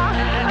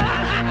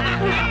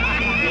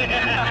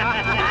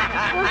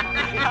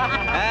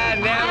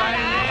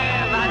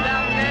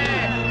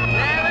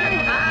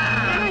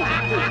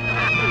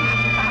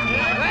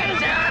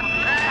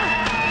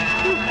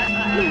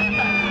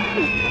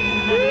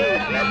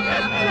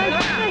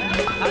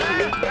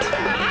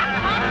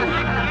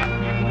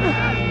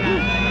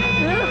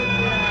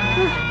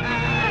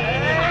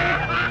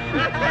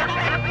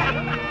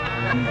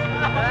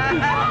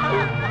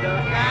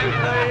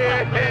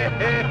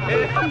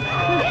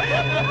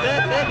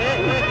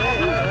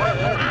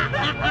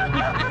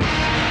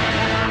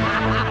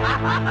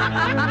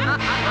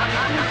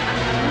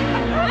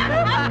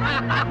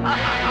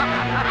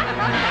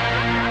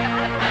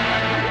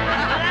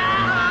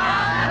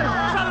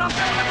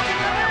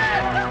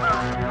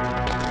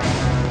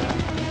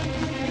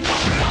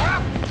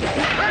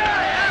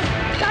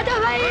 দাদা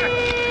ভাই,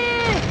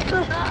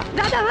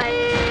 দাদা ভাই,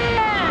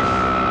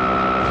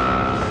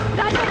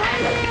 দাদা ভাই।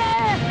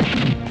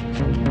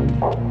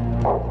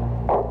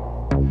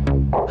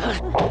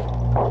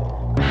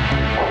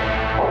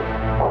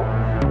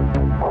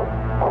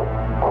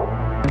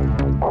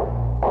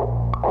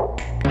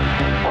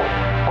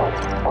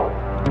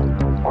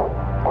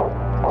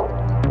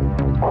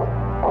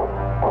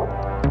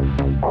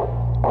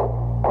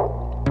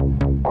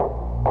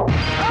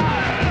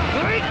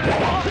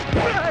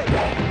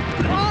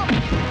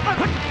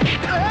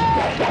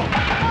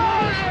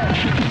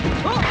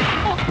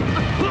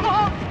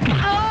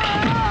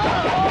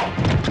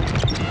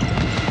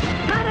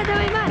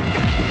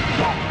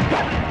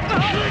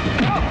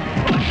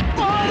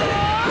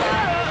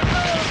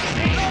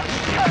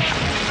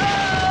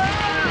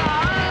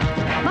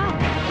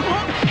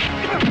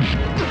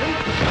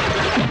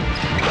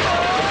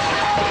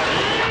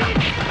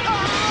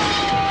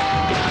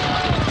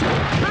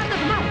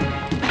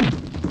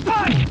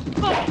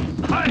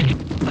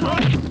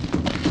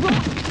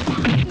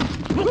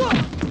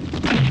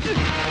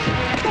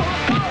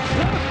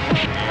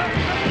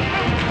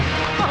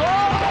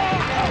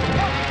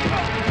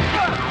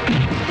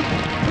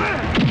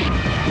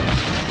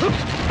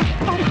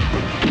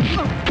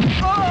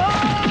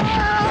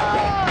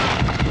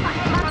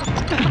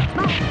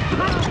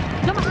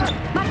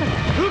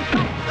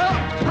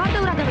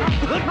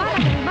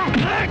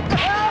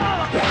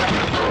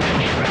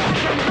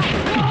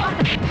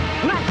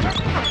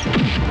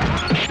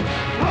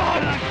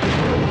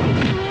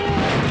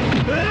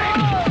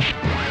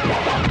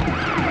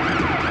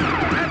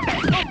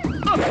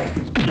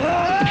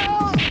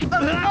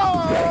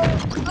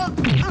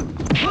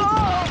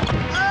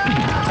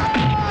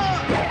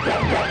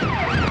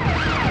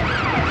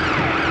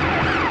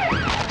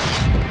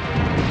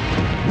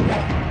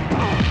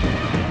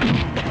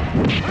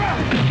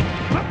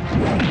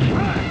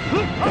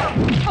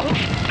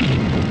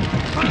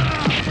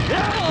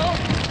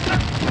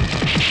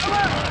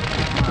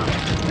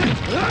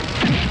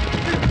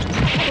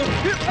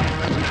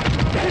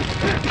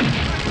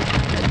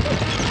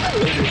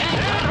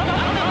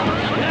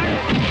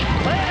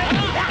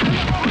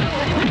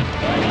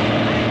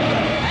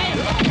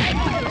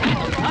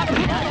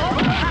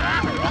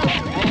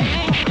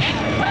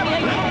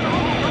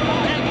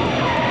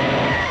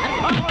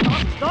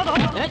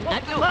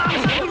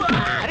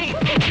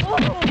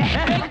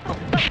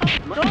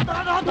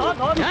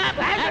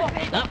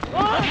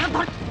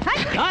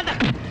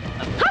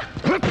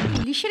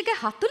 পুলিশের গায়ে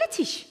হাত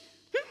তুলেছিস?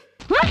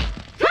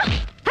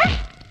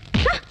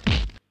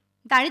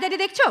 দাঁড়িয়ে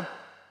দাঁড়িয়ে দেখছো?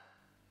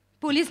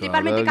 পুলিশ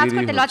ডিপার্টমেন্টে কাজ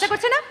করতে লজ্জা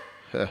করছে না?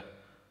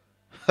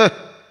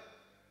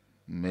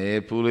 মেয়ে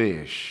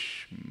পুলিশ,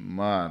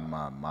 মার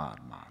মার মার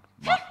মার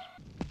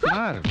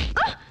মার।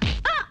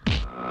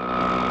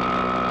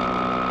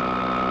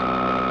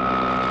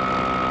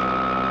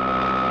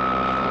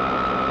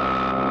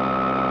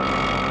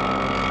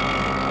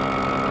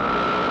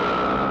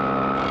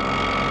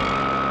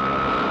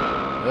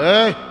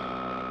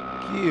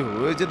 কি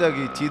হয়েছে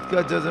নাকি?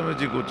 চিৎকার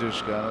চেঁচামেচি করছিস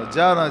কেন?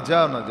 যাও না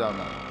যাও না যাও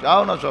না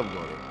যাও না সব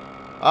ঘরে।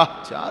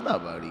 যা না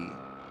বাড়ি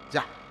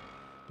যা।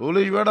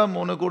 পুলিশ ম্যাডাম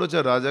মনে করেছে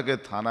রাজাকে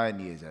থানায়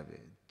নিয়ে যাবে।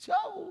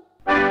 যাও।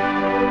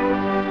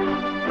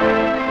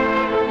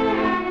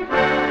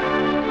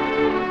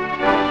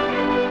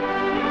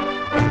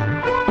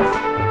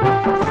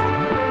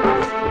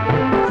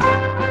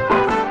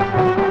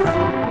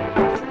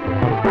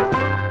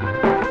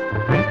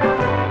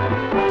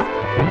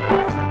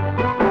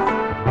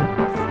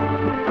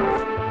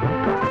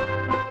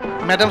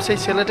 ম্যাডাম, সেই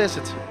ছেলেটা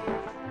এসেছে।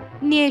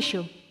 নিয়ে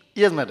এসো।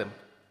 Yes madam.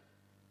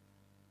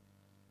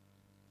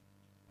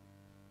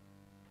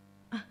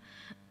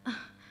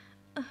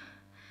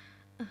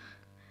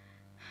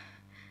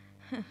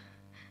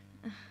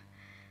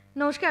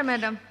 নমস্কার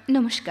ম্যাডাম।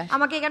 নমস্কার।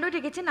 আমাকে কেন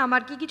ডেকেছেন?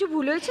 আমার কি কিছু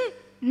ভুল হয়েছে?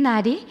 না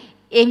রে,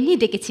 এমনি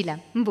ডেকেছিলাম।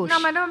 বস। না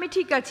ম্যাডাম, আমি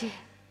ঠিক আছি।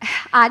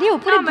 আরে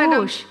ওপরে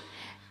বস।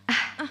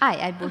 আয়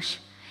আয় বস।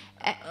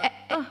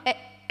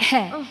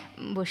 হ্যাঁ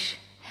বস।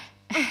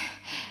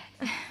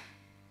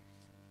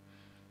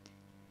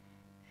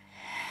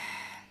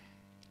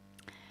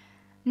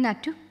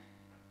 নাটু,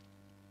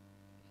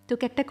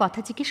 তোকে একটা কথা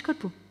জিজ্ঞেস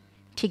করবো,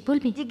 ঠিক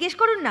বলবি? জিজ্ঞেস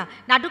করুন না।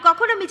 নাটু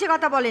কখনো মিছে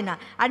কথা বলে না।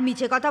 আর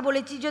মিছে কথা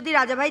বলেছি যদি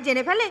রাজা ভাই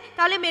জেনে ফেলে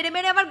তাহলে মেরে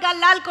মেরে আমার গাল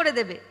লাল করে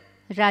দেবে।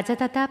 রাজা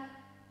দাদা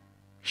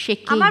সে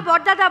কি? আমার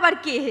বড়দাদা আবার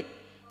কে?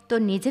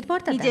 তোর নিজের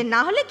বড়দাদা? নিজের না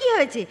হলে কি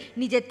হয়েছে,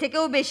 নিজের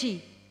থেকেও বেশি।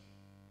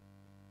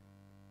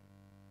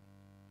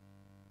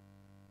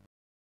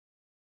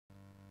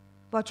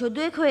 বছর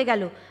দুয়েক হয়ে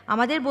গেল।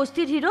 আমাদের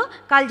বস্তির হিরো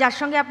কাল যার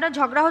সঙ্গে আপনার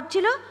ঝগড়া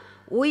হচ্ছিল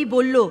ওই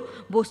বলল,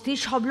 বস্তির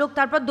সব লোক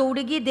তারপর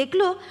দৌড়ে গিয়ে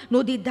দেখলো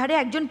নদীর ধারে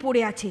একজন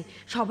পড়ে আছে।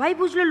 সবাই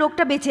বুঝলো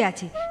লোকটা বেঁচে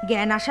আছে।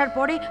 জ্ঞান আসার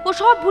পরে ও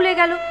সব ভুলে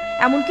গেল,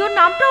 এমনকি ওর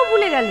নামটাও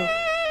ভুলে গেল।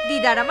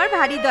 দিদার আমার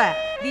ভারী দয়া।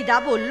 দিদা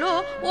বলল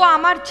ও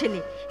আমার ছেলে।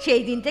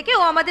 সেই দিন থেকে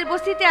ও আমাদের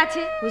বস্তিতে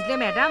আছে। বুঝলে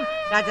ম্যাডাম,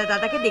 রাজা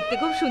দাদাকে দেখতে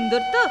খুব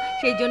সুন্দর তো,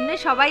 সেই জন্য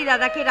সবাই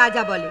দাদাকে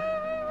রাজা বলে।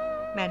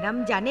 ম্যাডাম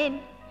জানেন,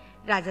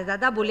 রাজা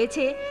দাদা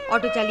বলেছে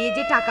অটো চালিয়ে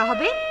যে টাকা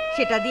হবে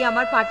সেটা দিয়ে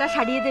আমার পাটা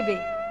সারিয়ে দেবে।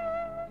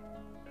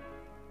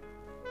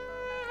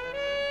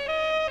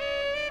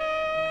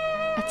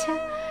 আচ্ছা,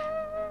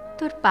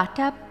 তোর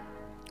পাটা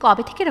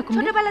কবে থেকে এরকম?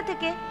 ছোটবেলা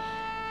থেকে।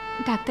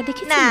 ডাক্তার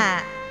দেখিয়েছিস? না।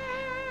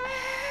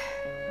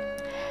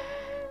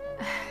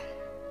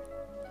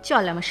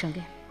 চল আমার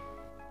সঙ্গে।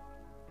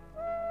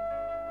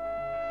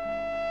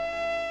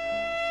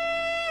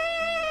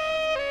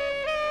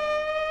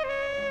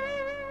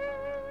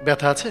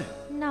 ব্যথা আছে?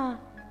 না।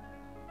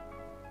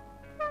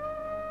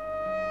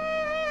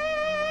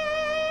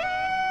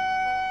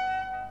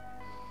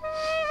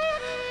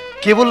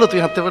 কে বললো তুই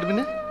হাঁটতে পারবি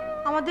না?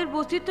 আমাদের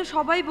বস্তির তো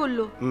সবাই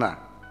বললো। না,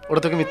 ওরা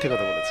তোকে মিথ্যে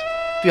কথা বলেছে।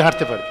 তুই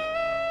হাঁটতে পারবি।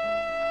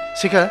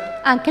 শিখা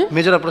আঙ্কেল,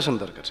 মেজর অপারেশন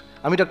দরকার।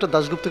 আমি ডক্টর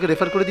দাশগুপ্তকে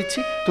রেফার করে দিচ্ছি,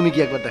 তুমি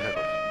গিয়ে একবার দেখা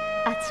করো।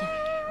 আচ্ছা।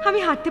 আমি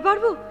হাঁটতে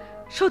পারবো?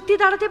 সত্যি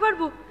দাঁড়াতে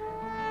পারবো?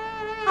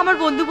 আমার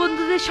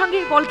বন্ধুদের সঙ্গে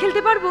বল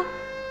খেলতে পারবো?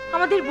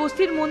 আমাদের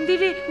বস্তির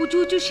মন্দিরে উঁচু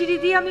উঁচু সিঁড়ি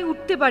দিয়ে আমি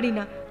উঠতে পারি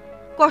না।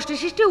 কষ্টে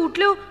সৃষ্টে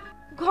উঠলেও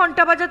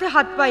ঘন্টা বাজাতে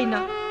হাত পাই না।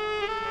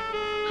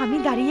 আমি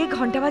দাঁড়িয়ে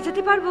ঘন্টা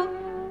বাজাতে পারবো?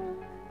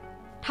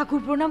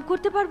 ঠাকুর প্রণাম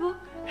করতে পারবো?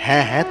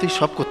 হ্যাঁ হ্যাঁ, তুই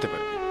সব করতে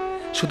পারবি,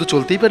 শুধু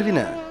চলতেই পারবি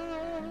না।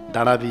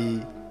 দাঁড়াবি,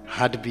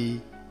 হাঁটবি,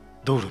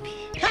 দৌড়বি।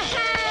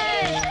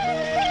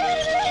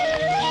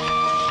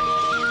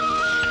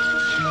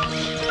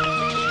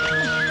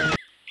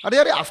 আরে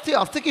আরে আস্তে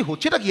আস্তে, কি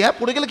হচ্ছেটা কি? হ্যাঁ,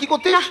 পড়ে গেলে কি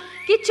করতে?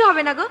 কিচ্ছু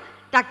হবে না গো।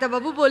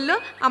 ডাক্তারবাবু বললো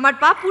আমার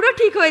পা পুরো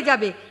ঠিক হয়ে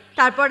যাবে।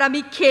 তারপর আমি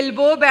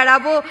খেলবো,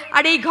 বেড়াবো,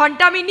 আর এই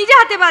ঘন্টা আমি নিজে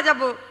হাতে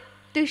বাজাবো।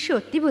 তুই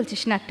সত্যি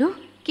বলছিস নাটু?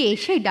 কে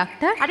সেই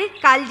ডাক্তার? আরে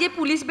কাল যে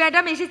পুলিশ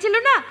ম্যাডাম এসেছিল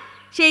না,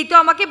 সেই তো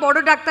আমাকে বড়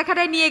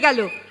ডাক্তারখানায় নিয়ে গেল।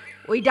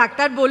 ওই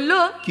ডাক্তার বলল।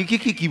 কি কি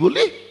কি কি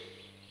বললি?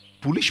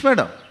 Police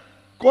madam?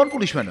 কোন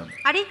পুলিশ ম্যাডাম?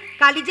 আরে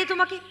কালি যে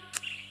তোমাকে,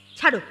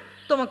 ছাড়ো,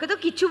 তোমাকে তো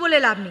কিচ্ছু বলে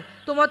লাভ নেই,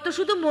 তোমার তো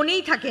শুধু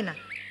মনেই থাকে না।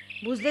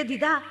 বুঝলে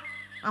দিদা,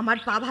 আমার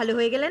পা ভালো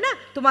হয়ে গেলে না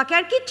তোমাকে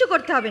আর কিচ্ছু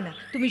করতে হবে না।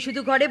 তুমি শুধু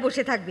ঘরে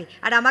বসে থাকবে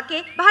আর আমাকে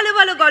ভালো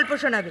ভালো গল্প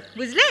শোনাবে,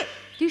 বুঝলে?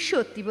 তুই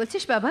সত্যি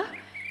বলছিস বাবা?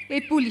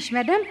 এই পুলিশ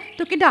ম্যাডাম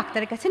তোকে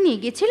ডাক্তারের কাছে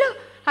নিয়ে গিয়েছিল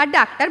আর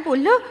ডাক্তার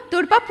বলল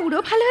তোর পা পুরো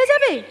ভালো হয়ে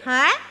যাবে?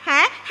 হ্যাঁ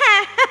হ্যাঁ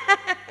হ্যাঁ।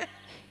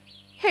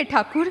 হে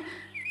ঠাকুর,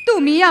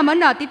 তুমি আমার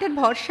নাতিটার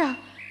ভরসা।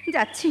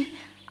 যাচ্ছি,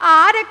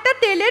 আর একটা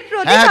তেলের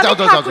প্রদীপ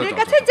ঠাকুরের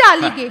কাছে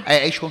জ্বালিয়ে।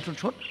 এই শোন শোন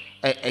শোন,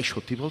 এই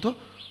সত্যি বলতো,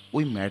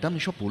 ওই ম্যাডাম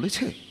এসব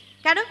বলেছে?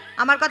 কেন,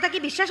 আমার কথা কি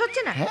বিশ্বাস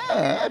হচ্ছে না?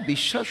 হ্যাঁ,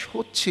 বিশ্বাস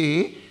হচ্ছে।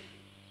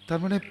 তার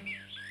মানে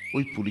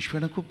ওই পুলিশ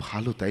ম্যাডাম খুব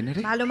ভালো, তাই না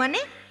রে? ভালো মানে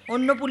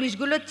অন্য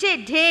পুলিশগুলোর চেয়ে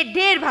ঢের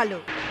ঢের ভালো।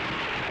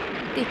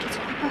 দেখেছ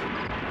বাবা,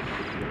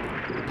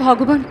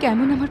 ভগবান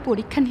কেমন আমার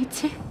পরীক্ষা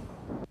নিচ্ছে।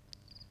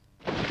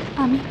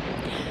 আমি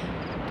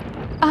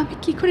আমি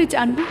কি করে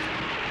জানবো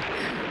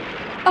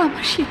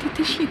আমার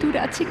সিঁথিতে সিঁদুর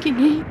আছে কি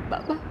নেই?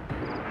 বাবা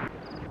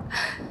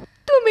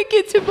তুমি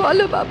কিছু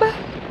বলো বাবা।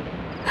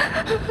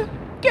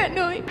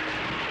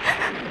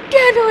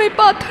 কেন ওই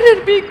পাথরের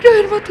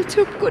বিগ্রহের মতো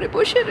চুপ করে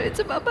বসে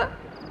রয়েছে বাবা?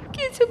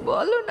 কিছু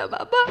বলো না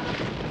বাবা।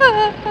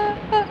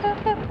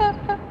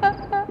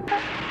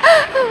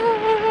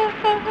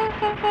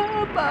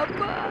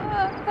 বাবা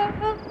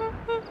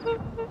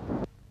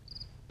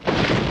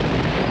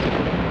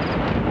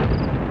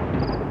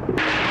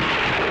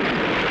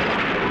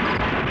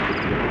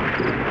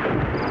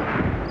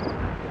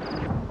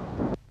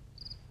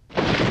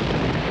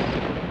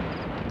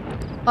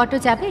অটো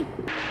যাবে?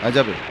 হ্যাঁ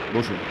যাবে,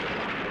 বসুন।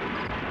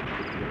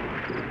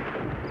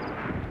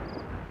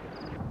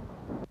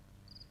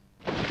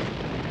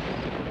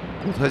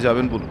 কোথায়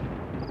যাবেন বলুন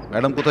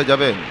ম্যাডাম, কোথায়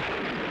যাবেন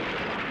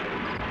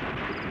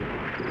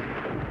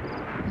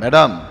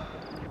ম্যাডাম?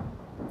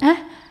 হ্যাঁ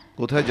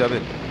কোথায়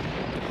যাবেন?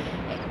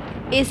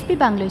 এসপি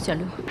বাংলোয়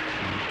চলো।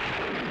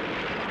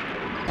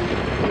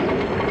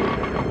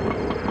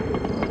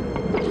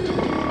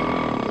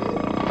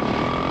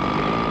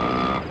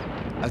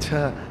 আচ্ছা,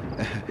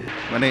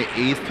 মানে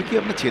এসপি কি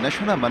আপনার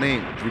চেনাশোনা, মানে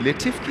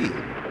রিলেটিভ কি?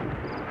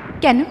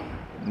 কেন?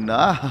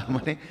 না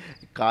মানে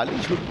কালই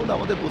ঝুটপট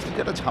আমাদের বস্তিতে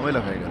একটা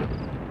ঝামেলা হয়ে গেল।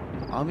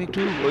 আমি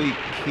একটু ওই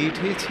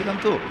খেয়ে ছিলাম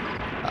তো।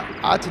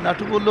 আজ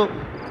নাটু বলল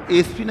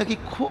এসপি নাকি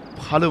খুব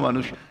ভালো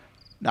মানুষ।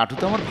 নাটু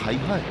তো আমার ভাই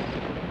হয়।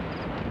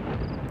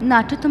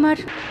 নাটু তোমার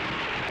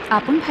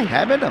আপন ভাই?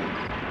 হ্যাঁ ম্যাডাম,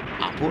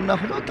 আপন না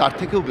হলেও তার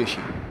থেকেও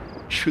বেশি।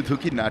 শুধু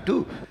কি নাটু,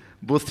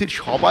 বস্তির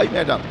সবাই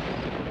ম্যাডাম।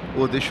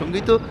 ওদের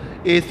সঙ্গেই তো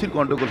এসপির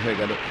গন্ডগোল হয়ে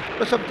গেল।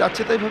 ওরা সব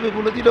যাচ্ছে তাই ভাবে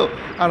বলে দিল,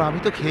 আর আমি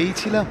তো খেয়েই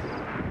ছিলাম।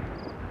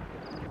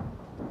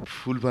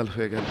 ফুলবাল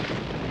হয়ে গেল।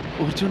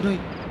 ওর জন্যই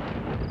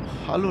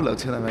ভালো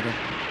লাগছে না ম্যাডাম।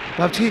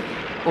 ভাবছি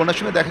ওনার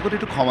সঙ্গে দেখা করে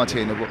একটু ক্ষমা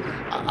চেয়ে নেবো।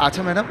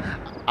 আচ্ছা ম্যাডাম,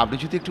 আপনি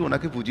যদি একটু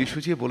ওনাকে বুঝিয়ে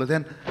সুঝিয়ে বলে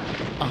দেন,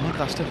 আমার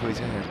কাজটা হয়ে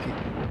যায় আর কি।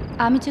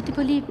 আমি যদি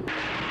বলি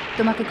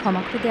তোমাকে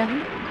ক্ষমা করে দেওয়া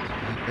হলো?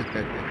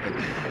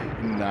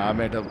 না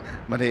ম্যাডাম,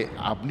 মানে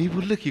আপনি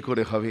বললে কি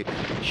করে হবে,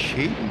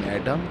 সেই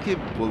ম্যাডামকে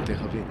বলতে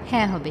হবে।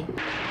 হ্যাঁ হবে,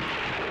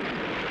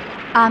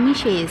 আমি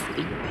সেই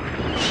এসপি।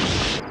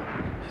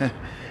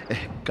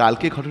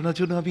 কালকে ঘটনার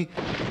জন্য আমি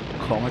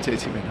ক্ষমা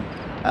চাইছি ম্যাডাম।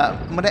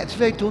 মানে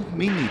অ্যাকচুয়ালি আই ডোন্ট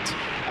মিন ইট।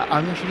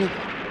 আমি আসলে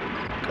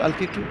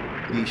কালকে একটু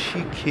বেশি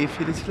খেয়ে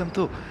ফেলেছিলাম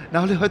তো,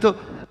 নাহলে হয়তো।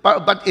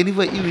 But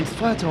anyway you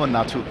inspired hour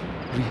Naatu.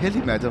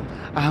 Really madam,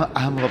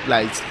 I am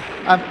obliged.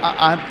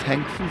 I am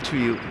thankful to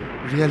you.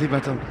 Really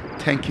madam,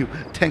 thank you,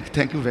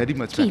 thank you very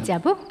much. কি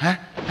যাব? হ্যাঁ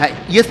হ্যাঁ,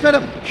 yes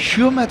madam,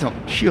 sure madam,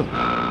 sure.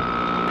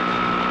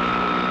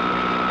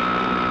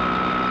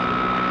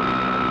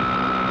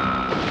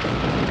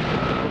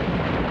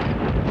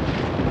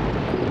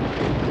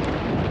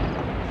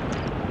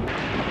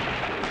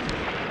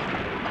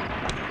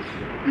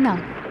 না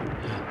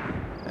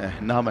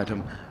না ম্যাডাম,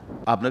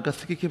 আপনার কাছ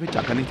থেকে কি আমি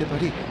টাকা নিতে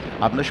পারি?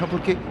 আপনার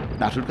সম্পর্কে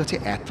নাটুর কাছে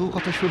এত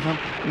কথা শুনলাম।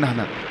 না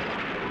না,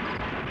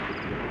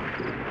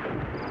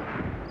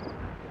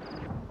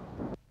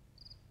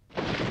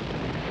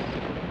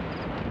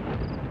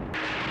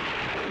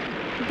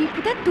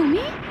 দীপুদা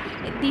তুমি?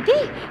 দিদি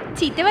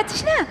চিনতে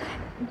পারছিস না?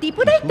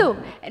 দীপুদাই তো।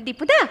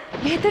 দীপুদা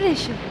ভেতরে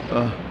এসো।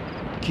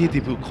 কে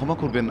দীপু? ক্ষমা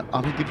করবেন,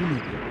 আমি দীপু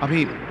নই, আমি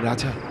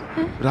রাজা।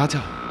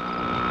 রাজা।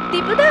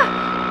 দীপুদা।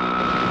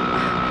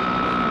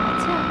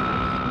 আচ্ছা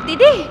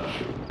দিদি।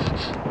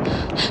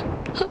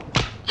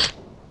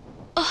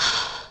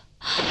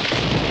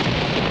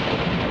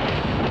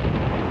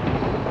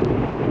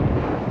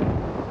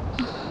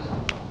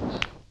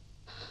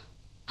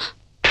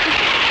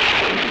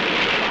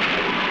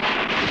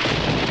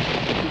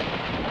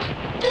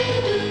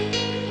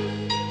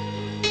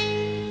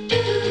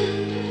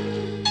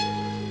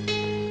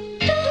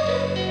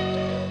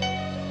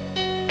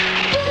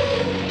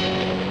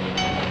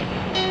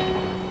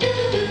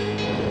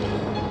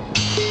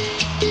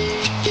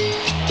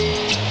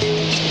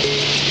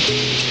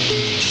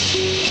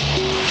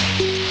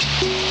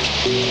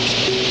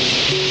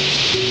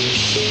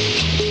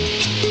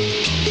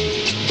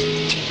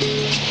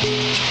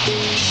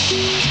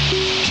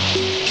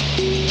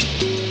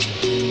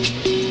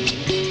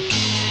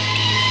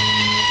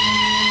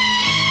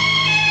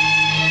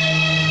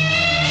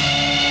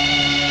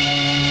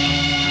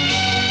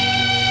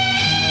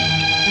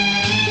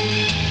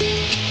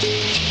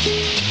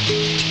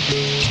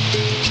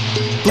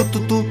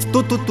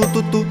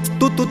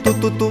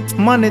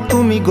 মানে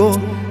তুমি গো,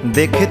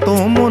 দেখে তো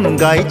মন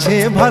গাইছে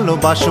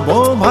ভালোবাসবো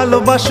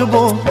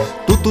ভালোবাসবো।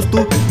 তু তু তু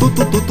তু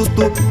তু তু তু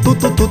তু তু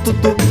তু তু তু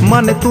তু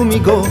মানে তুমি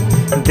গো,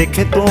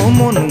 দেখে তো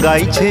মন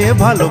গাইছে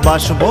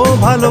ভালোবাসবো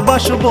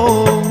ভালোবাসবো।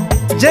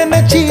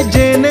 জেনেছি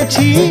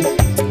জেনেছি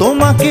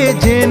তোমাকে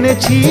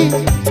জেনেছি,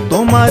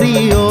 তোমারই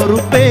ও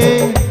রূপে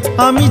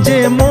আমি যে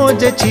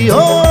মজেছি।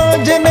 ও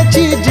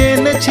জেনেছি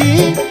জেনেছি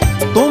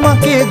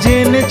তোমাকে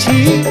জেনেছি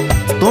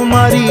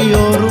তোমারই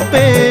ও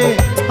রূপে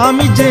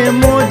আমি যে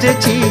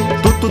মজেছি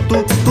তুতু তু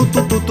তুতু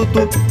তুতু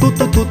তু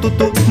তুতু তুতু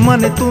তু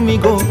মানে তুমি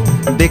গো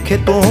দেখে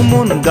তো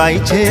মন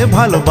গাইছে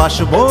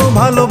ভালোবাসবো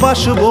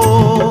ভালোবাসবো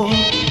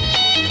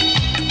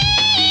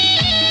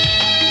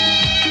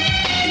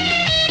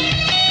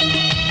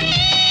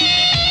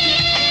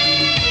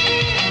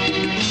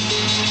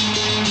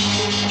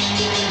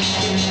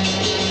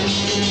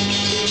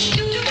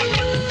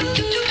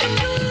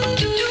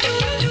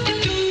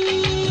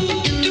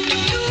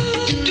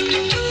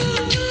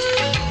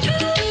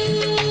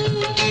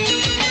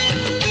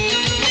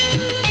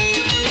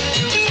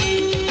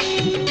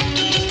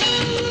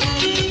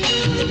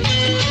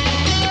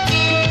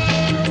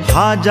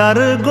হাজার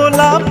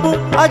গোলাপ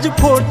আজ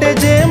ফোটে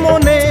যে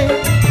মনে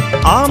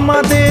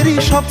আমাদেরই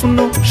স্বপ্ন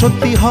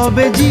সত্যি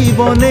হবে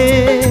জীবনে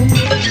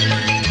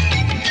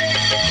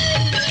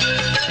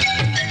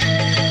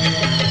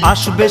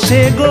আসবে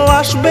সে গো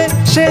আসবে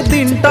সে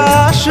দিনটা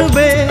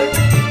আসবে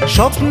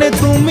স্বপ্নে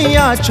তুমি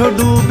আছো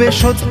ডুবে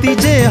সত্যি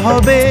যে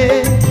হবে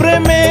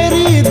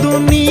প্রেমেরই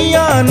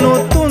দুনিয়া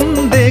নতুন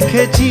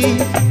দেখেছি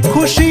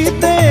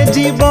খুশিতে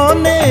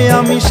জীবনে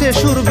আমি সে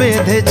সুর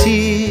বেঁধেছি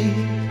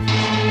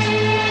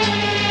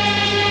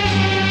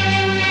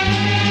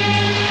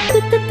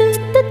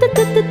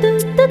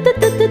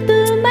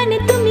মানে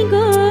তুমি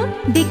গো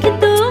দেখে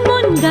তো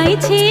মন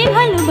গাইছে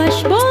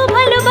ভালোবাসবো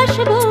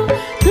ভালোবাসবো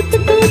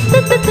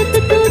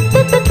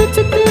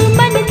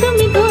মানে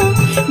তুমি গো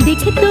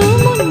দেখে তো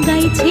মন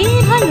গাইছে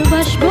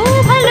ভালোবাসবো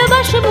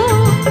ভালোবাসবো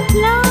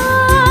লা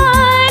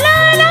লা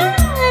লা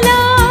লা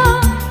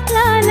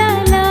লা লা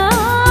লা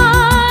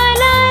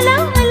লা লা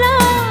লা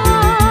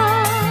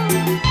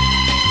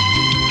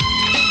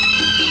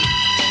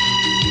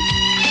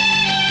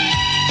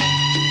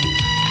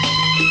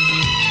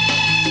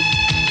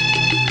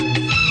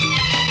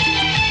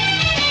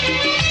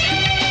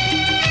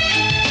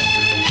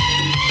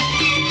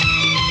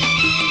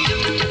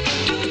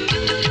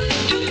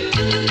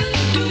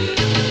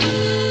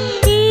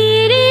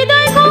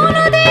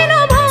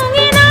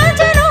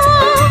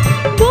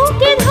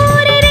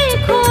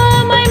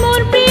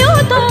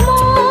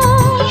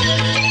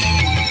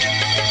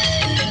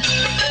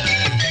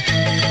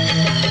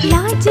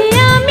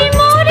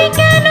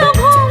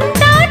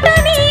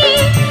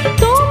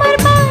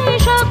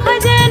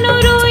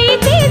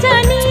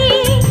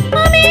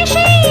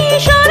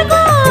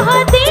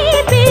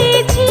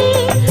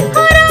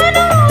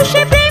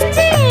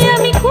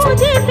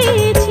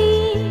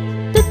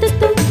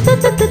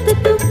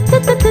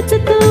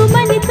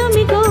মানে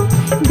তুমি গো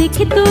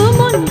দেখে তো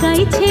মন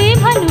গাইছে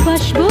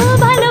ভালোবাসবো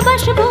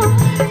ভালোবাসবো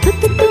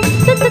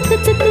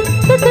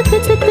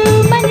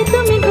মানে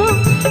তুমি গো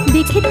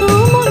দেখে তো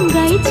মন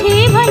গাইছে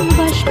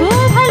ভালোবাসবো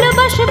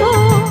ভালোবাসবো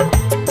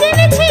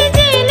জেনেছি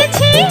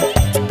জেনেছি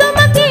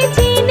তোমাকে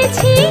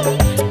জেনেছি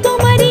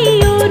তোমারই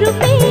ও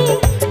রূপে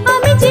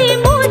আমি যে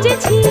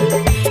মজেছি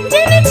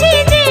জেনেছি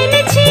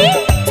জেনেছি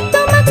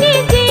তোমাকে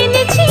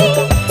জেনেছি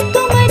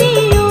তোমারই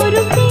ও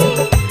রূপে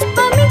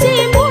আমি যে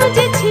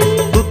মজেছি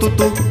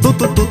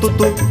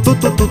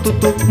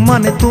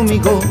মানে তুমি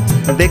গো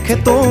দেখে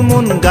তো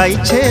মন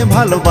গাইছে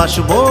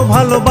ভালোবাসবো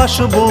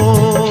ভালোবাসবো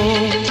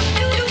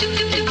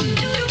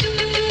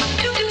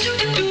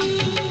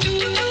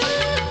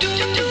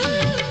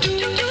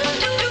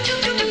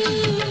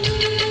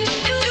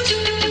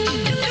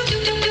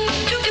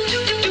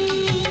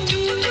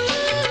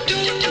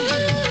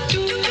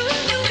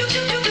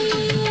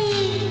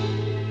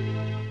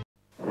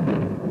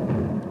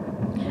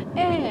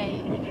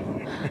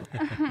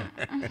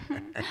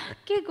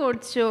কি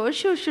করছো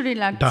সুরসুরি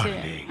লাগছে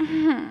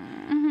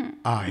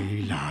I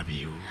love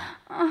you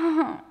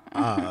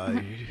I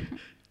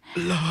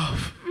love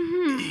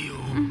you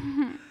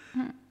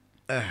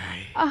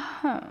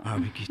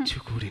আমি কিচ্ছু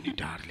করিনি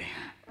ডার্লিং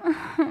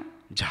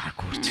যা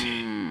করছে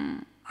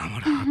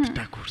আমার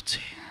হাতটা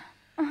করছে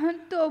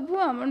তবু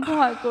আমার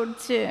ভয়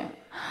করছে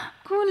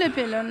খুলে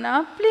ফেলো না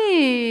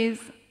প্লিজ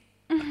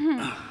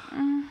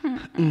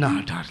না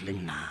ডার্লিং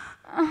না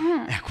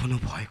এখনো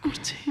ভয়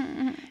করছে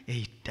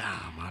এইটা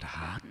আমার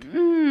হাত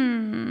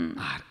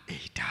আর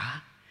এইটা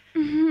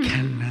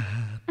খেলনা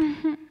হাত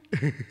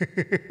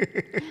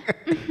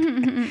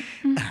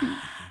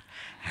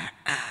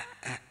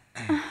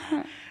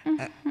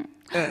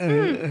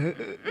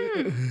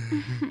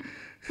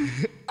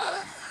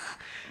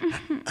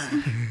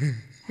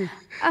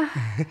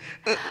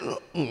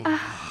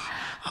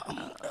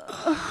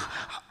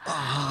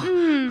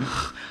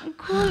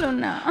খোলো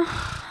না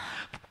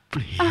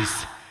প্লিজ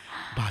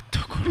বাধ্য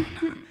করো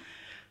না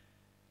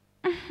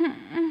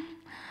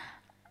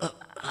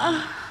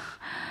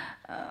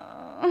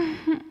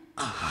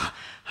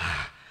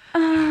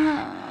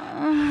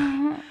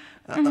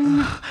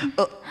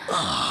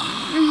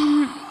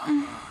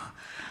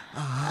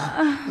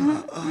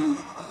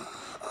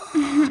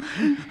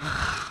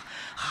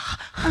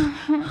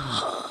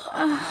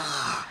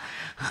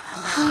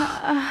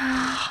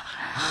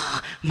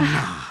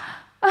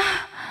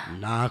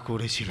না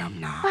করেছিলাম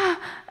না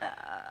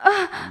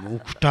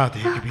মুখটা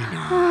দেখবি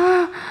না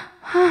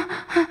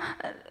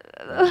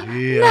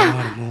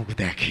আমার মুখ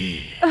দেখে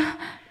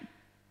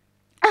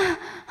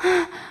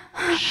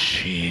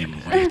সে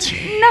মরেছে।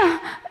 না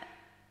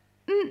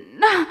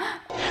না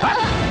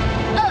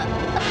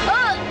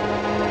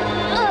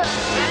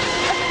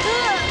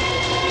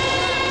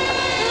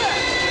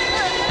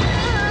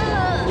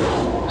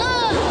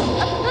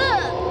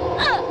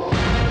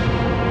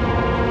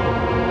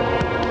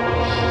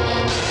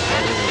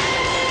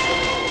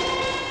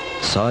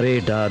Sorry,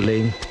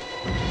 darling.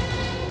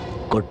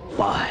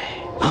 Goodbye.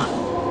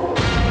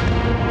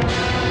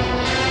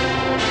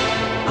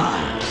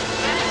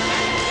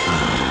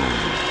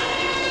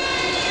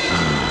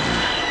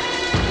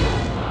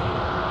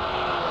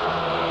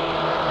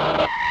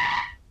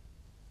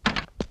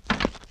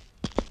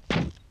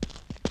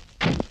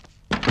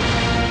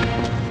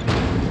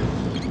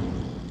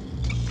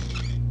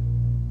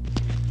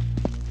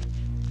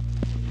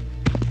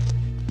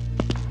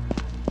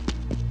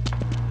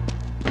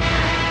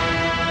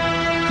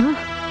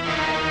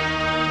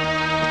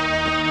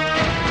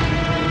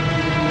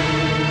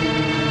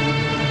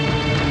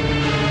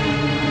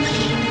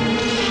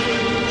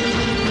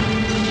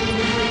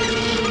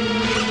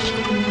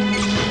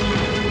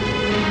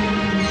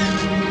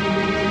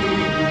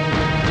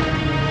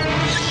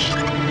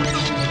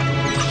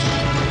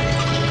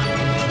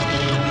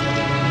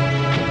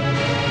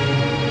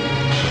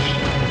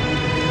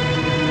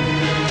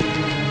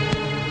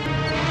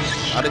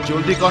 अरे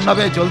जल्दी करना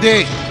बे जल्दी।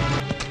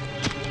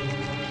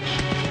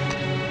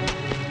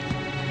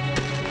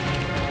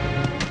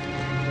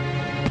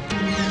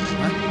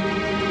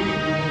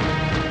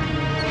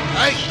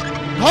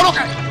 धरो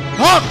के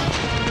धर।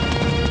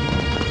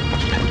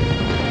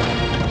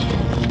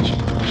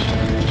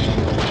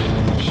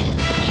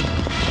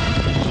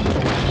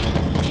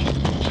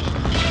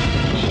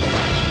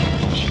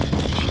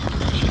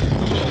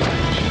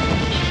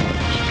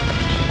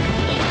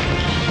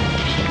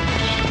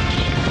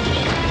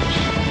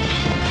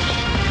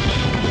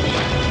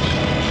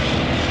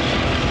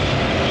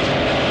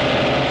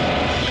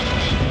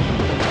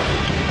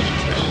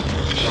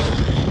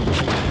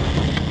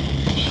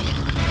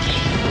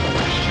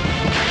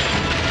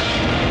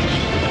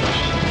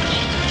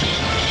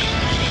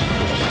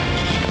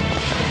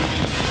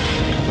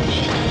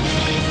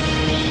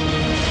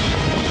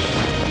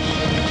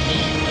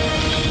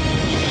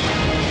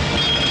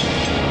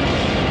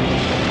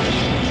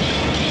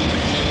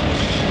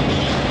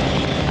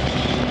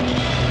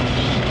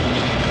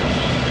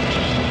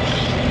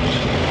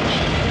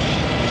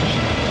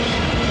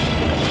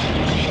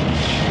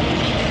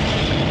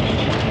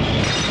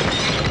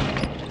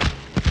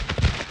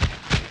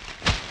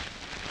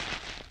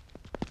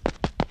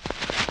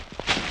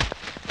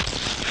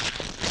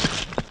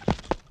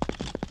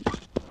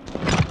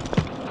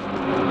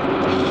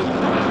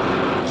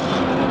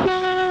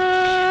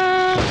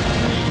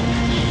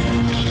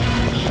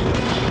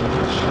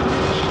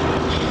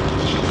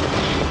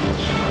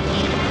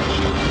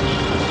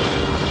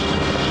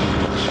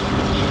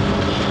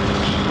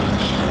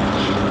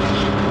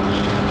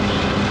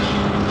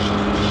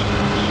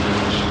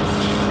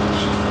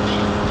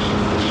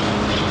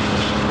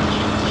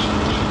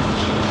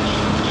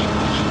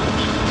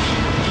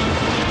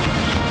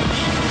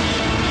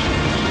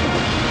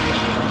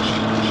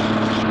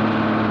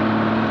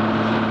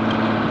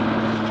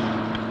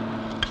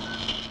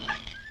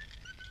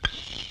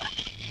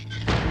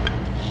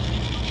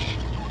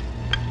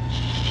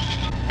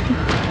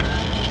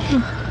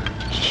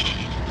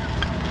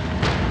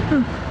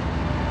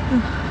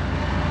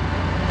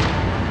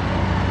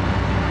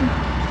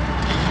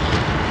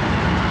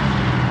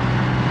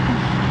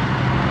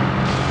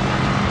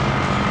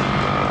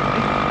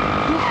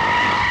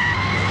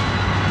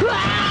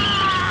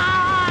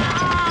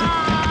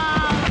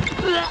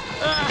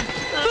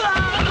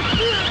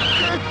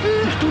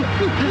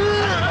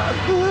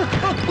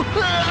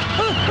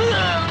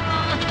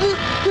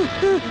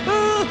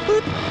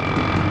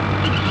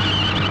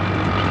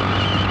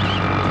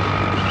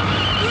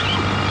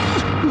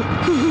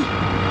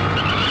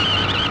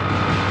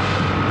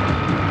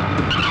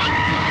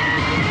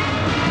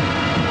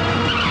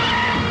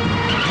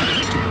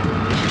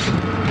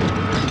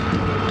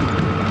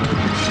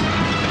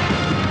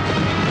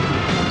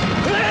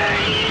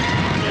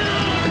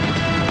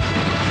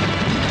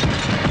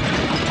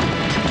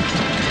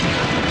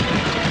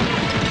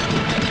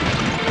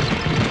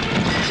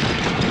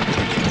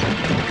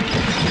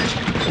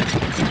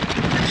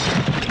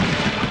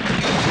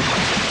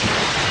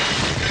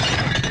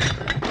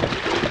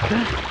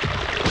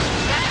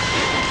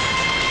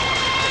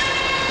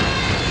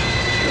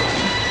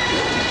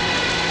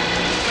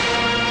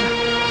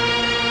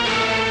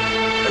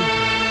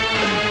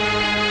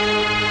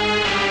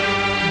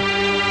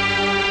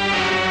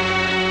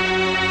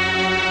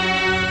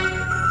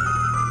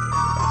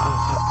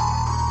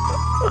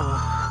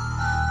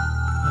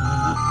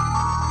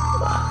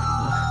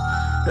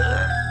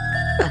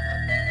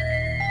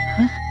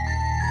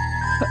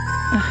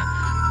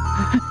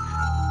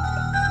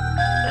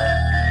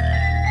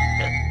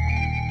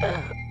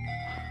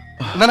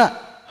 না না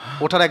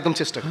ওঠার একদম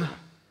চেষ্টা করো।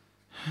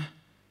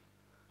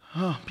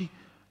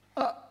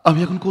 আমি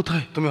এখন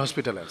কোথায়? তুমি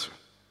হসপিটালে আছো,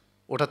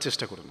 ওঠার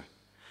চেষ্টা করো না।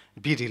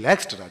 বি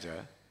রিল্যাক্সড রাজা।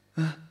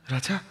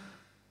 রাজা?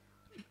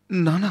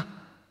 না না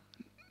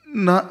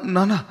না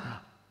না না,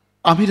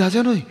 আমি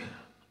রাজা নই,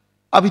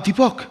 আমি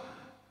দীপক।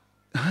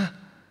 হ্যাঁ,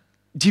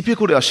 জিপে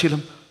করে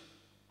আসছিলাম,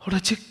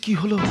 হঠাৎ যে কি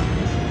হলো।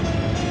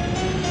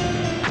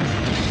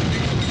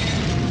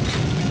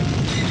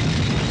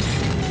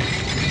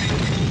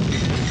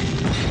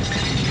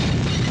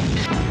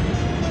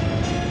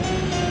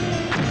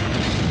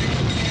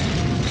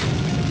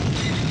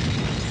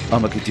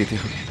 আমাকে যেতে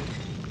হবে,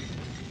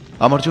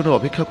 আমার জন্য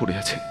অপেক্ষা করে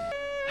আছে।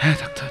 হ্যাঁ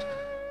ডাক্তার,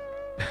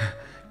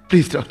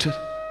 প্লিজ ডাক্তার,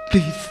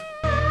 প্লিজ।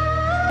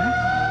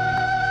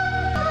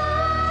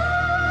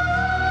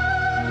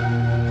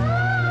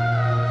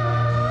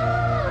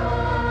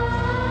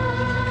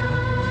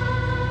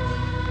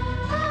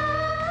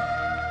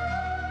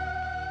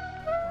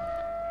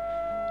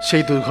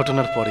 সেই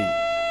দুর্ঘটনার পরেই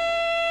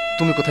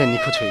তুমি কোথায়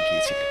নিখোঁজ হয়ে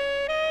গিয়েছিলে,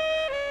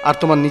 আর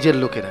তোমার নিজের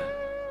লোকেরা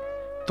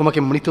তোমাকে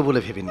মৃত বলে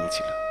ভেবে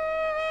নিয়েছিল।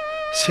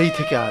 সেই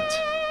থেকে আজ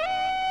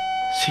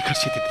শিখার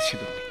স্মৃতিতে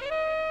ছিল।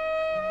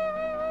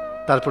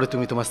 তারপরে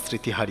তুমি তোমার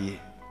স্মৃতি হারিয়ে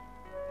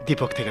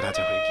দীপক থেকে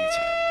রাজা হয়ে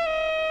গিয়েছিলে।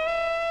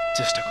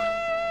 চেষ্টা করো,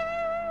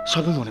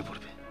 সবই মনে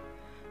পড়বে।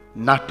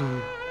 নাটু,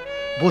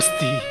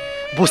 বস্তি,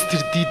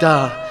 বস্তির দিদা,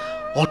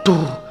 অটো,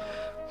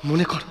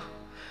 মনে করো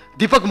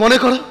দীপক, মনে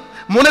করো,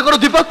 মনে করো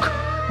দীপক,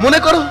 মনে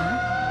করো।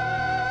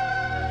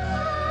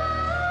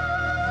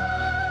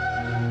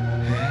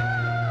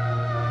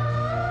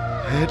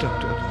 হ্যাঁ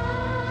ডক্টর,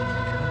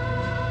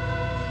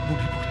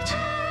 মনে পড়েছে।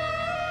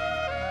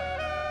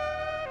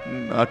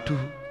 নাটু,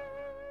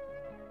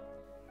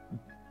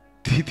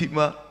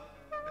 দিদিমা,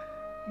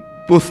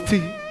 বস্তি,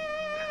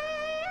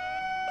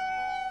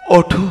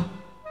 অটো,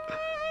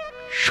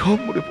 সব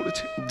মনে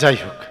পড়েছে। যাই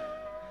হোক,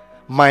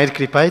 মায়ের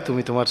কৃপায়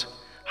তুমি তোমার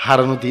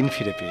হারানো দিন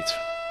ফিরে পেয়েছ।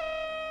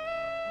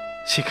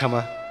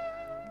 শিখামা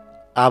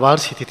আবার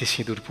স্মৃতিতে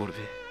সিঁদুর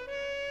পড়বে।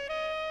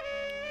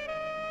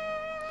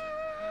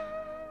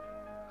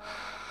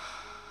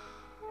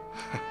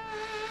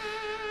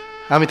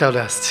 আমি তাহলে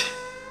আসছি,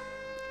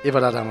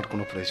 এবার আর আমার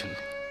কোনো প্রয়োজন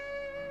নেই।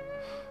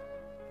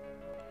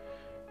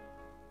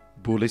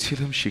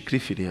 বলেছিলাম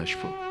শীঘ্রই ফিরে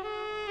আসবো,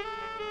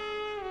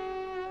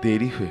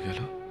 দেরি হয়ে গেল,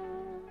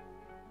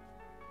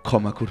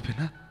 ক্ষমা করবে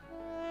না?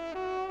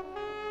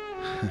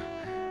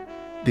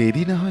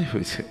 দেরি না হয়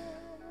হয়েছে,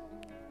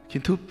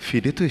 কিন্তু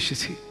ফিরে তো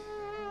এসেছি।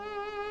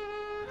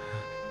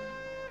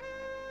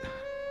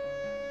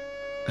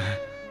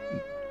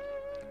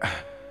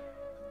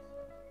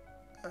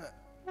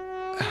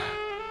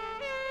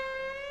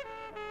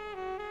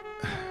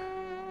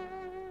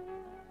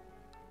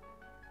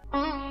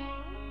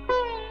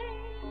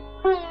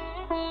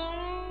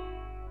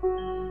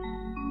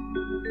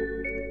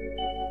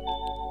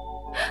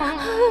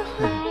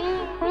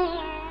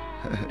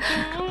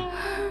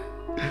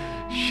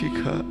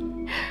 শিখা,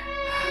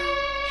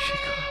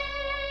 শিখা।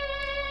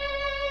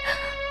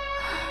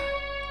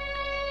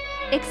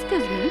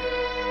 এক্সকিউজ মি,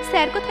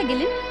 স্যার কোথায়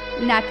গেলেন?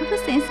 নাটুরও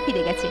সেন্স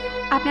ফিরে গেছে,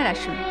 আপনার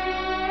আসুন।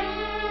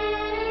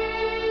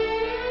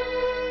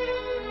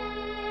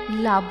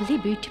 Lovely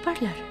beauty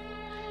parlour?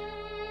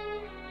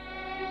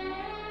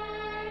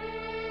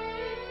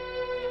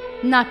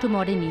 নাটু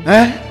মরেনি।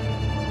 হ্যাঁ,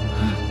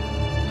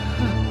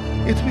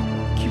 এ তুমি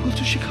কি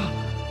বলছো শিখা?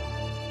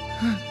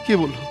 কে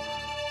বললো,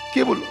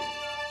 কে বললো?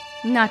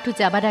 নাটু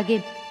যাবার আগে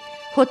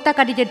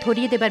হত্যাকারীদের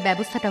ধরিয়ে দেবার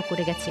ব্যবস্থাটাও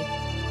করে গেছে,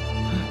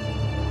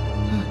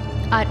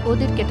 আর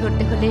ওদেরকে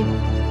ধরতে হলে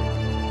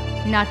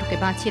নাটুকে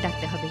বাঁচিয়ে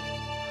রাখতে হবে।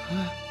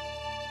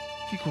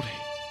 কি করে?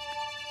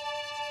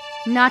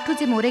 নাটু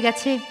যে মরে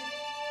গেছে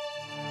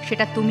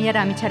সেটা তুমি আর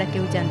আমি ছাড়া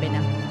কেউ জানবে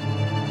না।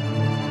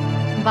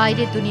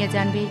 বাইরের দুনিয়া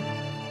জানবে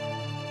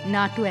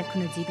নাটু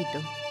এখনো জীবিত।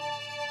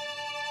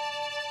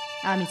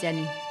 আমি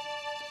জানি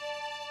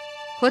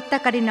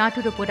হত্যাকারী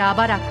নাটুর উপর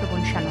আবার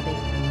আক্রমণ শানাবে,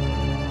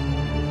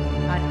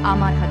 আর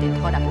আমার হাতে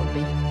ধরা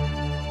পড়বে।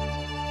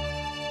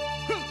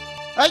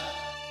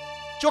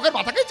 চোখের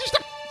মাথা খেয়েছিস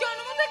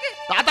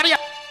তাড়াতাড়ি।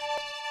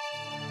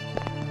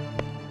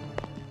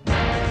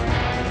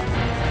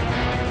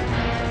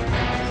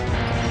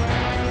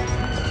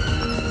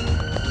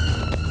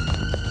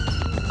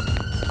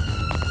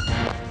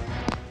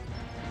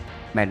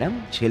 ম্যাডাম,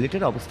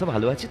 ছেলেটার অবস্থা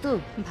ভালো আছে তো?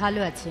 ভালো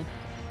আছে।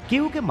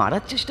 কেউ ওকে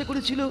মারার চেষ্টা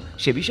করেছিল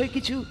সে বিষয়ে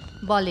কিছু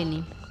বলেনি,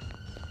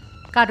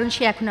 কারণ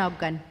সে এখনো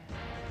অজ্ঞান।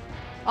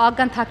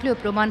 অজ্ঞান থাকলেও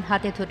প্রমাণ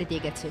হাতে ধরে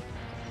দিয়ে গেছে।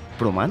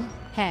 প্রমাণ?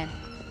 হ্যাঁ,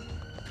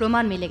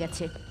 প্রমাণ মিলে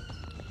গেছে।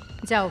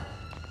 যাও,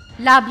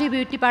 লাভলি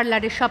বিউটি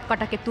পার্লারের সব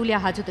কটাকে তুলে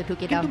হাজতে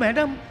ঢুকে দাও।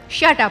 Madam,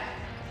 shut up.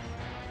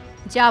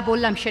 যা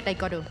বললাম সেটাই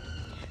করো।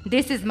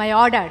 This is my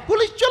order.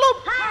 Police চলো,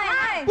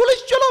 পুলিশ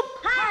চলো,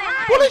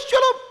 পুলিশ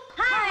চলো,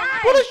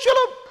 পুলিশ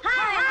চলো,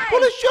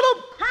 পুলিশ চলো,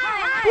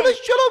 পুলিশ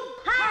চলো,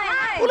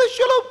 পুলিশ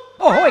চলো।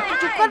 ওহো, একটু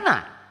চুপ কর না।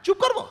 চুপ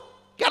করবো?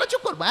 কেন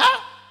চুপ করবো? হ্যাঁ,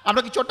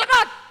 আমরা কি চোর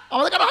ডাকাত?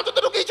 আমাদের কেন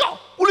হাজতে ঢুকিয়েছ?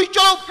 পুলিশ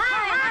চলো,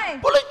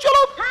 পুলিশ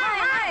চলো,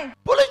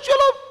 পুলিশ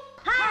চলো।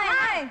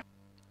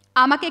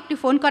 আমাকে একটু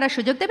ফোন করার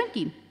সুযোগ দেবেন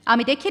কি?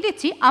 আমি দেখিয়ে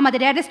দিচ্ছি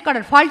আমাদের অ্যারেস্ট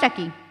করার ফলটা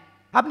কি।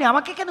 আপনি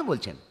আমাকে কেন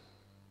বলছেন?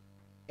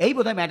 এই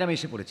বোধহয় ম্যাডাম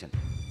এসে পড়েছেন।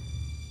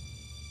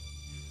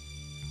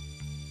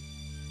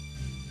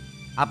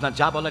 আপনার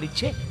যা বলার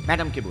ইচ্ছে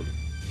ম্যাডামকে বলুন।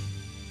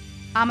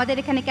 আমাদের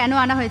এখানে কেন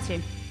আনা হয়েছে?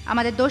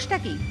 আমাদের দোষটা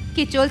কি?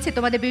 কি চলছে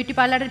তোমাদের বিউটি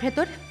পার্লারের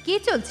ভেতর? কি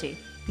চলছে?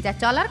 যা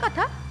চলার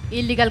কথা,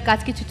 ইললিগাল কাজ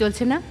কিছু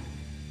চলছে না?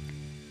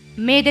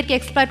 মেয়েদেরকে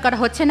এক্সপ্লয়েট করা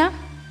হচ্ছে না?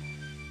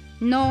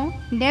 No,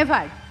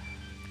 never.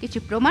 কিছু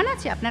প্রমাণ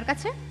আছে আপনার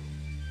কাছে?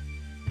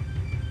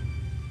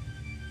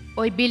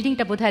 ওই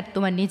বিল্ডিংটা বোধহয়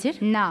তোমার নিজের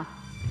না,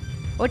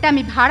 ওটা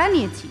আমি ভাড়া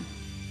নিয়েছি।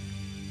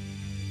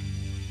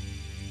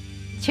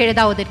 ছেড়ে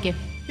দাও ওদেরকে।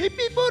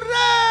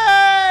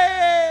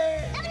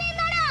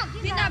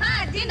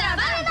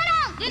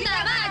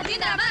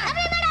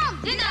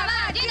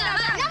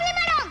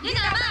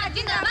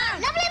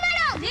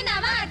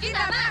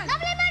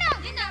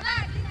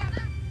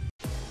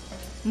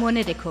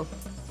 মনে রেখো,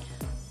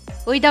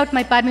 উইদাউট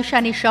মাই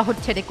পারমিশন এই শহর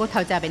ছেড়ে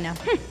কোথাও যাবে না।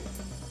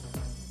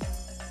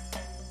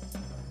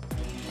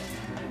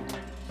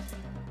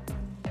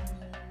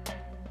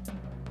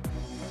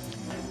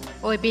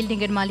 ওই বিল্ডিং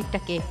এর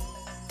মালিকটাকে,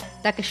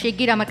 তাকে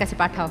শিগগির আমার কাছে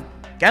পাঠাও।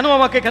 কেন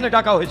আমাকে এখানে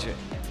ডাকা হয়েছে?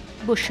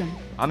 বসুন।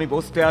 আমি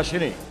বসতে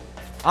আসিনি,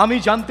 আমি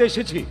জানতে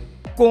এসেছি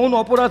কোন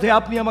অপরাধে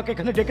আপনি আমাকে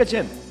এখানে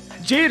ডেকেছেন।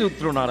 যে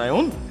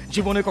রুদ্রনারায়ণ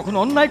জীবনে কখনো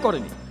অন্যায়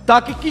করেনি,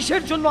 তাকে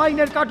কিসের জন্য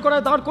আইনের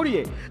কাঠগড়ায় দাঁড়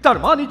করিয়ে তার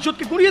মান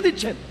ইজ্জতকে কুড়িয়ে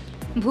দিচ্ছেন?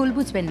 ভুল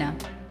বুঝবেন না,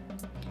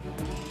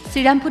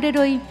 শ্রীরামপুরের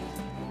ওই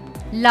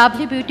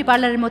লাভলি বিউটি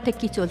পার্লারের মধ্যে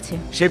কি চলছে?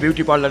 সে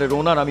বিউটি পার্লারের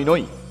ওনার আমি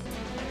নই।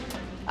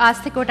 আজ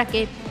থেকে ওটাকে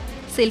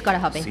সিল করা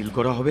হবে। সিল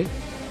করা হবে?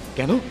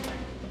 কেন?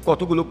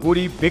 কতগুলো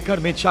গরিব বেকার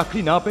মেয়ে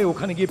চাকরি না পেয়ে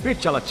ওখানে গিয়ে পেট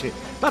চালাচ্ছে,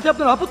 তাতে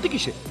আপনার আপত্তি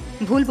কিসে?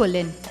 ভুল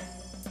বললেন,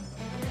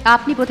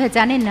 আপনি বোধহয়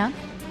জানেন না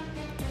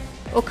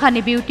ওখানে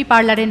বিউটি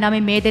পার্লারের নামে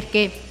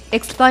মেয়েদেরকে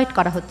এক্সপ্লয়েট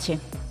করা হচ্ছে,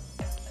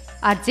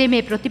 আর যে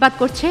মেয়ে প্রতিবাদ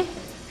করছে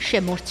সে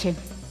মরছে।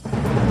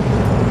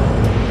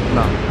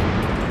 না,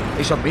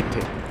 এসব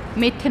মিথ্যে।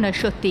 মিথ্যে নয়,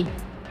 সত্যি।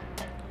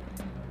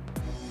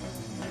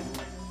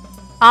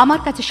 আমার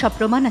কাছে সব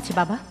প্রমাণ আছে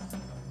বাবা।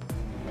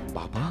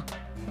 বাবা?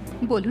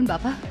 বলুন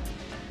বাবা,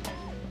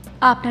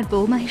 আপনার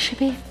বৌমা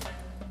হিসেবে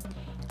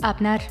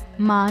আপনার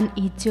মান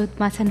ইজ্জত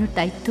বাঁচানোর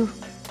দায়িত্ব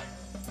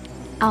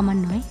আমার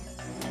নয়?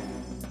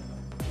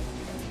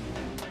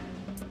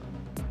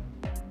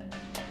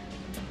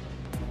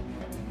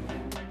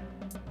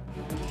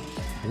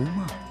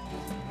 বৌমা?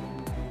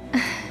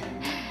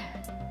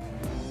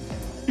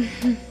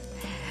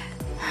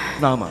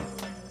 না মা,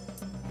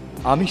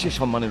 আমি সে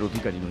সম্মানের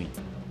অধিকারী নই।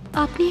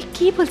 আপনি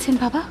কি বলছেন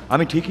বাবা?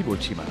 আমি ঠিকই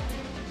বলছি মা।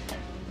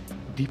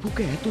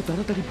 দীপুকে এত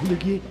তাড়াতাড়ি ভুলে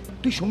গিয়ে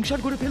তুই সংসার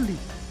করে ফেললি?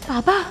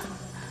 বাবা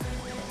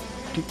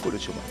ঠিক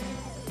করেছো মা,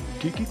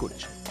 ঠিকই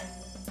করেছো।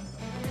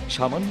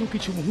 সামান্য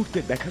কিছু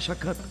মুহূর্তের দেখা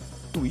সাক্ষাৎ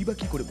তুই বা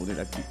কি করে মনে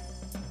রাখবি,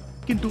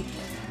 কিন্তু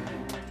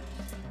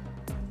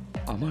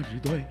আমার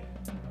হৃদয়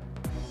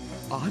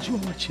আজও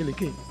আমার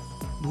ছেলেকে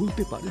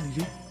ভুলতে পারেনি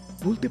রে,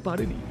 ভুলতে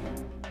পারেনি।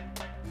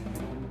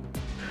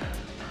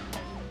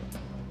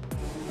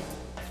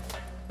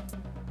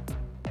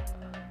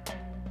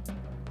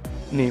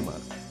 নে মা,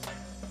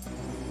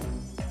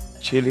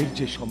 ছেলের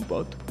যে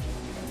সম্পদ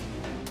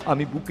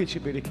আমি বুকে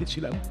চেপে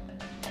রেখেছিলাম,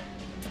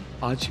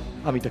 আজ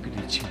আমি তাকে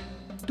দিচ্ছি।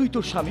 তুই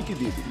তোর স্বামীকে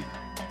দিয়ে দিবি,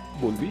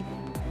 বলবি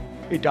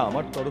এটা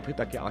আমার তরফে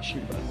তাকে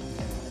আশীর্বাদ।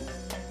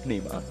 নে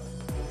মা,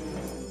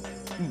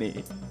 নে।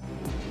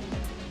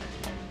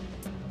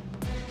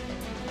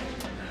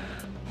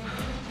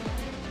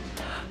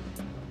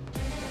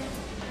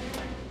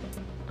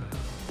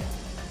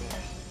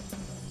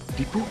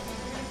 দীপু,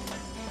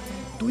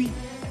 তুই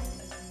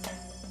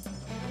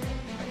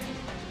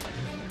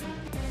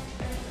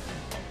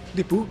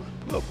দীপু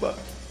বাবা,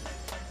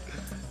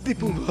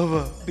 দীপু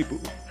বাবা, দীপু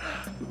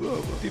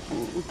বাবা, দীপু,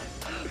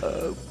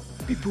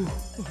 দীপু,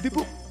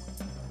 দীপু।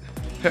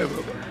 হ্যাঁ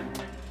বাবা,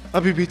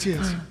 আমি বেঁচে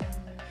আছি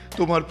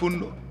তোমার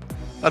পুণ্য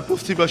আর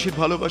বস্তিবাসীর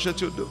ভালোবাসার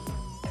জন্য।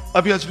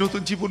 আমি আজ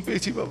নতুন জীবন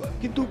পেয়েছি বাবা।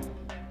 কিন্তু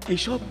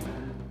এসব?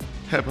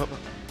 হ্যাঁ বাবা,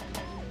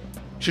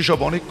 সেসব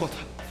অনেক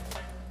কথা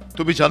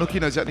তুমি জানো কি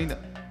না জানি না,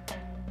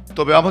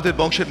 তবে আমাদের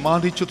বংশের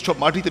মান ইজ্জত সব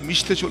মাটিতে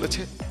মিশতে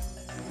চলেছে,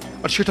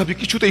 আর সেটা আমি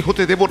কিছুতেই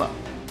হতে দেব না।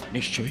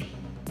 নিশ্চয়ই,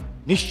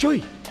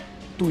 নিশ্চয়ই।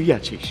 তুই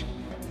আছিস,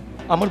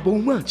 আমার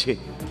বৌমা আছে,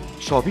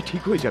 সবই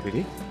ঠিক হয়ে যাবে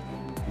রে।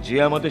 যে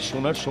আমাদের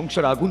সোনার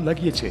সংসার আগুন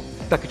লাগিয়েছে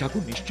তাকে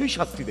ঠাকুর নিশ্চয়ই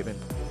শাস্তি দেবেন।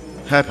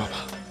 হ্যাঁ বাবা,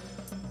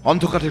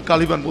 অন্ধকারের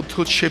কালিমার মধ্যে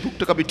সে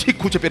বুকটাকে আমি ঠিক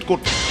খুঁজে বের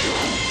করব।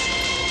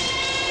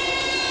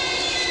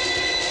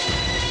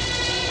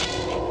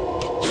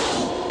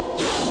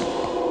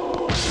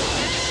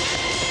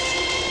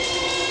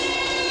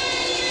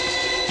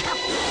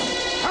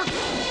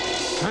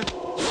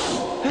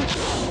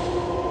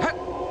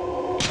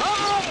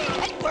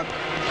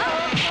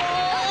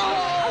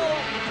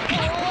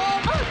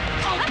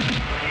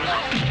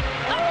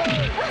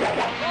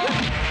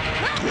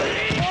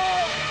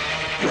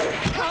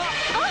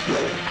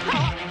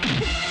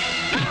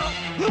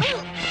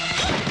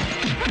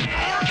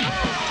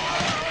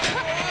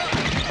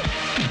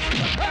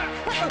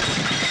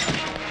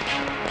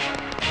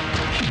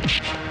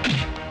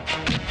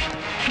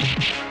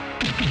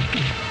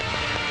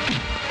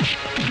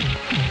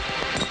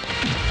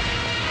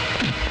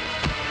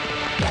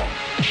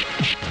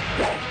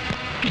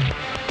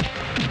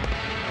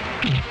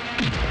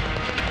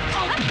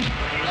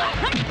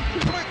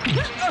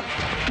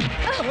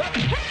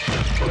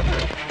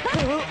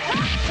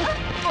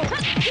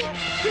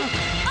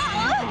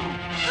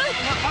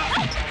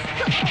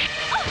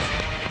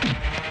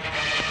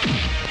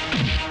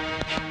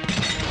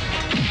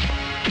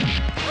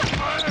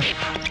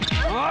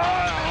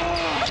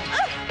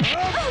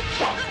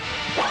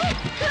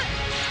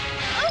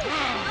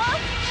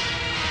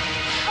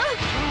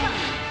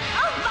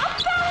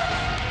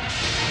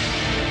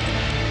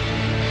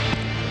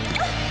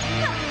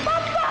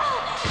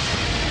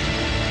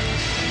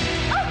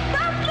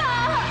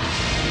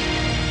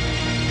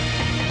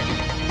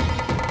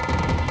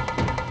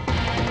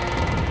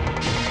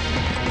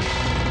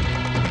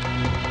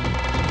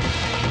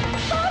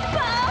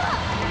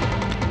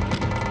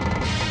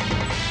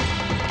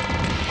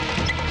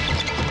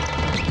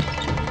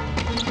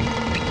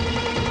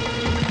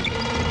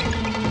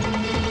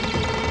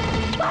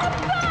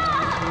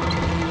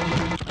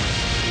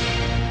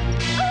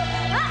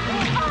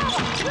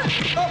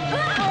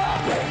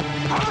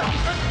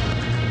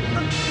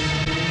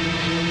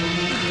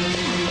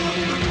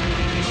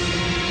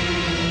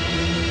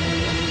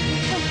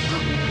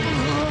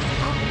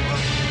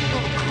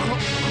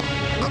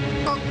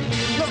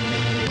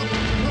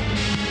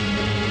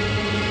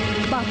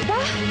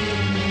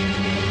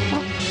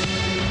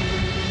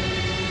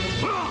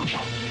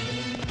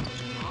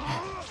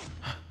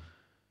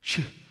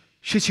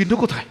 সে চিহ্ন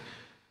কোথায়?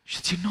 সে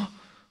চিহ্ন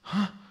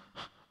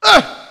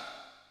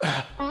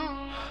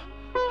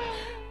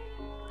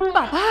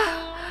বাবা,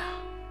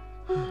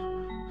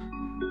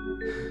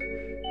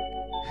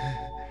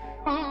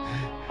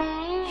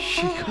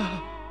 শিখা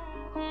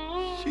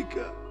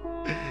শিখা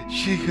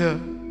শিখা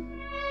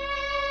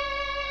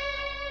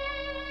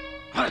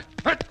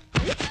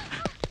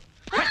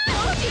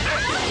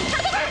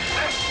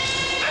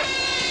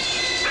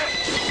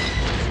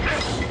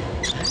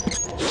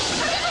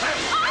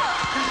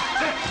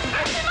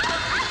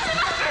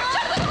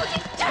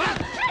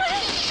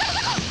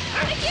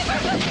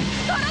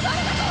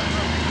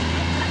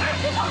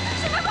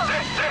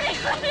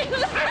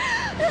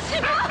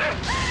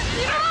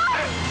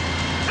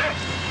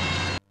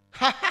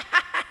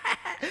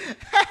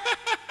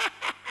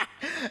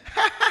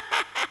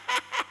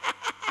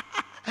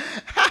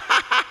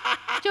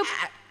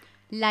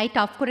লাইট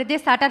অফ করে দে,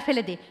 শাটার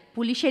ফেলে দে,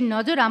 পুলিশের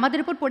নজর আমাদের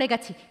উপর পড়ে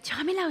গেছে,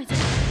 ঝামেলা হয়ে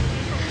যাবে।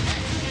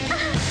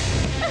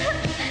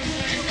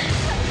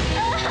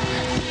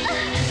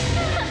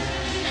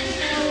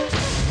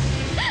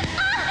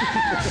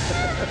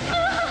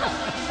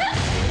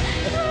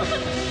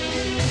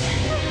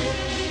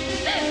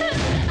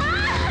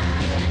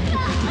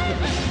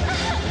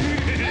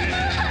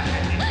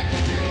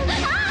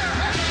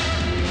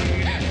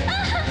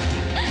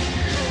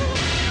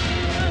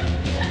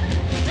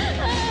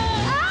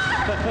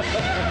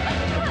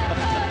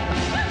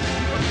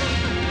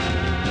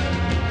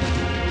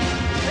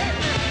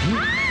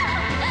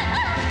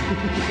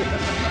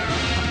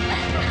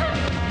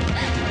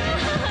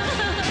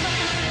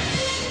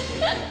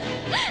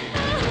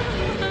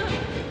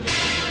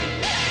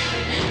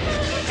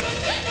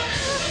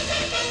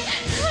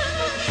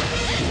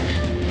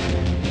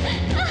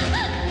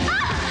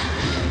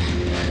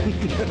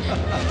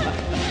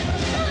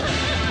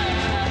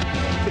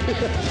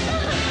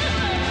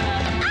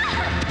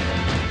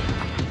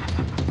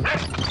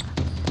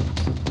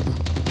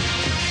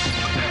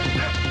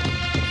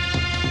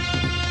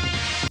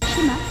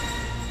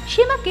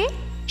 সীমাকে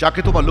যাকে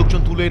তোমার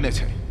লোকজন তুলে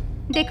এনেছে।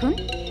 দেখুন,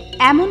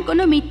 এমন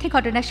কোনো মিথ্যে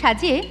ঘটনা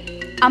সাজিয়ে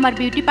আমার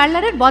বিউটি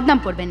পার্লারের বদনাম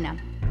করবেন না।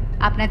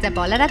 আপনার যা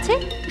বলার আছে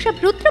সব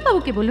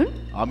রুদ্রবাবুকে বলুন।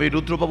 আমি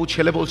রুদ্রবাবু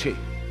ছেলে বলছি।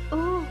 ও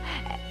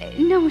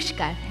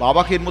নমস্কার।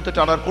 বাবাকে এর মধ্যে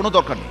টানার কোনো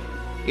দরকার নেই।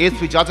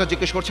 এসপি যা যা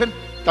জিজ্ঞেস করছেন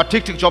তার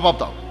ঠিক ঠিক জবাব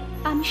দাও।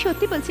 আমি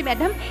সত্যি বলছি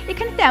ম্যাডাম,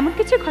 এখানে তেমন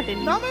কিছু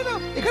ঘটেনি। না ম্যাডাম,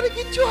 এখানে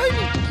কিচ্ছু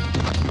হয়নি।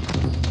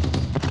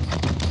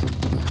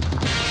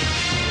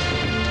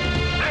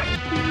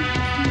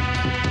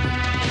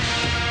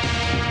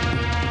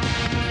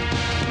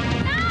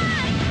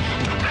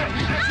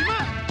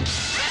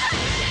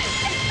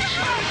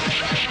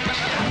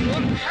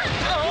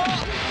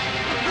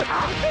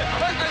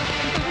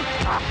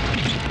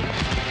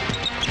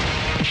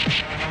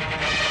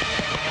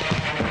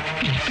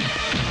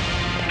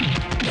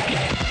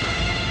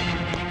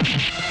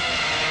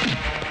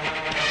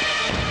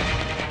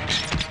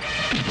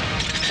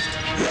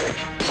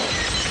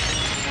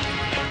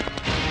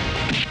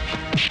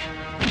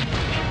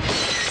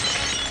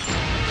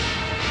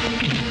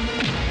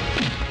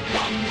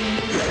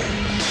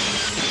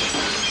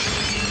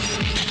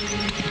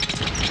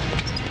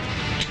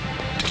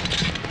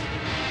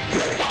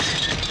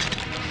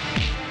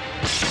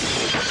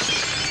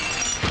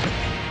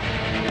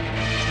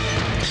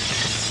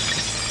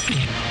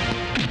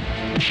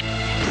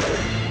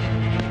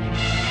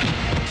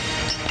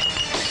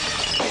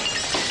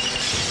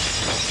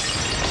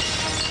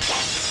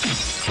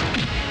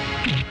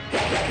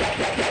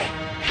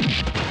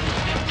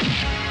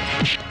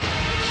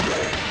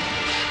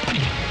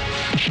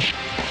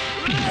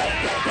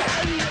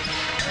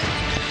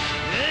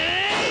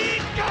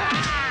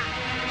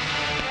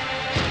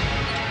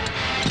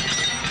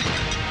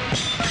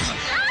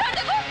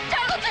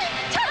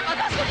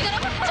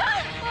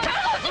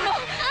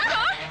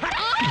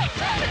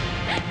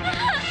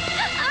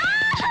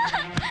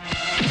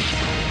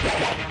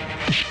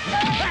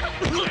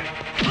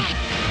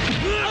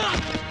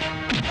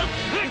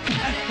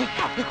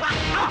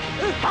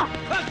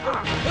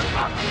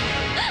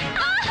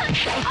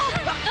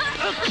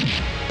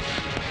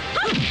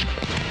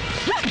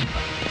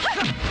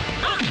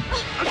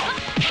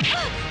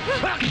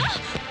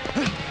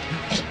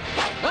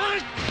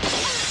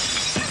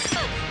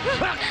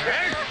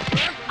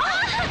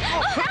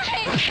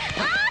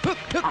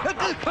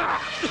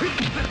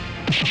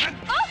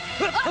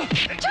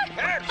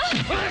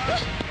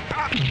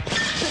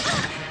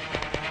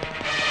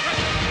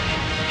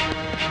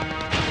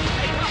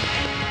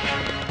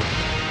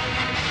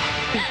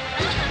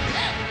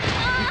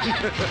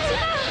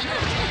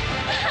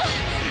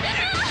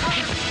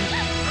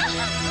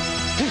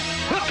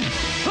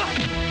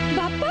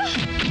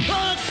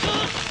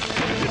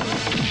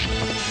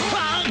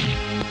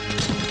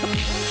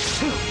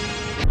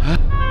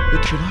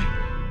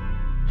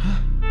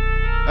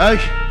 এই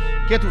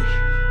কে তুই?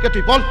 কে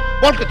তুই? বল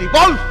বল, কে তুই?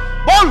 বল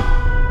বল।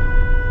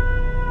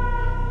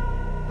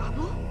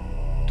 বাবু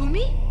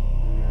তুমি?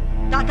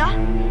 দাদা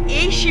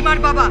এই সীমার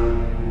বাবা,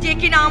 যে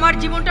কিনা আমার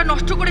জীবনটা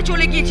নষ্ট করে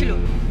চলে গিয়েছিল।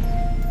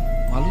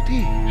 মালতী?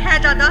 হ্যাঁ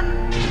দাদা,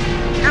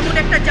 এমন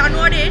একটা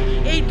জানোয়ারের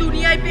এই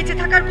দুনিয়ায় বেঁচে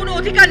থাকার কোনো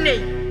অধিকার নেই।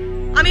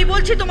 আমি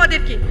বলছি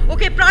তোমাদেরকে,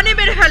 ওকে প্রাণে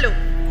মেরে ফেলো।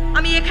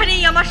 আমি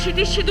এখানেই আমার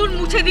স্মৃতির সিঁদুর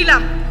মুছে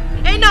দিলাম।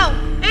 এই নাও,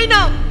 এই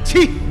নাও।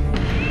 ছি!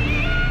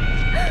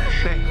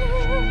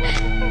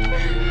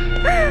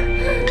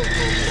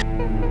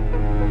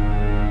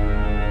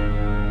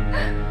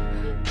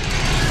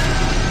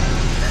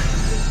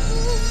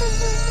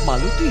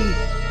 মালতী,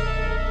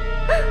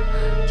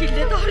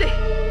 চিনলে তাহলে?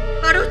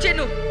 আরো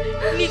চেনো,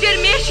 নিজের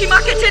মেয়ে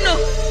সীমাকে চেনো।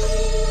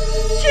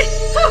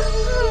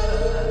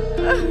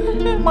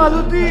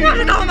 মালতী,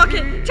 ছেড়ে দাও আমাকে,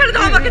 ছেড়ে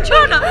দাও আমাকে,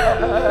 ছেড়ো না,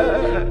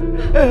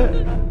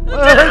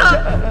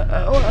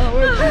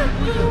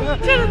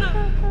 ছেড়ে দাও।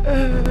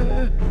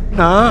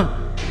 না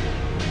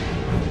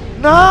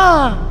না,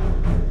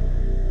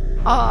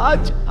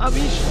 আজ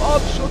আমি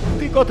সব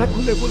সত্যি কথা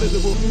খুলে বলে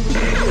দেব।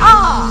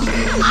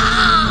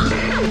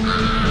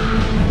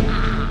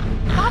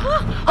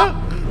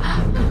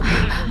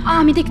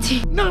 আমি দেখছি।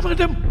 না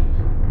ম্যাডাম,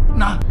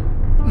 না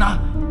না,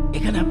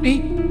 এখানে আপনি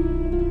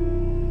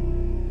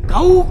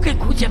কাউকে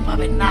খুঁজে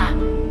পাবেন না।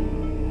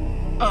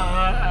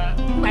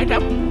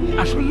 ম্যাডাম,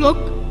 আসল লোক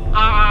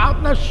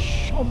আপনার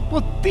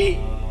সম্পত্তি,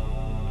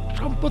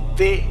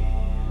 সম্পত্তি,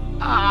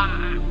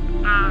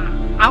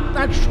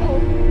 আপনার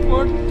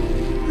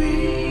সম্পত্তি।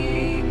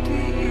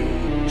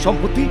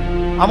 সম্পত্তি?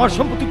 আমার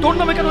সম্পত্তি তোর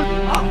নামে কেন?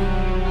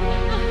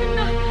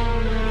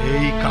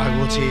 এই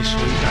কাগজে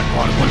সইটা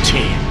কর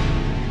বলছে।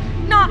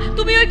 না,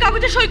 তুমি ওই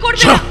কাগজে সই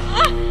করবে না।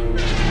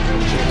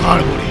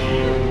 জোগাড় করে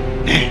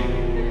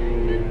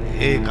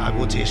এই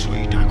কাগজে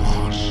সইটা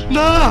কর।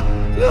 না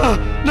না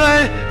না,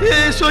 এ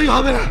সই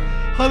হবে না,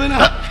 হবে না,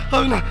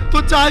 হবে না। তো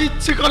যা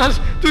ইচ্ছে করাস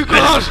তুই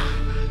কর।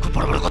 খুব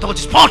বড় বড় কথা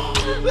বলছিস, স্পট।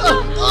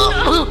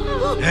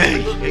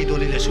 এই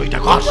দলিলে সইটা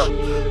কর।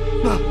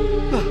 না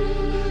না,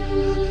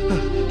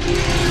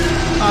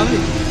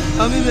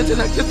 আমি বেঁচে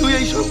থাকতে তুই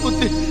এই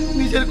সম্পত্তি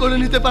নিজের করে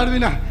নিতে পারবি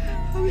না।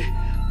 আমি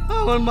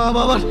আমার মা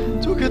বাবার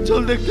চোখের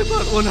জল দেখতে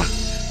পারবো না,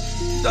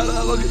 যারা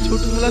আমাকে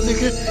ছোটবেলা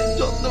থেকে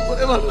যত্ন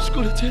করে মানুষ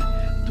করেছে।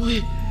 তুই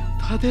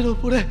তাদের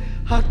ওপরে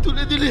হাত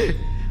তুলে দিলি,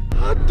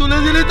 হাত তুলে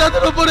দিলি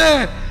তাদের ওপরে।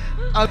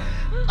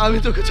 আমি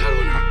তোকে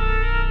ছাড়বো না,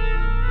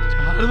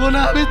 ছাড়বো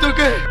না আমি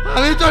তোকে,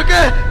 আমি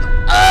তোকে।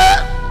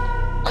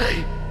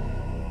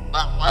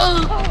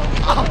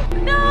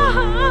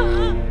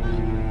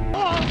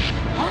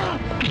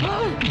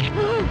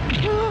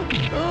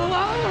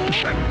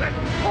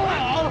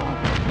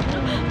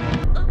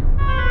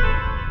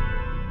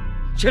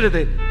 ছেড়ে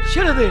দে,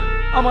 ছেড়ে দে,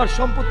 আমার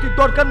সম্পত্তির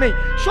দরকার নেই,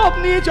 সব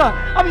নিয়ে যা,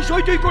 আমি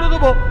সই টই করে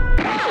দেবো।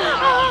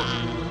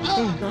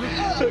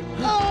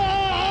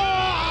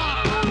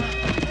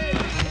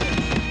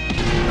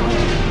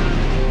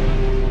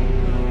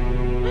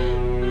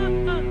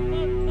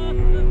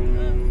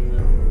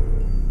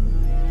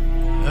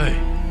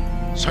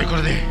 সই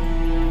করে দে,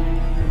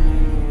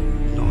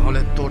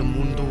 নাহলে তোর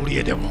মুন্ডু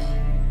উড়িয়ে দেব।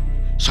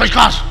 সই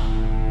কর।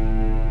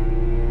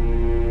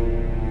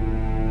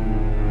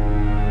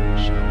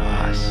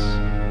 শাবাশ,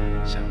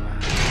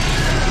 শাবাশ।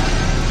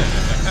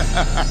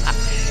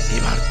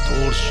 এবার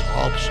তোর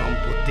সব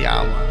সম্পত্তি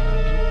আমার।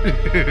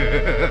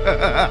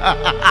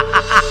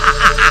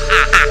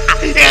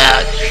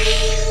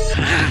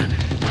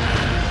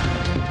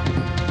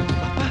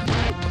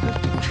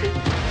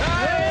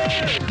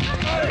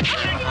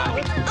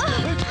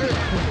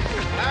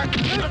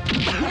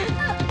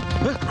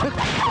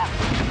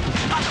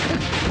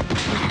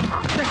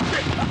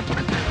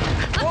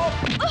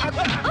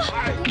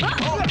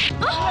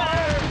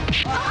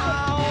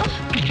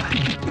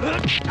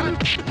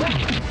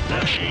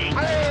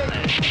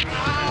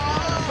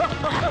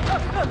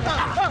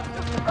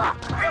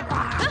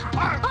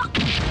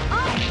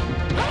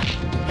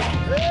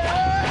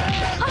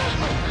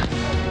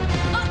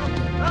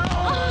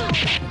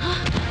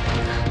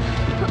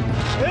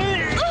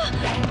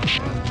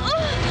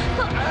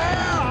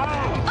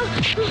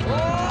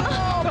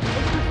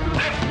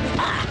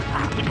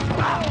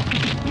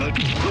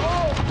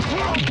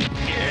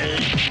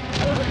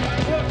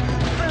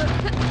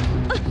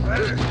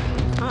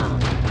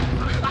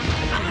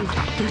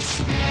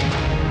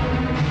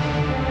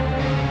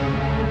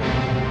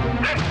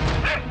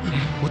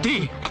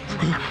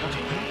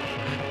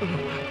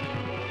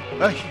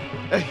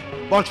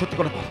 বল সত্যি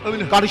করে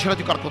কার ইশারা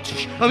তুই কাজ করছিস?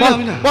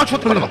 আমি না। বল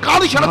সত্যি করে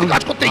কার ইশারা তুই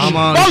কাজ করতে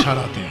আমার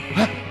ইশারাতে।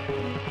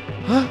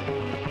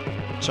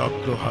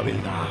 চক্র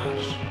হাবিলদার,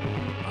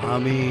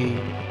 আমি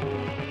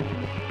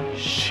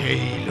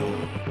সেই লোক।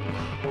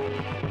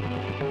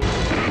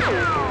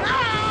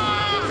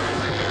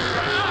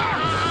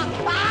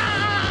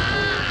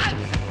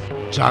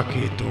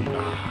 যাকে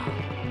তোমরা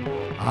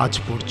আজ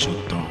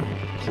পর্যন্ত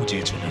খুঁজে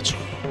চলেছ।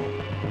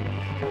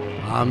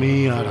 আমি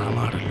আর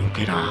আমার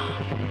লোকেরা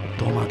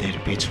তোমাদের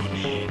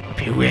পেছনে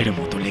ফেউয়ের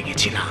মতো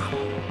লেগেছিলাম।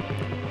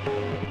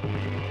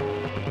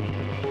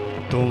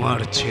 তোমার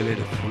ছেলের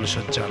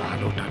ফুলসজ্জার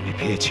আলোটা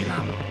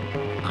নিভিয়েছিলাম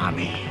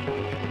আমি।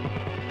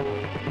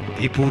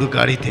 দীপুর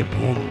গাড়িতে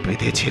বোম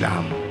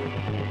বেঁধেছিলাম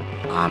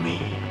আমি।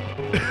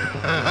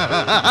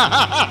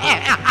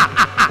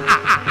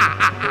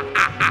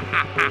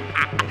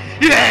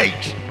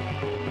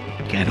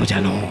 কেন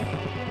জানো?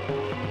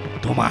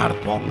 তোমার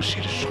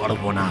বংশের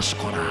সর্বনাশ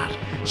করার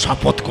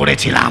শপথ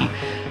করেছিলাম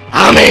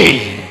আমি।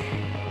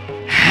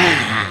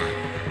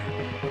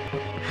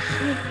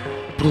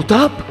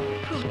 প্রতাপ?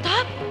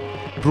 প্রতাপ?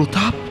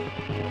 প্রতাপ?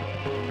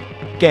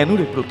 কেন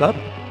রে প্রতাপ?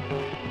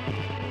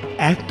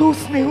 এত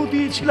স্নেহ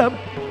দিয়েছিলাম,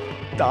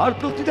 তার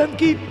প্রতিদান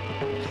কি?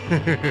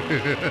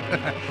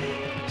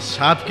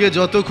 সাপকে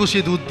যত খুশি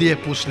দুধ দিয়ে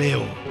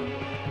পুষলেও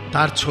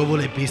তার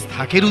ছোবলে বিষ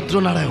থাকে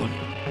রুদ্রনারায়ণ।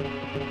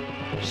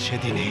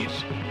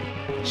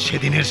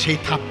 সেদিনের সেই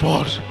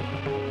থাপ্পড়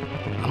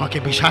আমাকে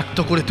বিষাক্ত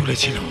করে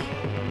তুলেছিল।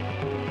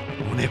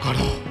 মনে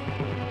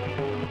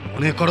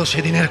করো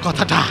সেদিনের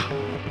কথাটা।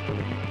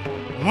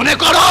 মনে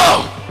করো,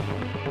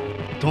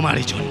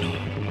 তোমারই জন্য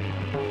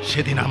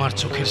সেদিন আমার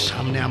চোখের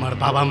সামনে আমার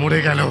বাবা মরে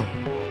গেল,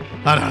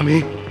 আর আমি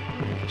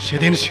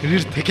সেদিন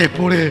সিঁড়ির থেকে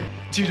পড়ে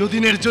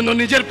চিরদিনের জন্য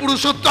নিজের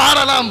পুরুষত্ব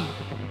হারালাম।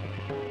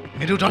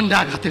 মেরুদণ্ডে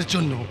আঘাতের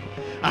জন্য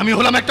আমি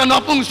হলাম একটা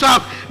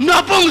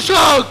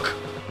নপুংসক।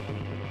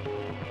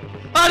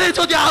 আরে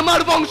যদি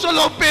আমার বংশ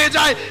লোপ পেয়ে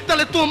যায়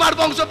তাহলে তোমার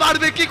বংশ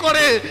বাড়বে কি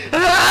করে?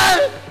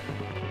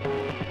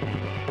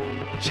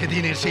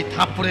 সেদিনের সেই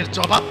থাপ্পড়ের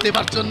জবাব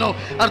দেবার জন্য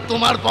আর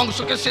তোমার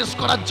বংশকে শেষ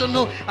করার জন্য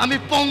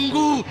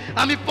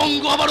আমি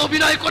পঙ্গু আবার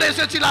অভিনয় করে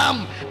এসেছিলাম।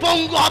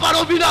 পঙ্গু আবার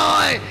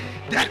অভিনয়।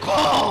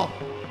 দেখো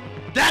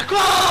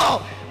দেখো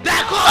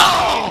দেখো।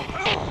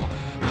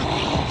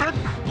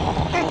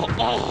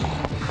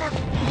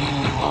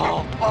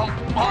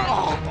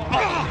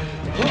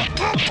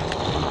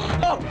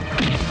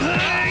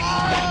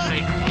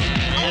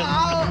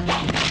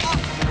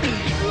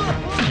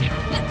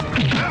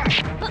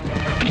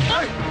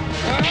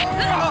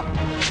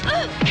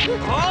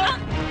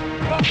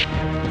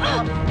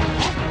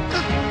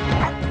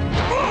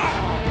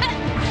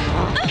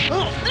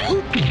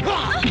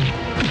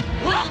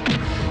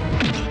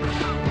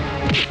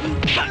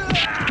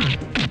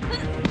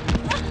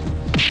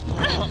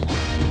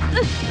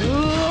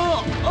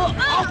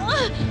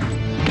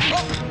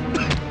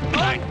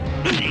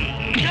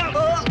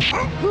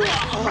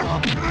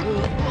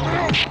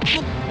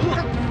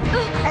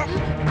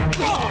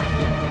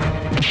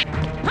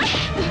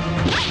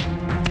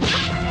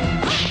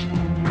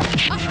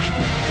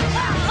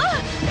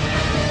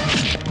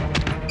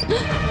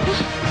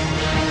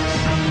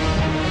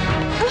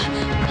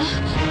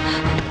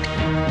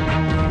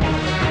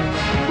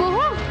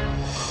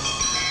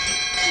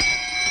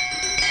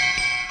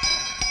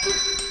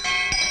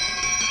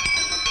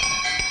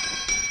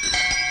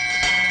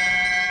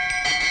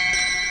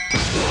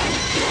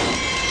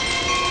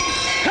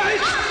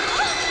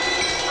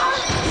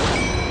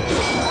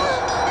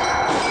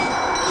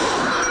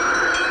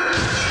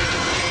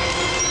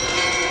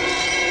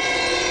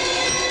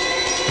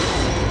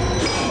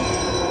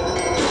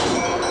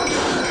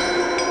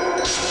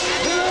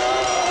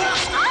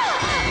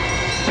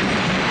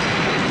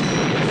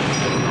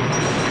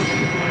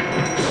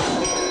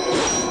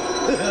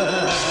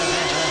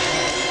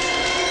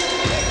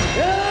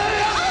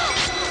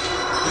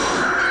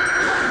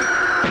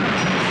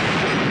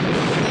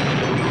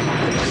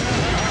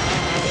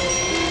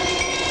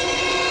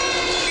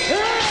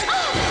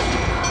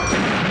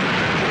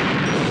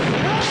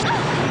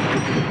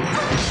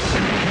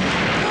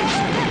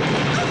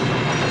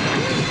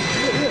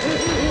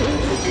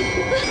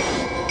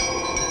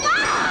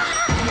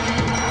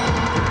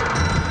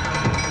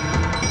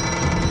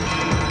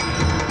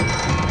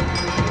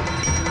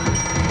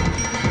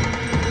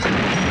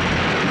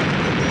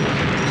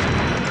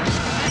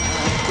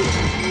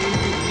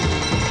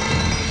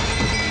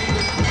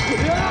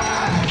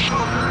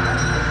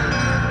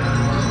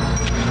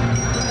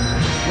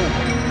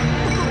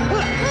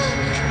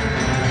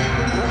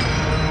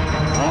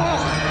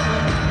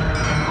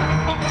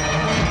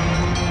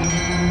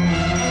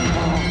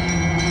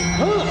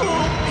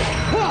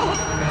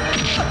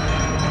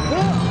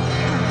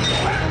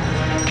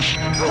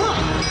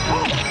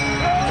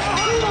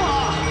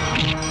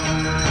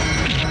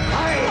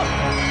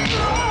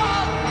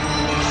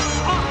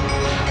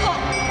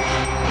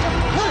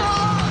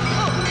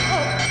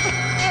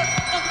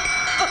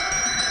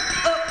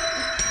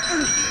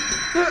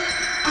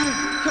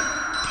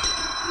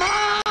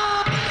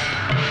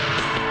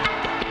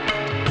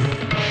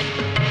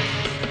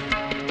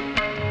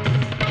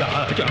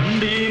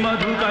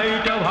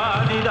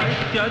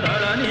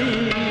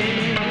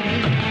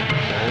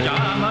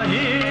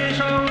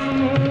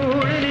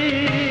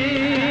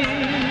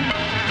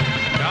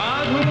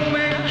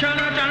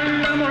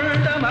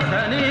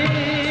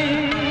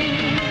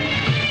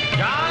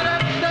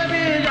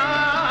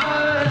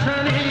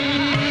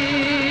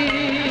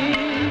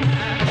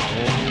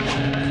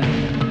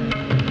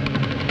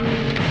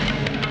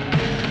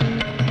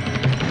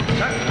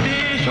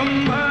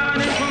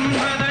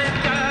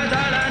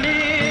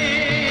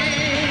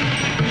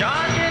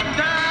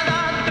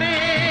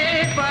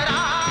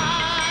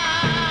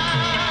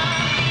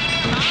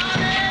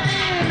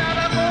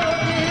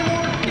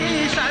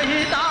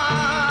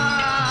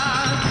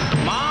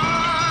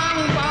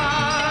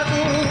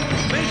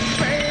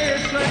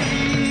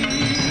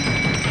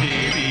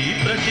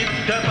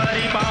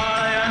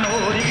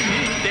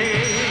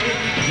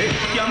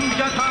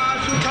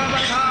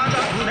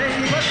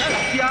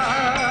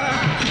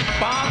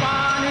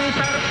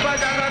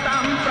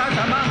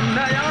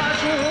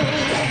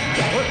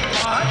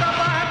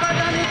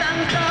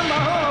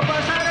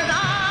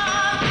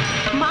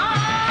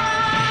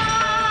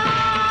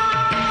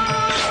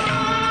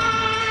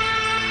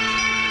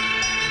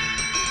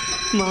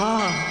 মা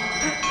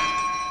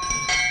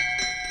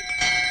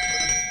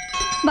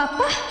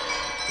বাপ্পা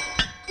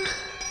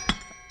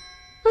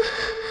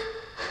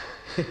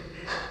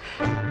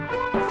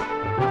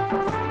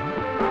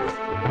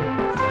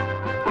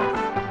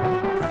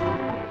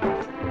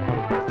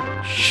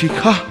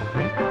শিখা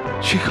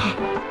শিখা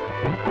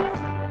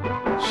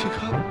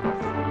শিখা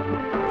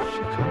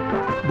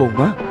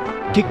বৌমা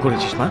ঠিক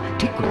করেছিস মা,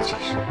 ঠিক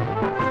করেছিস।